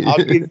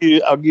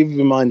 I'll give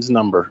you mine's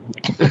number.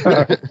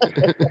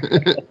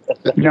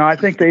 No, I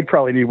think they'd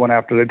probably need one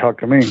after they talk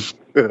to me.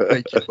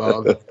 Thank you,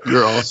 Bob.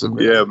 You're awesome,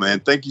 man. Yeah, man.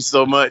 Thank you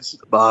so much,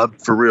 Bob,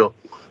 for real.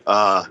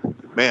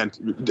 Man,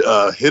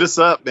 hit us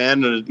up,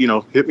 man.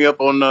 Hit me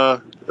up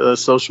on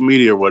social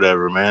media or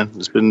whatever, man.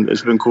 It's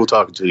been cool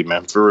talking to you,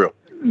 man, for real.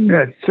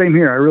 Yeah, same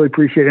here. I really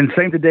appreciate it. And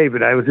same to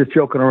David. I was just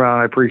joking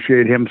around. I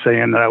appreciate him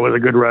saying that I was a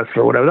good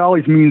wrestler or whatever. It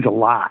always means a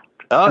lot.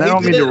 I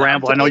don't mean to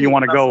ramble. I know you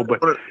want to go,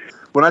 but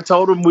when I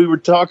told him we were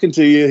talking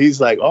to you,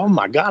 he's like, "Oh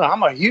my God,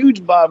 I'm a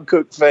huge Bob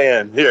Cook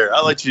fan." Here,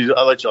 I'll let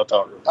y'all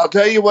talk. I'll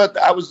tell you what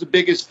I was the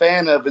biggest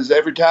fan of is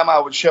every time I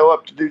would show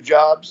up to do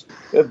jobs,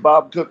 if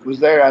Bob Cook was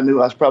there, I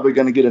knew I was probably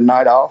going to get a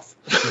night off.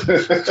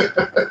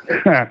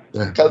 Because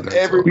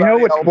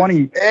everybody, what's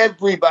funny?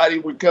 Everybody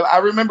would come. I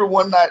remember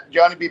one night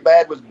Johnny B.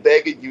 Bad was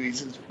begging you. He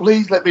says,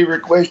 "Please let me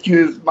request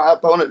you as my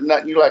opponent."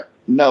 And you're like,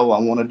 "No, I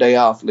want a day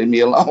off. Leave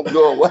me alone.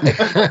 Go away."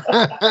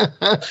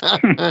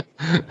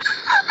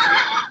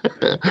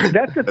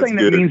 That's the thing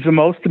that means the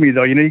most to me,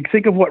 though. You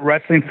think of what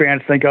wrestling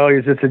fans think. Oh,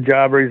 he's just a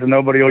jobber. He's a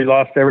nobody. Oh, he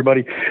lost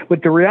everybody.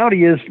 But the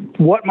reality is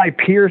what my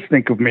peers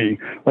think of me.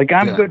 Like,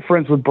 I'm good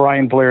friends with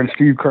Brian Blair and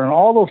Steve Kerr, and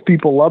all those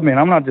people love me. And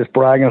I'm not just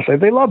bragging. I say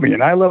they love me,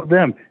 and I love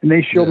them. And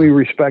they show me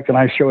respect, and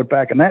I show it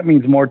back. And that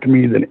means more to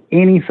me than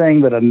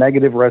anything that a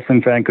negative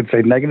wrestling fan could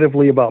say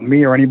negatively about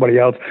me or anybody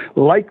else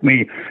like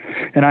me.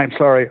 And I'm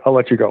sorry. I'll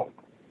let you go.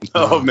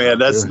 Oh,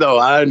 man.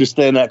 I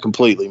understand that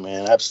completely,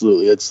 man.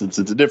 Absolutely. It's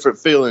a different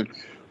feeling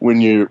when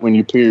your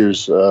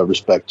peers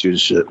respect you and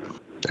shit.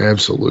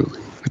 Absolutely.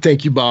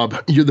 Thank you, Bob.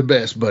 You're the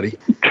best, buddy.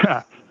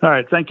 All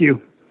right. Thank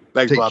you.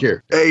 Thanks, Take Bob.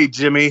 care. Hey,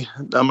 Jimmy,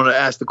 I'm going to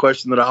ask the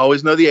question that I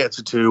always know the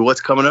answer to. What's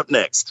coming up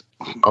next?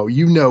 Oh,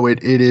 you know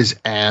it. It is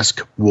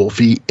Ask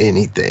Wolfie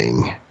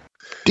Anything.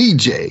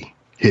 DJ,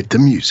 hit the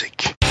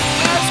music.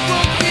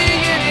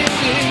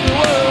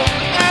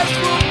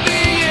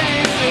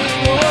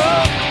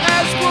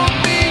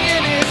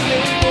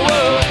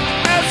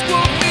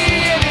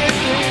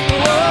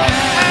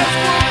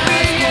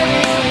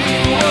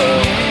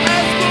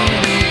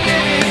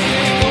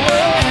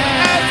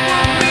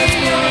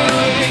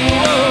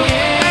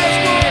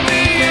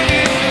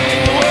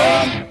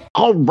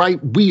 All right,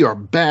 we are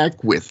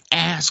back with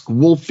Ask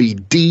Wolfie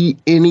D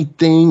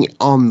Anything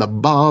on the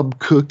Bob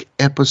Cook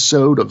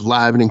episode of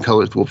Live and in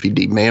Color with Wolfie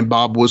D. Man,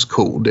 Bob was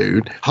cool,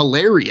 dude.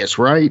 Hilarious,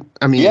 right?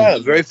 I mean, yeah,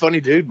 very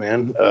funny dude,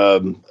 man.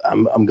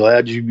 I'm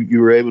glad you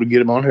were able to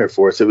get him on here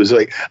for us. It was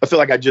like, I feel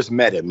like I just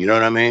met him. You know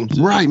what I mean?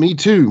 Right. Me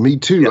too.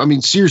 Yeah. I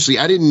mean, seriously,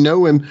 I didn't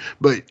know him,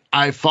 but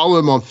I follow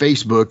him on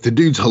Facebook. The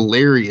dude's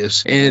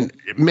hilarious. And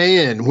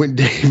man, when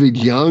David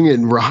Young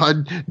and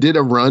Rod did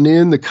a run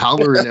in the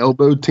collar and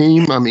elbow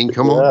team, I mean,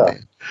 come on,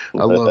 man.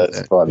 I love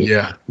that. Funny.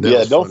 Yeah.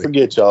 Don't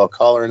forget, y'all,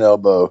 collar and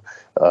elbow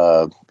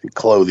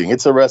clothing.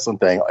 It's a wrestling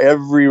thing.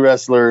 Every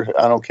wrestler,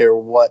 I don't care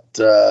what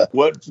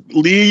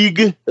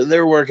league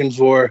they're working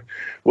for,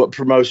 what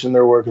promotion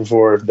they're working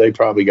for, they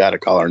probably got a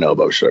collar and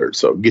elbow shirt.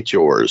 So get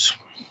yours.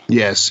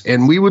 Yes,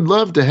 and we would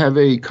love to have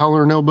a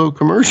collar and elbow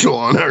commercial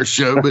on our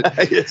show,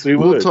 but yes,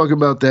 we'll talk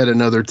about that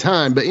another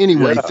time. But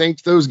anyway,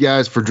 thanks those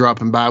guys for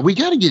dropping by. We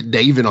got to get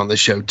David on the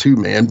show too,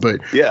 man.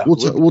 But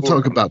we'll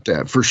talk about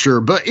that for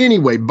sure. But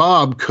anyway,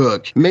 Bob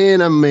Cook,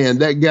 man, oh man,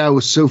 that guy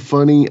was so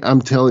funny.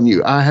 I'm telling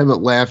you, I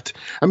haven't laughed.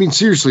 I mean,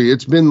 seriously,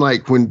 it's been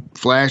like when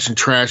Flash and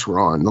Trash were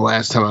on the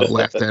last time I've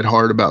laughed that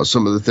hard about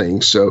some of the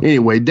things. So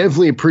anyway,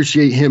 definitely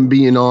appreciate him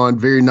being on.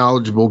 Very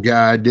knowledgeable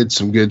guy, did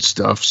some good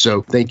stuff.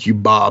 So thank you,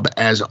 Bob,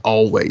 as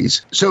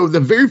always. So the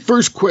very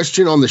first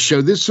question on the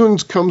show, this one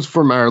comes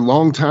from our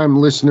longtime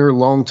listener,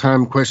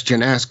 longtime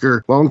question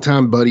asker,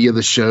 longtime buddy of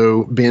the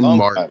show, Ben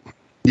Martin.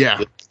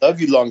 Yeah. Love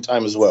you long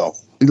time as well.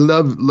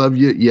 Love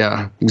you.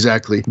 Yeah,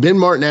 exactly. Ben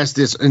Martin asked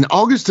this. In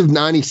August of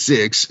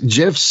 96,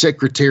 Jeff's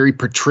secretary,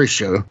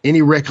 Patricia,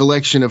 any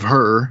recollection of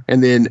her?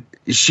 And then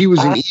she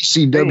was in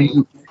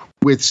ECW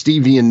with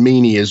Stevie and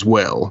Meanie as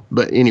well.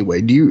 But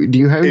anyway, do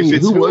you have any?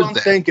 Who was I'm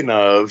thinking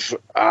of?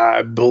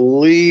 I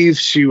believe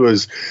she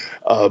was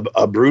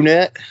a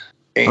brunette.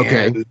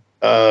 And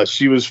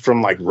she was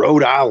from like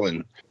Rhode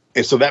Island.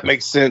 And so that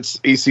makes sense,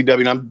 ECW.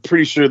 And I'm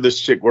pretty sure this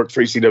chick worked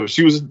for ECW.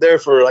 She was there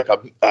for like a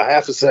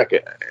half a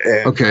second.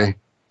 And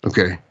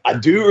Okay. I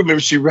do remember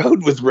she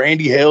rode with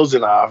Randy Hales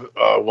and I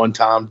one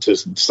time to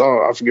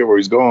some, I forget where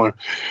he's going.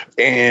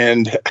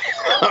 And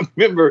I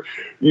remember,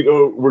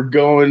 we're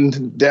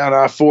going down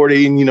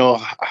I-40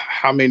 and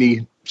how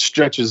many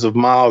stretches of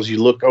miles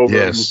you look over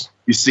and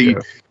you see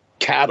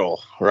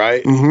cattle,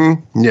 right?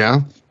 Mm-hmm.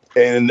 Yeah.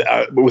 And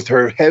with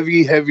her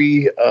heavy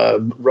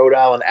Rhode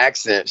Island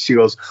accent, she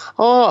goes,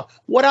 "Oh,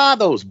 what are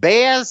those,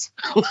 bears?"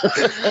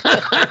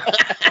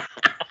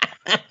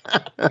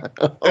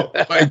 Oh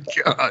my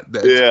God,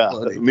 that's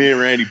funny. Me and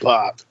Randy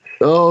popped.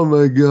 Oh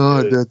my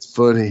God, that's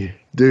funny,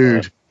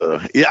 dude.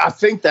 I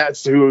think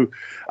that's who.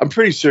 I'm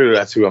pretty sure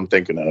that's who I'm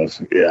thinking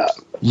of.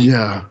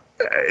 Yeah.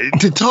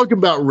 To talk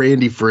about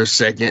Randy for a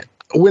second.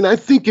 When I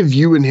think of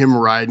you and him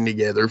riding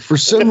together, for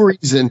some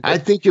reason, I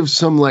think of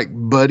some like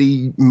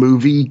buddy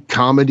movie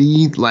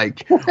comedy,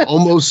 like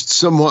almost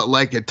somewhat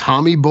like a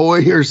Tommy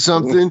Boy or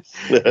something.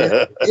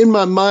 In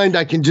my mind,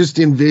 I can just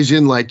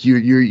envision like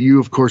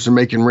you of course are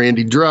making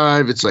Randy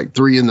drive. It's like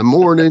 3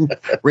 a.m.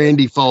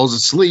 Randy falls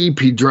asleep.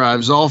 He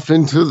drives off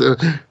into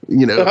the,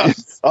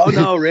 Oh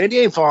no, Randy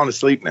ain't falling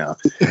asleep now.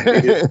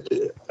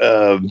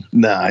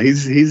 Nah,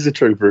 he's a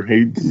trooper.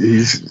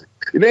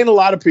 It ain't a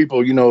lot of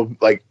people,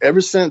 like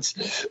ever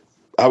since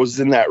I was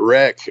in that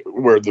wreck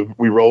where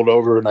we rolled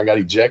over and I got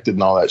ejected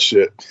and all that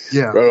shit.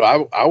 Yeah.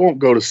 Bro, I won't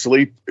go to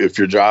sleep if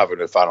you're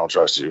driving if I don't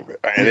trust you.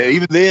 And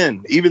even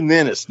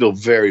then, it's still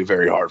very,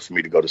 very hard for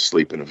me to go to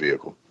sleep in a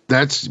vehicle.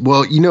 It's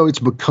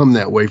become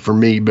that way for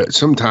me, but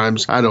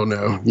sometimes I don't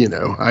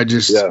know,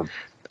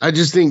 I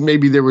just think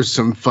maybe there was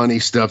some funny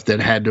stuff that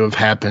had to have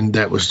happened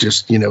that was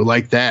just,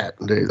 like that.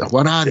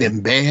 What are them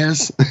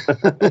bears?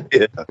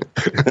 Yeah.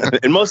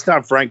 And most of the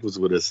time Frank was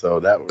with us, so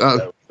that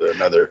was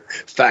another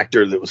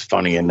factor that was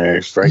funny in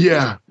there. Frank,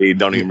 he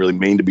don't even really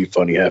mean to be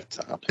funny half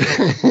the time.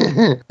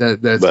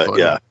 That's funny.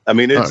 Yeah, I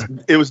mean,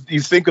 it was.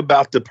 You think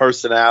about the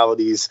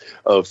personalities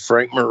of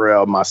Frank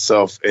Morrell,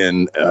 myself,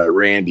 and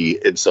Randy,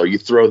 and so you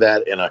throw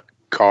that in a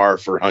car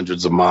for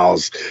hundreds of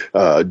miles,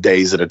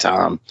 days at a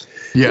time.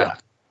 Yeah.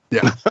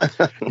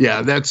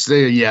 That's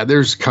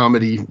there's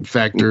comedy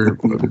factor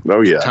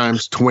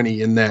times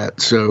 20 in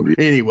that. So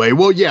anyway,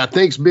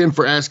 thanks Ben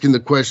for asking the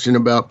question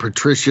about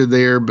Patricia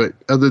there, but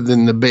other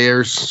than the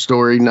Bears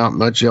story, not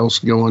much else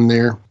going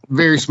there.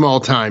 Very small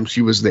time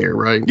she was there,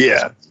 right?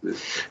 Yeah.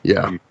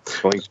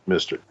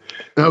 Missed it.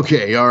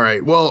 Okay, all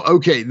right. Well,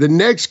 okay, the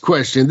next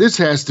question, this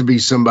has to be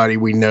somebody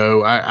we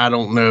know. I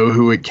don't know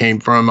who it came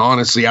from.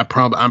 Honestly, I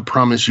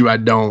promise you I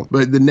don't.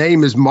 But the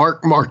name is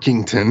Mark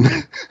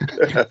Markington.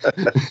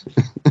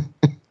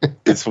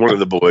 It's one of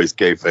the boys,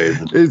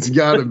 kayfabe. It's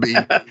got to be.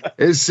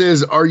 It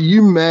says, "Are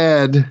you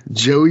mad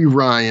Joey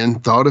Ryan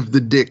thought of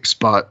the dick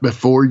spot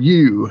before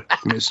you,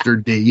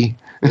 Mr. D?"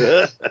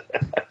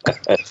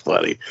 That's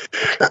funny.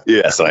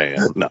 Yes, I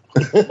am.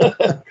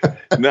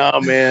 No,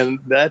 man.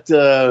 That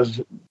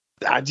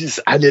I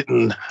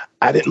didn't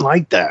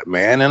like that,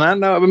 man. And I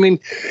know. I mean,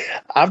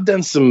 I've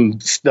done some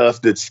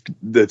stuff that's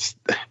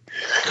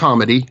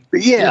comedy.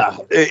 Yeah,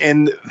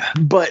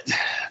 but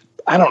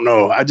I don't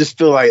know. I just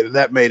feel like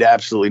that made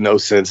absolutely no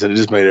sense, and it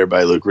just made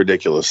everybody look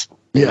ridiculous.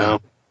 You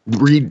know?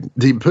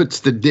 He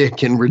puts the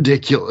dick in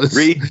ridiculous.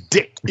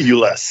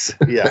 Ridiculous.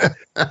 Yeah.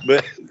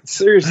 But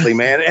seriously,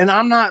 man, and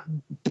I'm not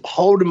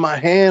holding my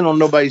hand on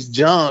nobody's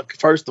junk,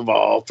 first of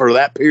all, for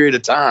that period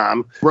of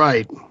time.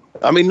 Right.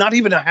 I mean, not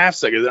even a half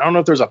second. I don't know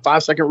if there's a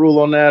 5-second rule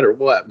on that or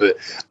what, but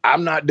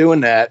I'm not doing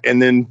that and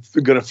then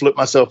going to flip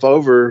myself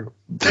over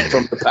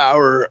from the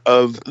power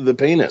of the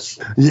penis.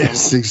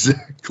 Yes,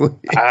 exactly.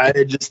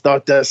 I just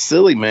thought that's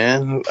silly,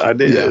 man. I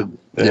did. Yeah.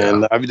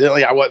 And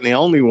evidently I wasn't the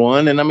only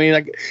one. And I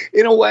mean,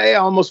 in a way, I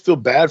almost feel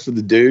bad for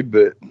the dude,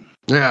 but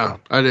yeah,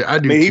 I do. I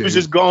mean, he was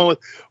just going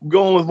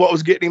with what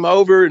was getting him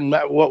over and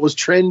what was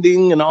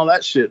trending and all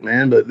that shit,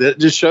 man. But that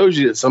just shows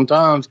you that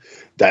sometimes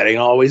that ain't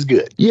always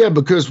good. Yeah,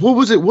 because what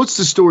was it? What's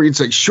the story? It's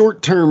like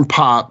short-term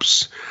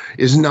pops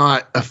is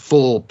not a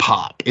full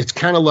pop. It's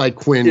kind of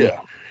like when,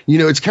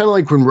 it's kind of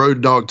like when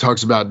Road Dogg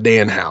talks about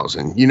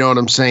Danhausen. You know what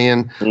I'm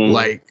saying? Mm.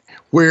 Like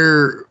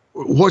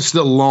what's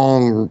the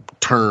long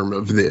term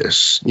of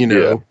this?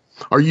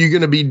 Are you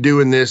going to be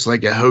doing this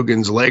like a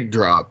Hogan's leg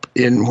drop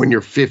when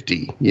you're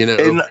 50,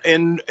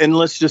 And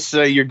let's just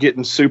say you're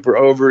getting super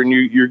over and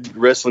you're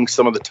wrestling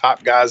some of the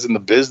top guys in the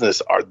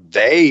business. Are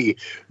they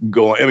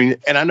going? I mean,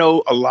 and I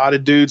know a lot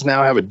of dudes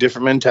now have a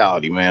different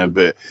mentality, man,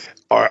 but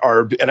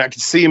and I can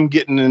see them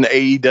getting in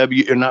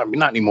AEW or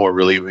not anymore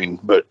really. I mean,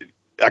 but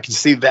I can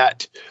see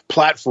that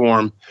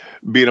platform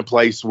being a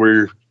place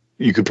where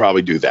you could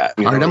probably do that.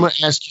 All right, I'm going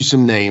to ask you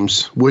some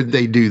names. Would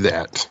they do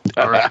that?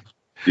 All right.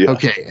 Yeah.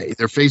 Okay,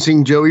 they're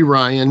facing Joey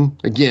Ryan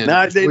again.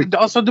 Now, it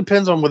also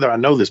depends on whether I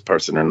know this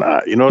person or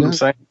not. You know what I'm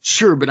saying?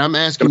 Sure, but I'm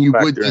asking you,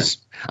 would this?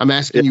 I'm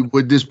asking you,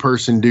 would this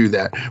person do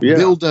that? Yeah.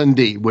 Bill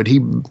Dundee, would he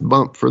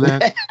bump for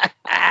that?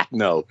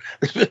 No,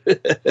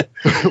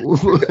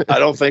 I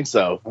don't think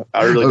so.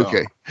 I really don't.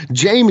 Okay,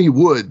 Jamie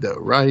would though,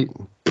 right?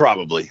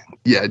 Probably.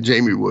 Yeah,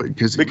 Jamie would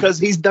because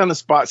he's done a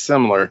spot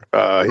similar.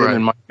 Him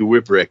and Mikey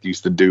Whipwreck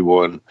used to do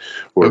one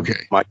where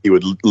Mikey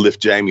would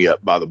lift Jamie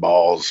up by the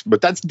balls,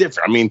 but that's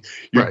different. I mean,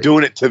 you're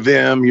doing it to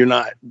them. You're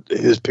not.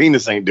 His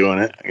penis ain't doing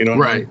it. You know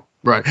what I mean?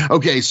 Right.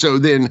 Okay. So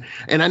then,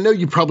 and I know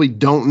you probably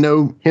don't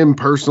know him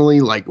personally,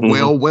 like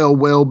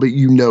well, but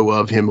you know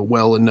of him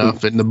well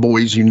enough, and the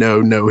boys you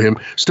know him.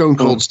 Stone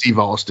Cold Steve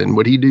Austin,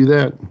 would he do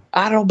that?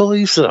 I don't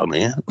believe so,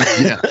 man.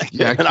 Yeah.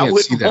 I and I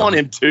wouldn't want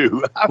him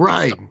to.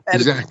 Right.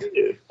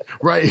 Exactly.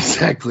 Right.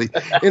 Exactly.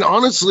 And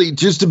honestly,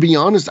 just to be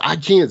honest, I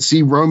can't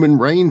see Roman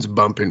Reigns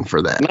bumping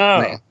for that.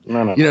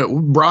 No. You know,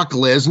 Brock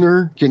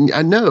Lesnar.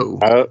 I know.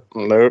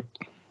 Nope.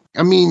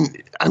 I mean,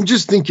 I'm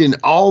just thinking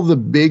all the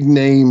big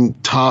name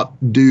top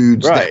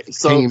dudes that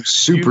became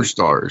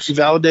superstars. You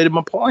validated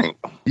my point.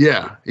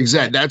 Yeah,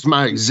 exactly. That's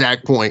my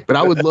exact point. But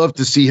I would love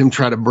to see him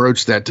try to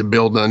broach that to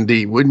Bill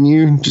Dundee, wouldn't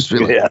you? Just be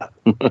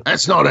like,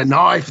 that's not a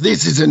knife.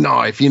 This is a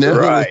knife, you know?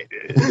 Right.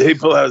 He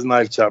pull out his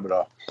knife, chop it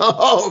off.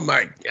 Oh,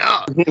 my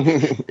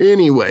God.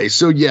 Anyway,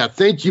 so yeah,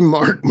 thank you,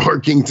 Mark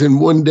Markington.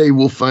 One day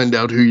we'll find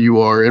out who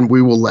you are and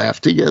we will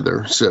laugh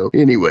together. So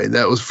anyway,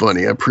 that was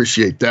funny. I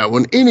appreciate that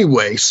one.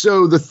 Anyway,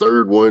 so the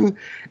third one,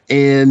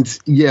 and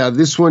yeah,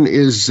 this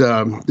one's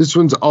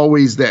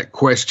always that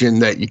question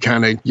that you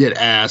kind of get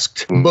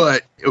asked,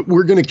 but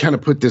we're going to kind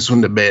of put this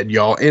one to bed,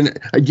 y'all. And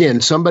again,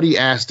 somebody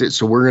asked it,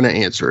 so we're going to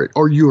answer it,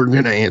 or you are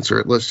going to answer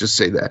it. Let's just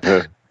say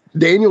that.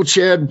 Daniel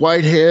Chad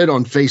Whitehead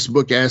on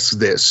Facebook asks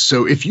this.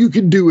 So if you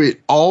could do it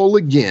all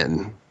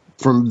again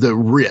from the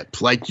rip,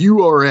 like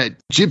you are at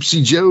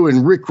Gypsy Joe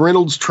and Rick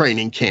Reynolds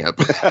training camp.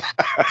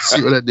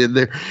 See what I did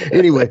there?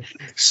 Anyway,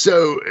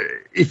 so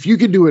if you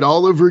could do it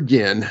all over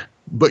again,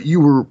 but you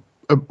were,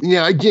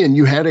 again,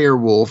 you had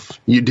Airwolf,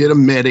 you did a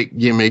medic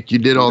gimmick, you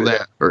did all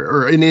that,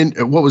 or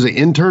what was it,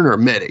 intern or a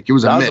medic? It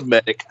was a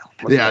medic.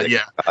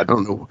 Yeah. I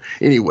don't know.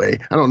 Anyway,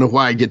 I don't know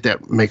why I get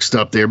that mixed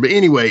up there. But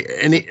anyway,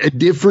 a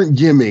different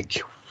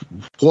gimmick,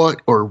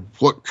 what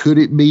could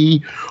it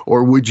be?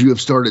 Or would you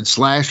have started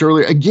Slash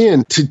earlier?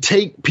 Again, to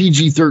take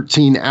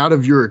PG-13 out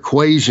of your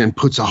equation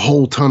puts a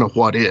whole ton of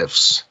what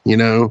ifs, you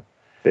know?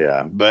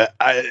 Yeah, but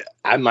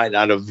I might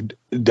not have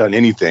done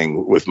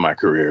anything with my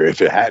career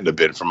if it hadn't have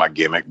been for my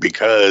gimmick,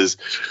 because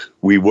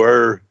we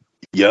were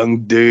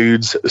young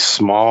dudes,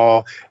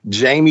 small.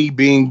 Jamie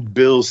being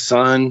Bill's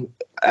son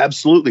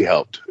absolutely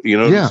helped. You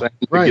know what I'm saying?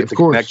 Right, to get the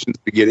connections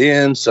to get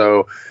in.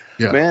 So,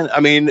 man, I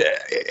mean,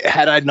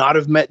 had I not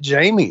have met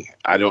Jamie,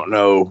 I don't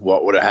know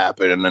what would have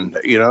happened. And then,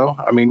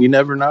 I mean, you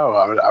never know.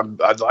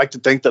 I'd like to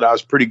think that I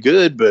was pretty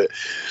good, but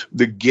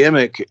the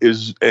gimmick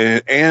is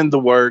and the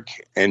work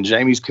and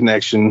Jamie's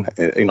connection,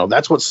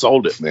 that's what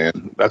sold it,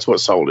 man. That's what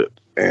sold it.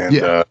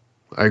 And I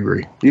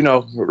agree.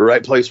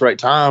 Right place, right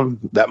time.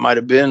 That might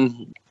have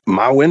been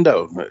my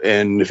window,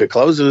 and if it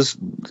closes,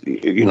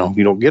 you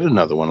don't get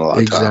another one a lot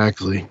of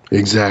times.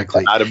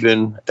 Exactly. I'd have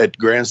been at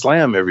Grand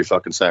Slam every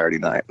fucking Saturday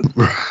night.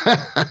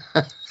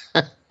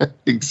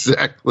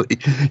 Exactly.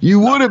 You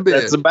would have been.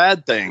 That's a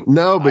bad thing.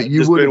 No, but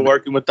you would have been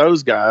working with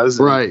those guys,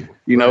 right?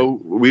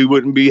 We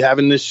wouldn't be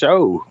having this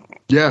show.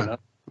 Yeah.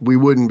 We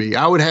wouldn't be.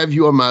 I would have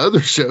you on my other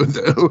show,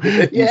 though.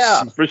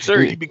 Yeah, for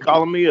sure. You'd be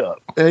calling me up.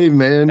 Hey,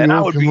 man. And I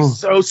would be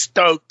so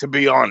stoked to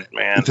be on it,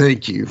 man.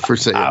 Thank you for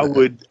saying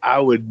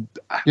that.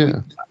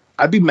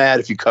 I'd be mad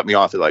if you cut me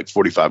off at like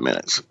 45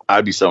 minutes.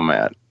 I'd be so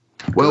mad.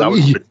 Well, I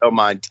would tell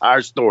my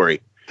entire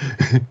story.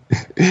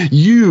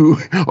 You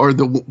are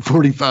the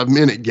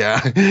 45-minute guy.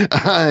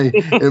 I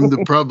am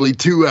the probably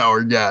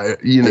 2-hour guy.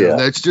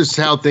 That's just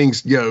how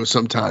things go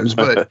sometimes.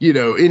 But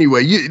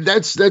anyway,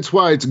 that's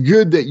why it's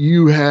good that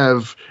you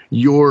have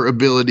your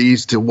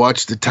abilities to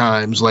watch the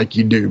times like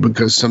you do,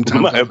 because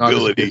sometimes my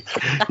ability.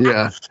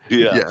 Yeah.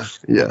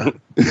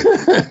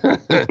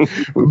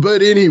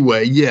 But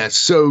anyway, yes.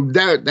 So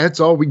that's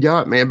all we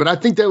got, man. But I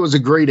think that was a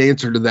great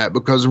answer to that,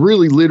 because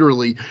really,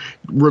 literally,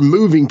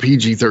 removing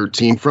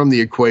PG-13 from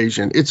the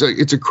equation, it's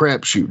a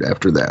crapshoot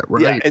after that,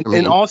 right? Yeah,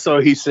 and also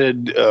he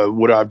said,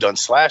 would I have done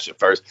Slash at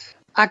first?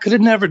 I could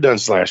have never done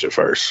Slash at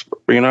first.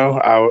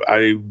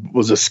 I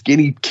was a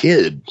skinny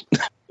kid.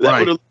 That would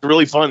have looked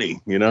really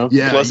funny, Yeah.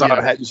 Plus, I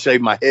hadn't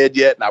shaved my head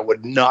yet, and I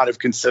would not have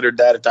considered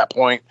that at that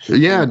point.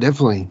 Yeah,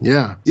 definitely.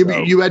 Yeah. So,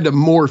 you had to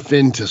morph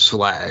into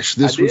Slash.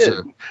 This was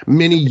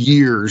many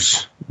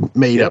years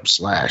made up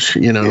Slash,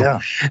 Yeah.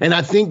 And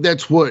I think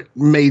that's what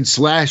made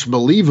Slash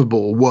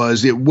believable,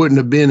 was it wouldn't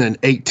have been an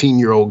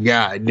 18-year-old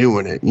guy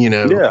doing it,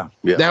 Yeah.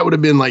 That would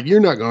have been like, you're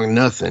not going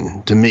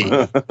nothing to me,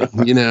 and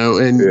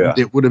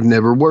it would have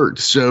never worked.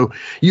 So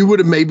you would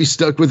have maybe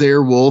stuck with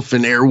Airwolf,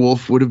 and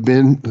Airwolf would have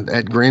been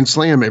at Grand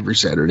Slam Jam every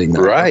Saturday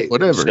night. Right.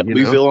 Whatever.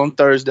 Shelbyville on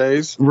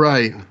Thursdays.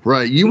 Right.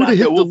 You would have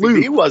hit the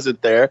loop. He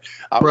wasn't there.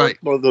 I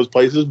worked one of those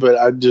places, but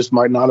I just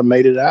might not have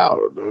made it out.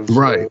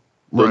 The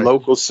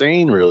local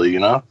scene, really,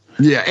 Yeah,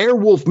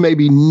 Airwolf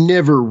maybe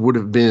never would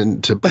have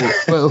been to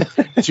what's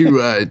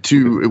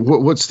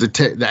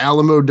the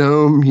Alamo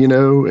Dome,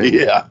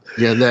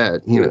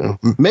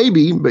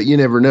 maybe, but you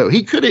never know.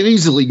 He could have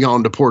easily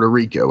gone to Puerto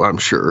Rico, I'm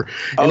sure,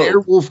 and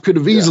Airwolf could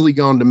have easily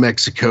gone to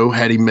Mexico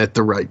had he met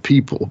the right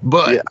people.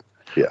 But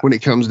when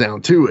it comes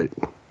down to it.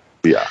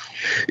 Yeah.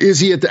 Is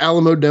he at the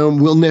Alamo Dome?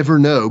 We'll never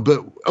know.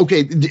 But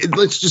okay,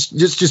 let's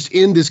just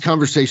end this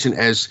conversation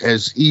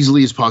as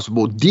easily as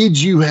possible.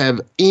 Did you have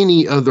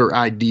any other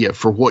idea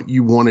for what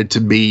you wanted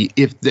to be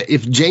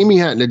if Jamie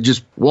hadn't had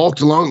just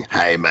walked along,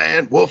 hey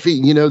man,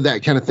 Wolfie,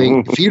 that kind of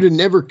thing? If you'd have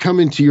never come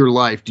into your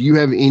life, do you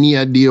have any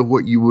idea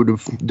what you would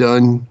have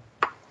done?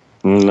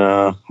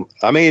 No.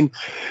 I mean,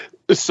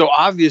 so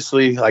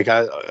obviously, like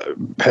I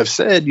have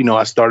said,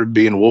 I started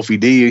being Wolfie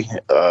D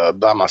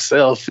by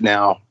myself.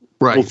 Now,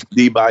 Wolfie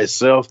D by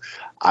itself,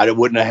 I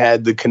wouldn't have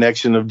had the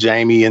connection of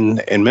Jamie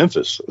and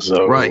Memphis.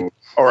 So,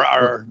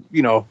 or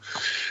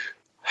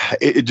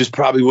it just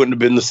probably wouldn't have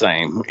been the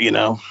same,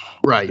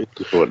 Right.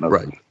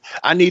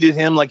 I needed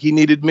him like he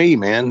needed me,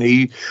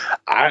 man.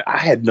 I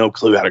had no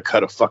clue how to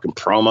cut a fucking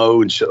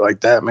promo and shit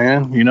like that,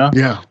 man.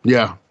 Yeah.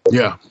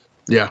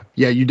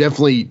 You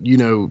definitely,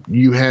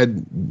 you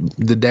had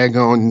the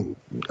daggone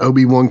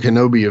Obi-Wan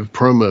Kenobi of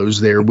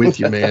promos there with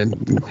you, man.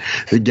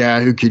 The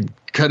guy who could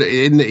cut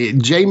it.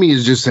 And Jamie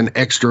is just an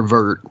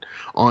extrovert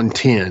on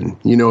 10.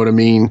 You know what I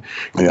mean?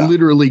 Yeah.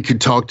 Literally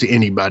could talk to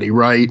anybody,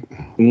 right?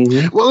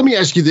 Mm-hmm. Well, let me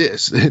ask you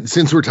this,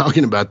 since we're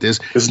talking about this.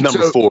 This is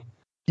number 4.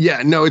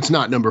 Yeah, no, it's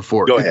not number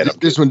 4. Go ahead.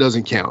 This one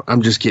doesn't count.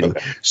 I'm just kidding.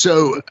 Okay.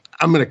 So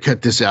I'm going to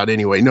cut this out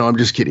anyway. No, I'm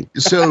just kidding.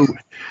 So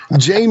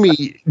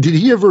Jamie, did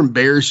he ever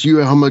embarrass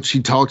you how much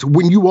he talked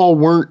when you all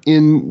weren't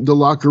in the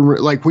locker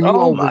room? Like when you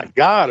all,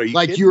 God, are you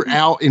like kidding you're me?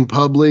 Out in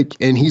public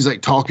and he's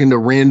like talking to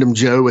random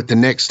Joe at the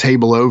next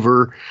table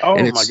over. Oh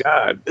my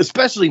God.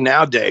 Especially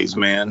nowadays,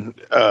 man.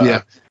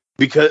 Yeah.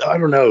 Because I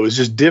don't know, it was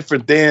just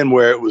different then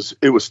where it was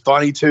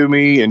funny to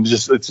me and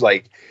just, it's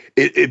like,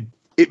 it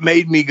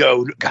made me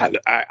go, God,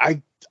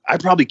 I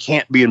probably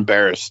can't be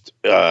embarrassed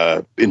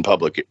in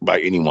public by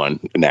anyone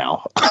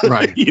now.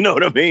 Right. You know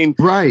what I mean?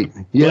 Right.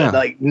 Yeah. But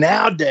like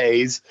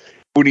nowadays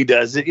when he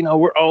does it,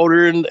 we're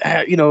older and,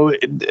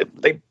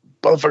 they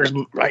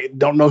motherfuckers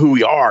don't know who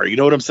we are. You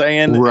know what I'm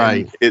saying?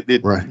 Right. If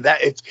okay,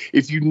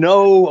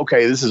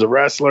 this is a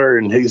wrestler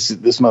and this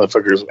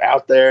motherfucker's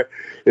out there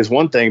is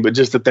one thing, but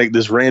just to think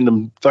this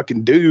random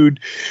fucking dude,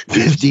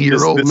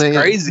 50-year-old man,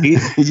 crazy.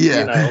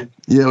 Yeah.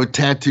 With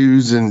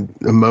tattoos and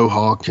a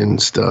mohawk and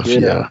stuff.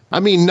 Yeah. I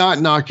mean, not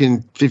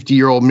knocking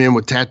 50-year-old men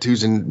with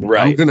tattoos, and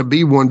I'm going to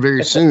be one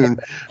very soon.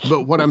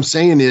 But what I'm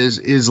saying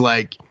is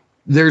like,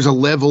 there's a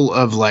level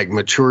of like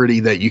maturity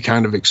that you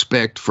kind of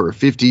expect for a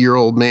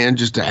 50-year-old man,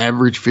 just an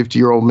average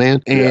 50-year-old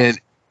man. And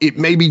it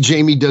maybe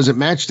Jamie doesn't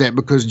match that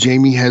because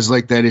Jamie has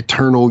like that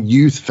eternal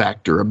youth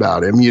factor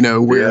about him,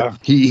 where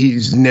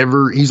he's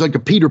like a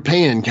Peter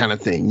Pan kind of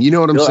thing. You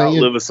know what I'm saying?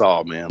 He'll outlive us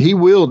all, man. He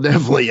will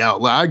definitely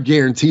outlive. I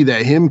guarantee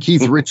that him,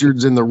 Keith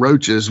Richards, and the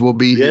Roaches will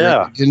be here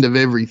at the end of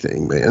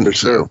everything, man. For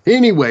sure. So,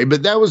 anyway,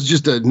 but that was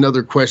just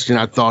another question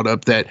I thought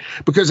up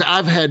because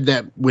I've had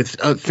that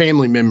with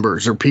family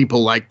members or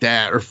people like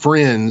that or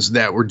friends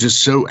that were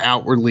just so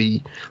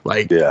outwardly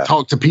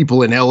talk to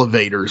people in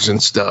elevators and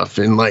stuff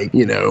and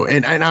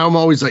and I'm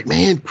always like,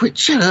 man,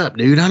 shut up,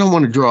 dude. I don't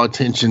want to draw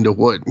attention to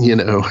what,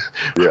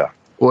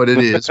 what it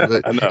is.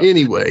 But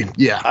anyway,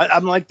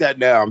 I'm like that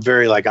now. I'm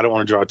very I don't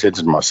want to draw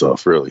attention to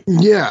myself, really.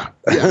 Yeah.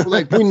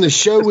 Like when the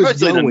show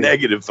is going. In a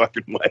negative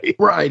fucking way.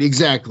 Right,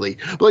 exactly.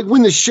 Like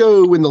when the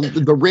show, when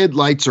the red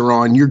lights are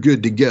on, you're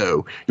good to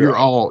go. You're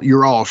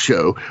all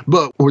show.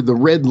 But where the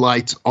red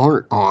lights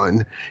aren't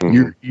on,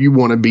 you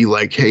want to be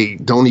like, hey,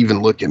 don't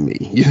even look at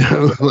me.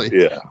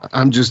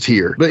 I'm just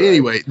here. But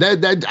anyway,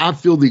 that I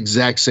feel the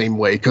exact same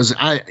way because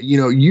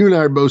you and I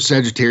are both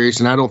Sagittarius,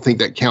 and I don't think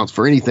that counts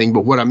for anything.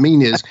 But what I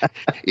mean is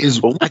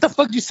well, what the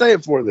fuck did you say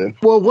it for then?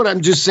 Well, what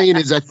I'm just saying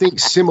is I think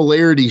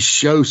similarities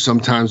show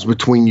sometimes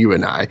between you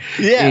and I.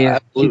 Yeah,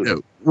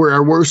 absolutely. We're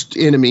our worst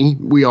enemy.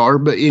 We are.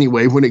 But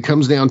anyway, when it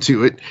comes down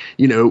to it,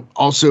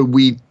 also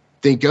we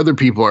think other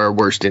people are our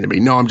worst enemy.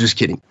 No, I'm just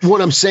kidding.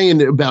 What I'm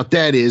saying about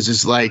that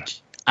is like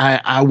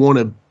I want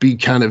to be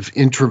kind of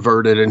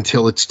introverted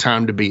until it's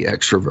time to be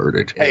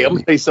extroverted. Hey, I'm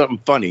going to say something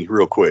funny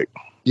real quick.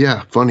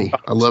 Yeah, funny.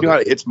 I love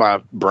it. It's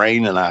my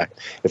brain, and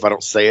if I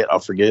don't say it, I'll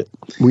forget.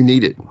 We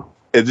need it.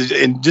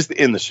 And just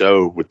end the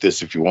show with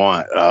this if you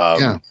want.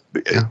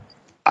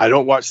 I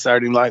don't watch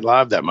Saturday Night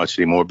Live that much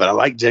anymore, but I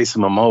like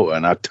Jason Momoa,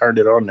 and I turned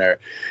it on there.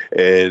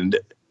 And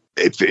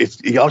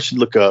if y'all should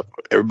look up,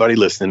 everybody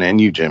listening,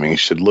 and you, Jimmy,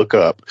 should look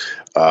up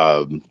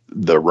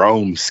the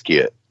Rome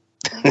skit.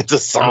 It's a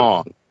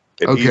song.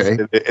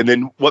 And and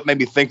then what made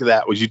me think of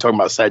that was you talking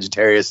about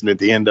Sagittarius, and at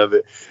the end of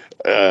it,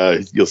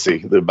 you'll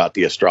see about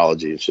the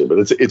astrology and shit.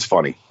 But it's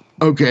funny.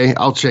 Okay,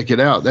 I'll check it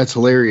out. That's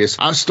hilarious.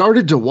 I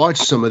started to watch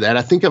some of that.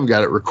 I think I've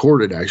got it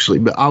recorded, actually,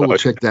 but I will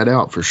check that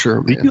out for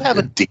sure, man. Do you have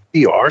a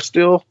DVR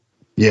still?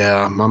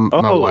 Yeah,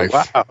 my wife.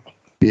 Wow.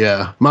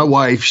 Yeah, my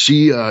wife,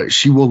 she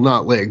will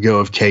not let go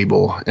of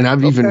cable. And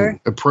I've even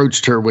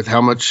approached her with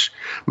how much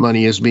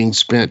money is being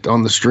spent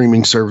on the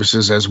streaming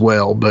services as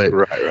well. But,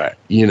 right.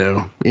 You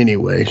know,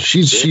 anyway,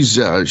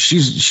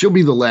 she'll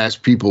be the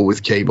last people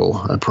with cable,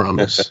 I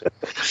promise.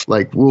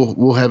 Like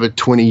we'll have a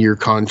 20-year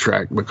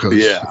contract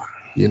because,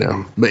 you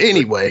know, but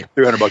anyway,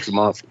 $300 a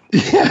month.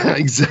 Yeah,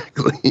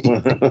 exactly.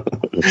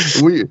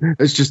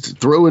 It's just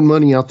throwing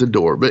money out the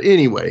door. But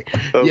anyway,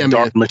 those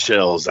dark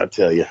Michelle's, I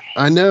tell you.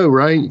 I know,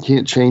 right? You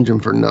can't change them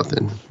for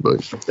nothing. But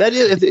that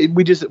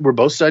is, we're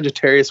both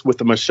Sagittarius with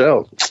the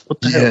Michelle.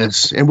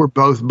 Yes, and we're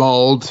both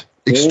bald,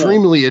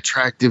 extremely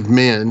attractive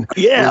men.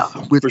 Yeah,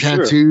 with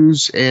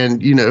tattoos, sure.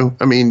 And you know,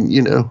 I mean,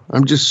 you know,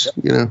 I'm just,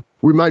 you know,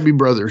 we might be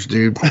brothers,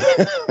 dude.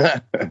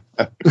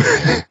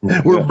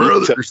 We're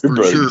brothers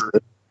for sure.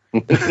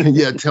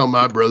 Yeah, tell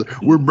my brother.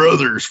 We're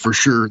brothers for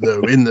sure,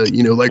 though. In the,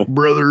 you know, like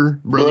brother.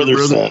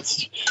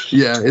 Sense.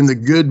 Yeah, in the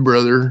good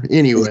brother.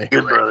 Anyway,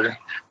 good brother.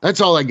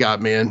 That's all I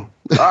got, man.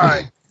 All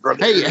right,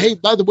 brother. Hey,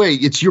 by the way,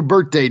 it's your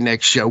birthday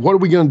next show. What are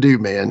we gonna do,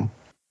 man?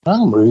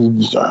 I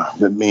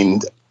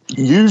mean,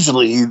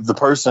 usually the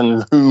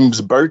person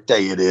whose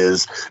birthday it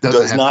is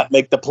does not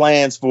make the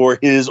plans for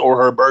his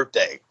or her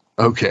birthday.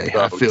 Okay, so,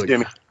 I feel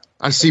you.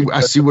 I see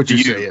what you're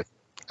saying.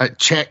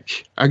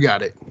 Check. I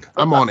got it.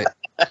 I'm on it.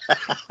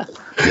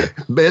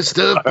 Best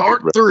of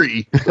part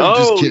 3.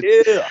 Oh,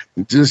 yeah.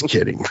 Just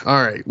kidding.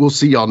 All right. We'll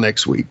see y'all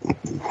next week.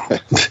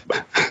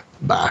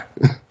 Bye.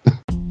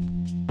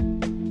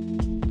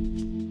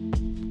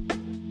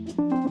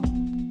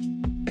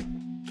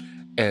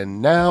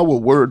 And now a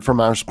word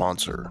from our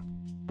sponsor.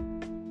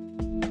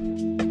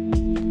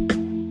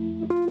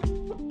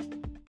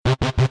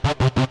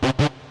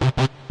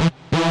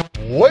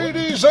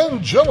 Ladies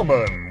and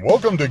gentlemen,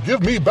 welcome to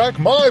Give Me Back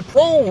My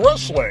Pro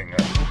Wrestling,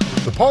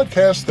 the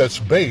podcast that's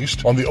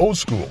based on the old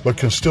school but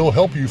can still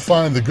help you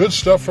find the good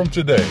stuff from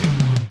today.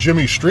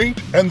 Jimmy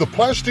Street and the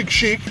Plastic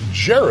Sheik,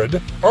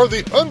 Jared, are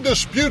the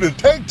undisputed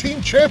tag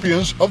team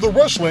champions of the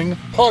wrestling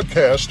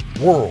podcast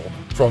world.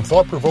 From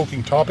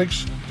thought-provoking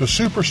topics to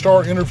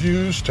superstar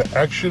interviews to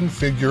action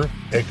figure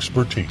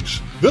expertise.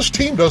 This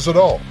team does it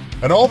all,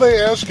 and all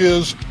they ask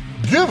is,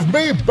 give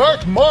me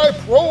back my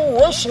pro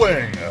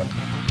wrestling!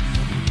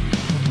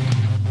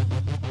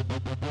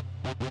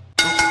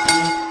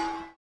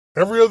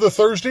 Every other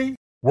Thursday,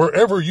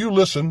 wherever you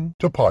listen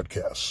to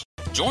podcasts.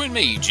 Join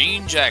me,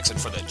 Gene Jackson,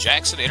 for the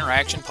Jackson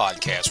Interaction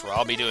Podcast, where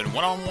I'll be doing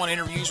one-on-one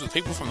interviews with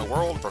people from the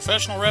world of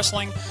professional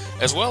wrestling,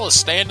 as well as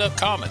stand-up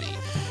comedy.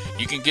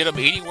 You can get them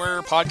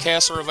anywhere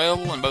podcasts are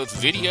available in both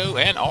video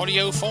and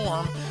audio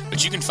form,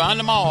 but you can find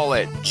them all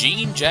at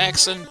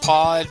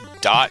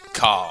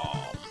GeneJacksonPod.com.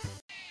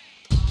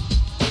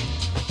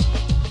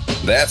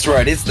 That's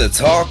right, it's the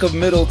talk of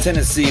Middle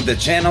Tennessee, the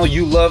channel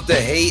you love to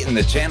hate and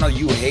the channel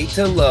you hate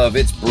to love.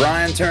 It's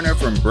Brian Turner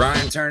from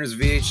Brian Turner's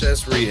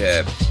VHS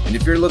Rehab. And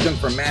if you're looking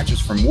for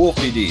matches from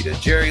Wolfie D to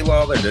Jerry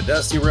Lawler to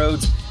Dusty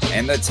Rhodes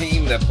and the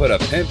team that put a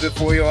pimp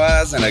before your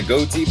eyes and a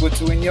goatee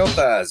between your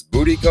thighs,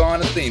 Booty Call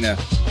and Athena,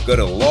 go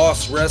to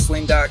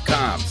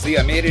LostWrestling.com. See,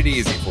 I made it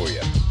easy for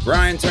you.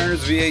 Brian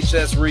Turner's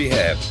VHS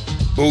Rehab.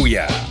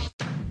 Booyah.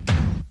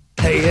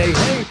 Hey,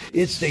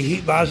 it's the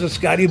Heat Miser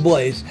Scotty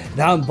Blaze, and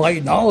I'm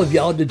inviting all of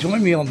y'all to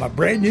join me on my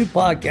brand new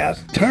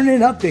podcast,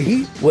 Turning Up the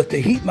Heat with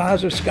the Heat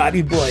Miser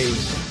Scotty Blaze.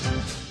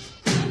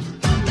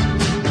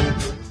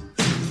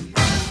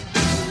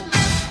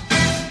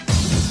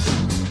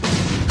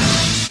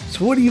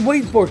 So what are you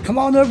waiting for? Come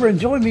on over and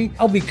join me.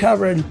 I'll be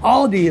covering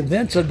all the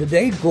events of the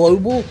day,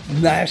 global,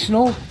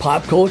 national,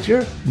 pop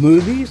culture,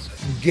 movies,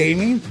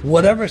 gaming,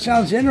 whatever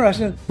sounds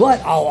interesting, but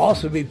I'll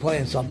also be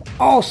playing some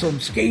awesome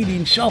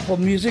skating shuffle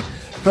music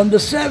from the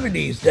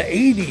 70s, the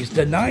 80s,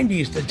 the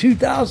 90s, the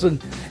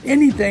 2000s.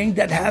 Anything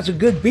that has a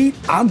good beat,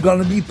 I'm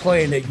going to be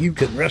playing it. You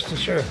can rest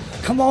assured.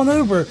 Come on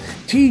over,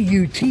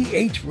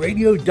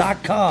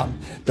 TUTHradio.com.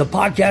 The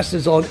podcast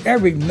is on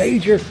every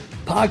major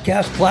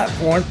podcast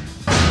platform.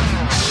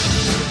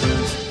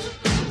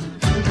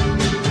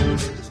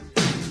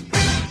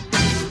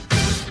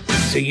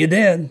 See you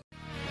then.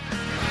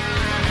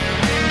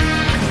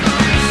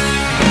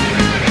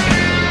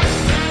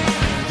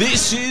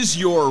 This is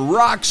your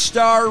rock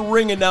star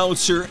ring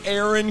announcer,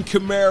 Aaron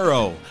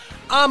Camaro.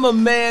 I'm a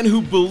man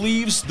who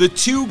believes the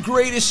two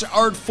greatest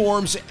art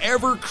forms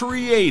ever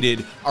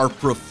created are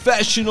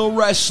professional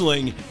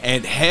wrestling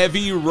and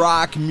heavy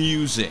rock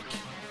music.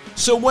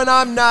 So when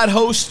I'm not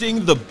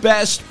hosting the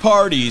best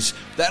parties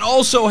that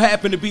also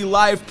happen to be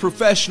live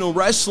professional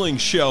wrestling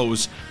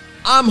shows,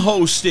 I'm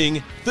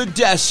hosting the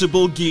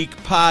Decibel Geek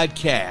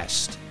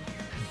Podcast.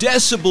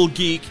 Decibel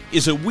Geek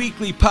is a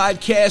weekly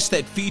podcast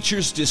that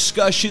features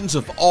discussions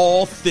of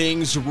all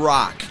things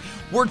rock,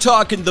 We're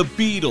talking the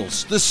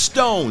Beatles, the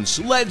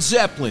Stones, Led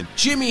Zeppelin,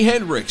 Jimi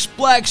Hendrix,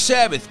 Black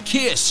Sabbath,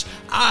 Kiss,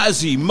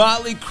 Ozzy,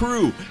 Motley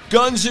Crue,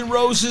 Guns N'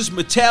 Roses,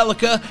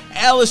 Metallica,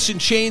 Alice in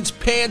Chains,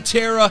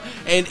 Pantera,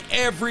 and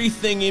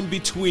everything in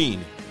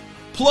between.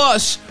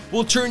 Plus,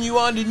 we'll turn you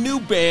on to new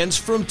bands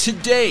from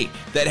today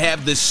that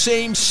have the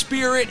same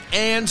spirit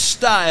and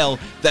style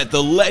that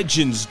the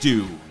legends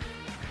do.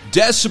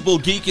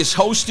 Decibel Geek is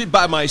hosted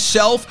by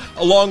myself,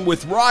 along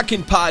with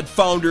Rockin' Pod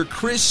founder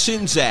Chris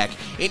Czynszak,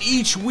 and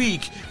each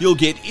week you'll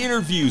get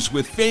interviews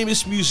with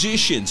famous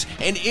musicians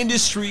and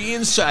industry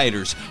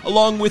insiders,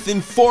 along with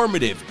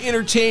informative,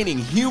 entertaining,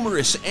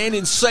 humorous, and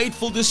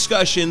insightful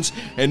discussions,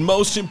 and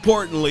most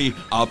importantly,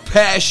 a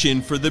passion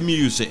for the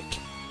music.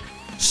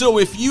 So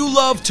if you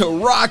love to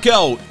rock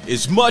out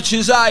as much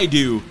as I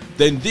do,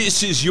 then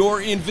this is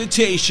your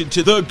invitation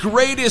to the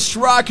greatest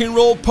rock and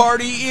roll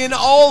party in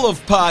all of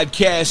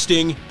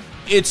podcasting.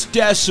 It's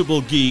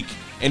Decibel Geek,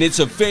 and it's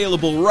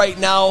available right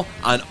now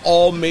on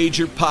all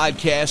major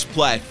podcast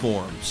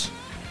platforms.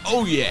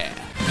 Oh yeah!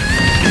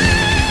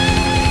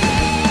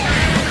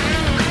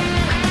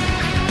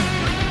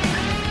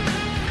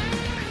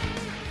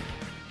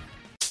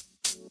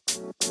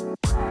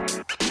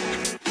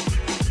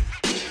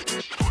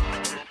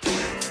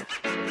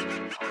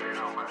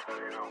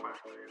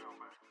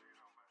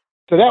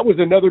 So that was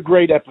another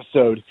great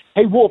episode.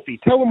 Hey, Wolfie,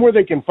 tell them where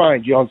they can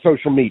find you on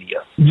social media.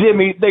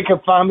 Jimmy, they can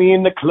find me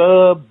in the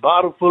club,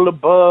 bottle full of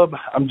bub.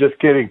 I'm just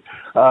kidding.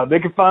 They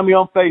can find me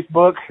on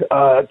Facebook.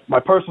 My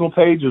personal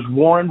page is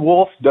Warren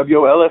Wolf,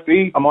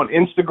 WOLFE. I'm on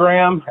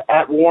Instagram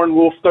at Warren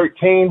Wolf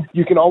 13.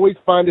 You can always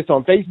find us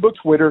on Facebook,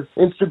 Twitter,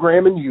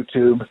 Instagram, and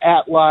YouTube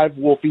at Live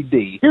Wolfie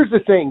D. Here's the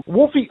thing.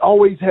 Wolfie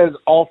always has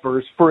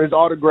offers for his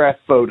autographed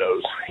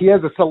photos. He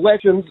has a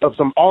selection of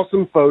some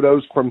awesome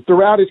photos from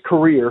throughout his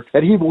career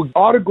that he will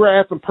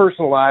autograph and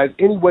personalize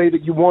any way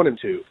that you want him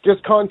to.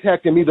 Just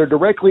contact him either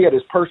directly at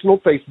his personal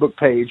Facebook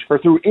page or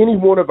through any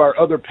one of our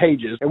other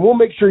pages, and we'll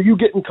make sure you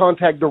get in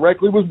contact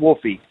directly with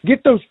Wolfie.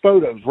 Get those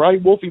photos,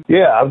 right, Wolfie?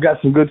 Yeah, I've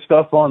got some good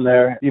stuff on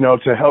there,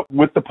 to help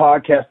with the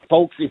podcast.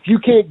 Folks, if you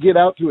can't get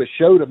out to a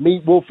show to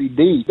meet Wolfie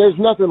D, there's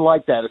nothing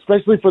like that,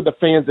 especially for the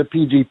fans of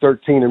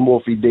PG-13 and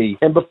Wolfie D.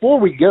 And before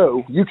we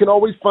go, you can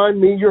always find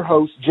me, your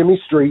host,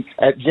 Jimmy Street,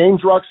 at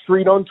James Rock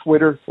Street on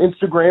Twitter,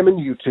 Instagram, and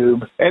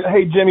YouTube. And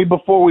hey, Jimmy,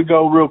 before we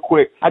go real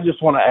quick, I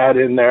just want to add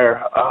in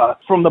there,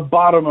 from the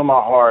bottom of my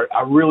heart,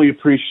 I really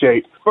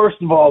appreciate, first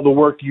of all, the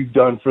work you've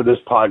done for this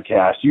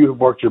podcast. You have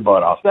worked your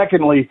butt off.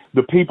 Secondly,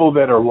 the people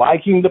that are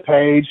liking the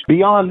page.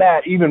 Beyond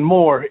that, even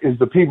more, is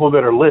the people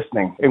that are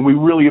listening, and we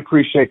really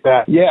appreciate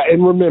that. Yeah,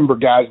 and remember,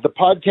 guys, the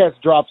podcast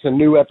drops a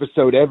new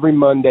episode every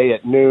Monday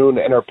at noon,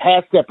 and our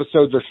past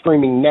episodes are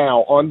streaming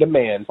now on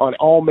demand on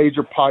all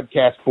major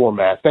podcast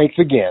formats. Thanks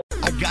again.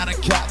 I got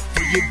a cap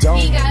for your dome.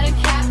 He got a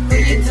cap for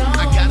your dome.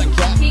 I got a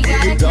cap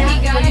for your dome.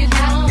 He got a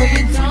cap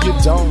for your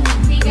dome.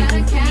 He got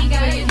a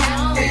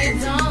cap for your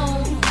dome.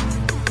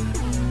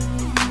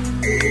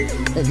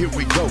 And here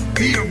we go.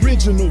 The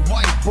original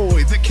white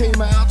boy that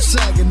came out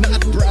sagging,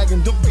 not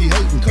bragging, don't be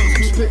hating, cause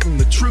I'm spitting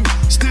the truth.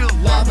 Still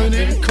livin'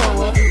 in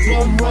color.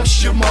 From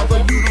Rush your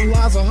mother,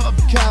 utilize a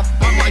hubcap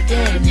unlike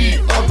any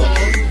other.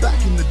 Back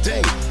in the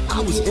day, I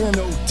was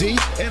NOD,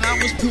 and I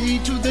was P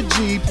to the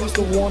G, plus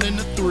the 1 and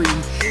the 3.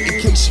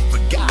 In case you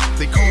forgot,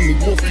 they call me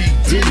Wolfie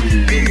D.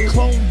 Been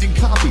cloned and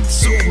copied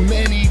so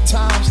many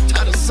times,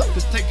 tired of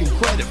suckers taking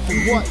credit for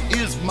what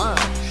is mine.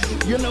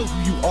 You know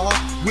who you are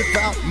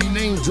without me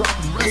name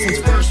dropping. Wrestling's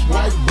first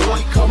white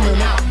boy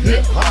coming out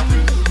hip hop.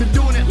 Been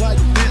doing it like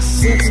this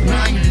since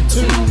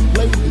 92.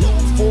 Laid low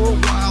for a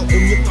while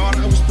and you thought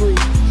I was through.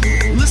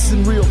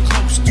 Listen real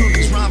close to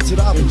these rhymes that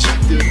I've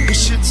injected.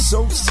 This shit's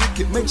so sick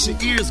it makes your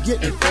ears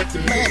get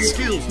infected. Mad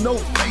skills, no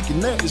faking,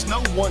 there is no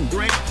one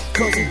great.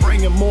 Cause I'm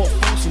bringing more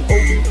folks than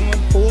Obi-Wan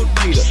or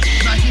Vader.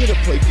 Not here to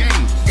play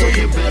games, so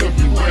you better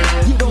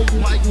beware. You don't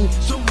like me,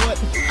 so what?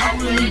 I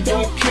really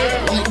don't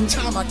care. Like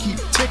time I keep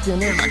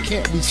ticking and I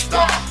can't be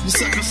stopped. You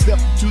sucker step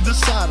to the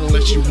side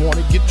unless you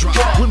wanna get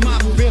dropped. With my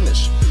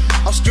finish,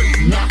 I'll straight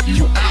knock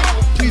you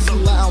out. Please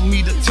allow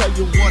me to tell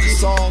you what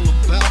it's all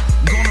about.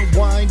 I'm gonna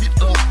wind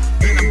it up,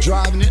 then I'm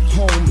driving it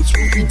home. It's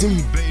Wolfie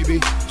D, baby.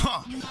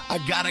 I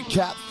got a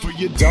cap for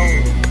your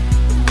dome.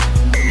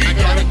 I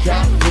got a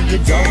cap for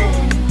your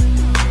dome.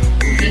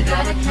 We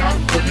got a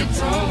cap for your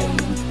dome.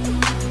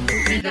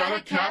 We got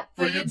a cap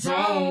for your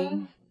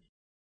dome.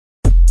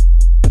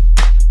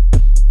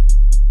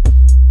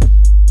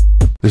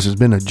 This has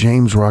been a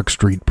James Rock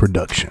Street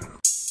production.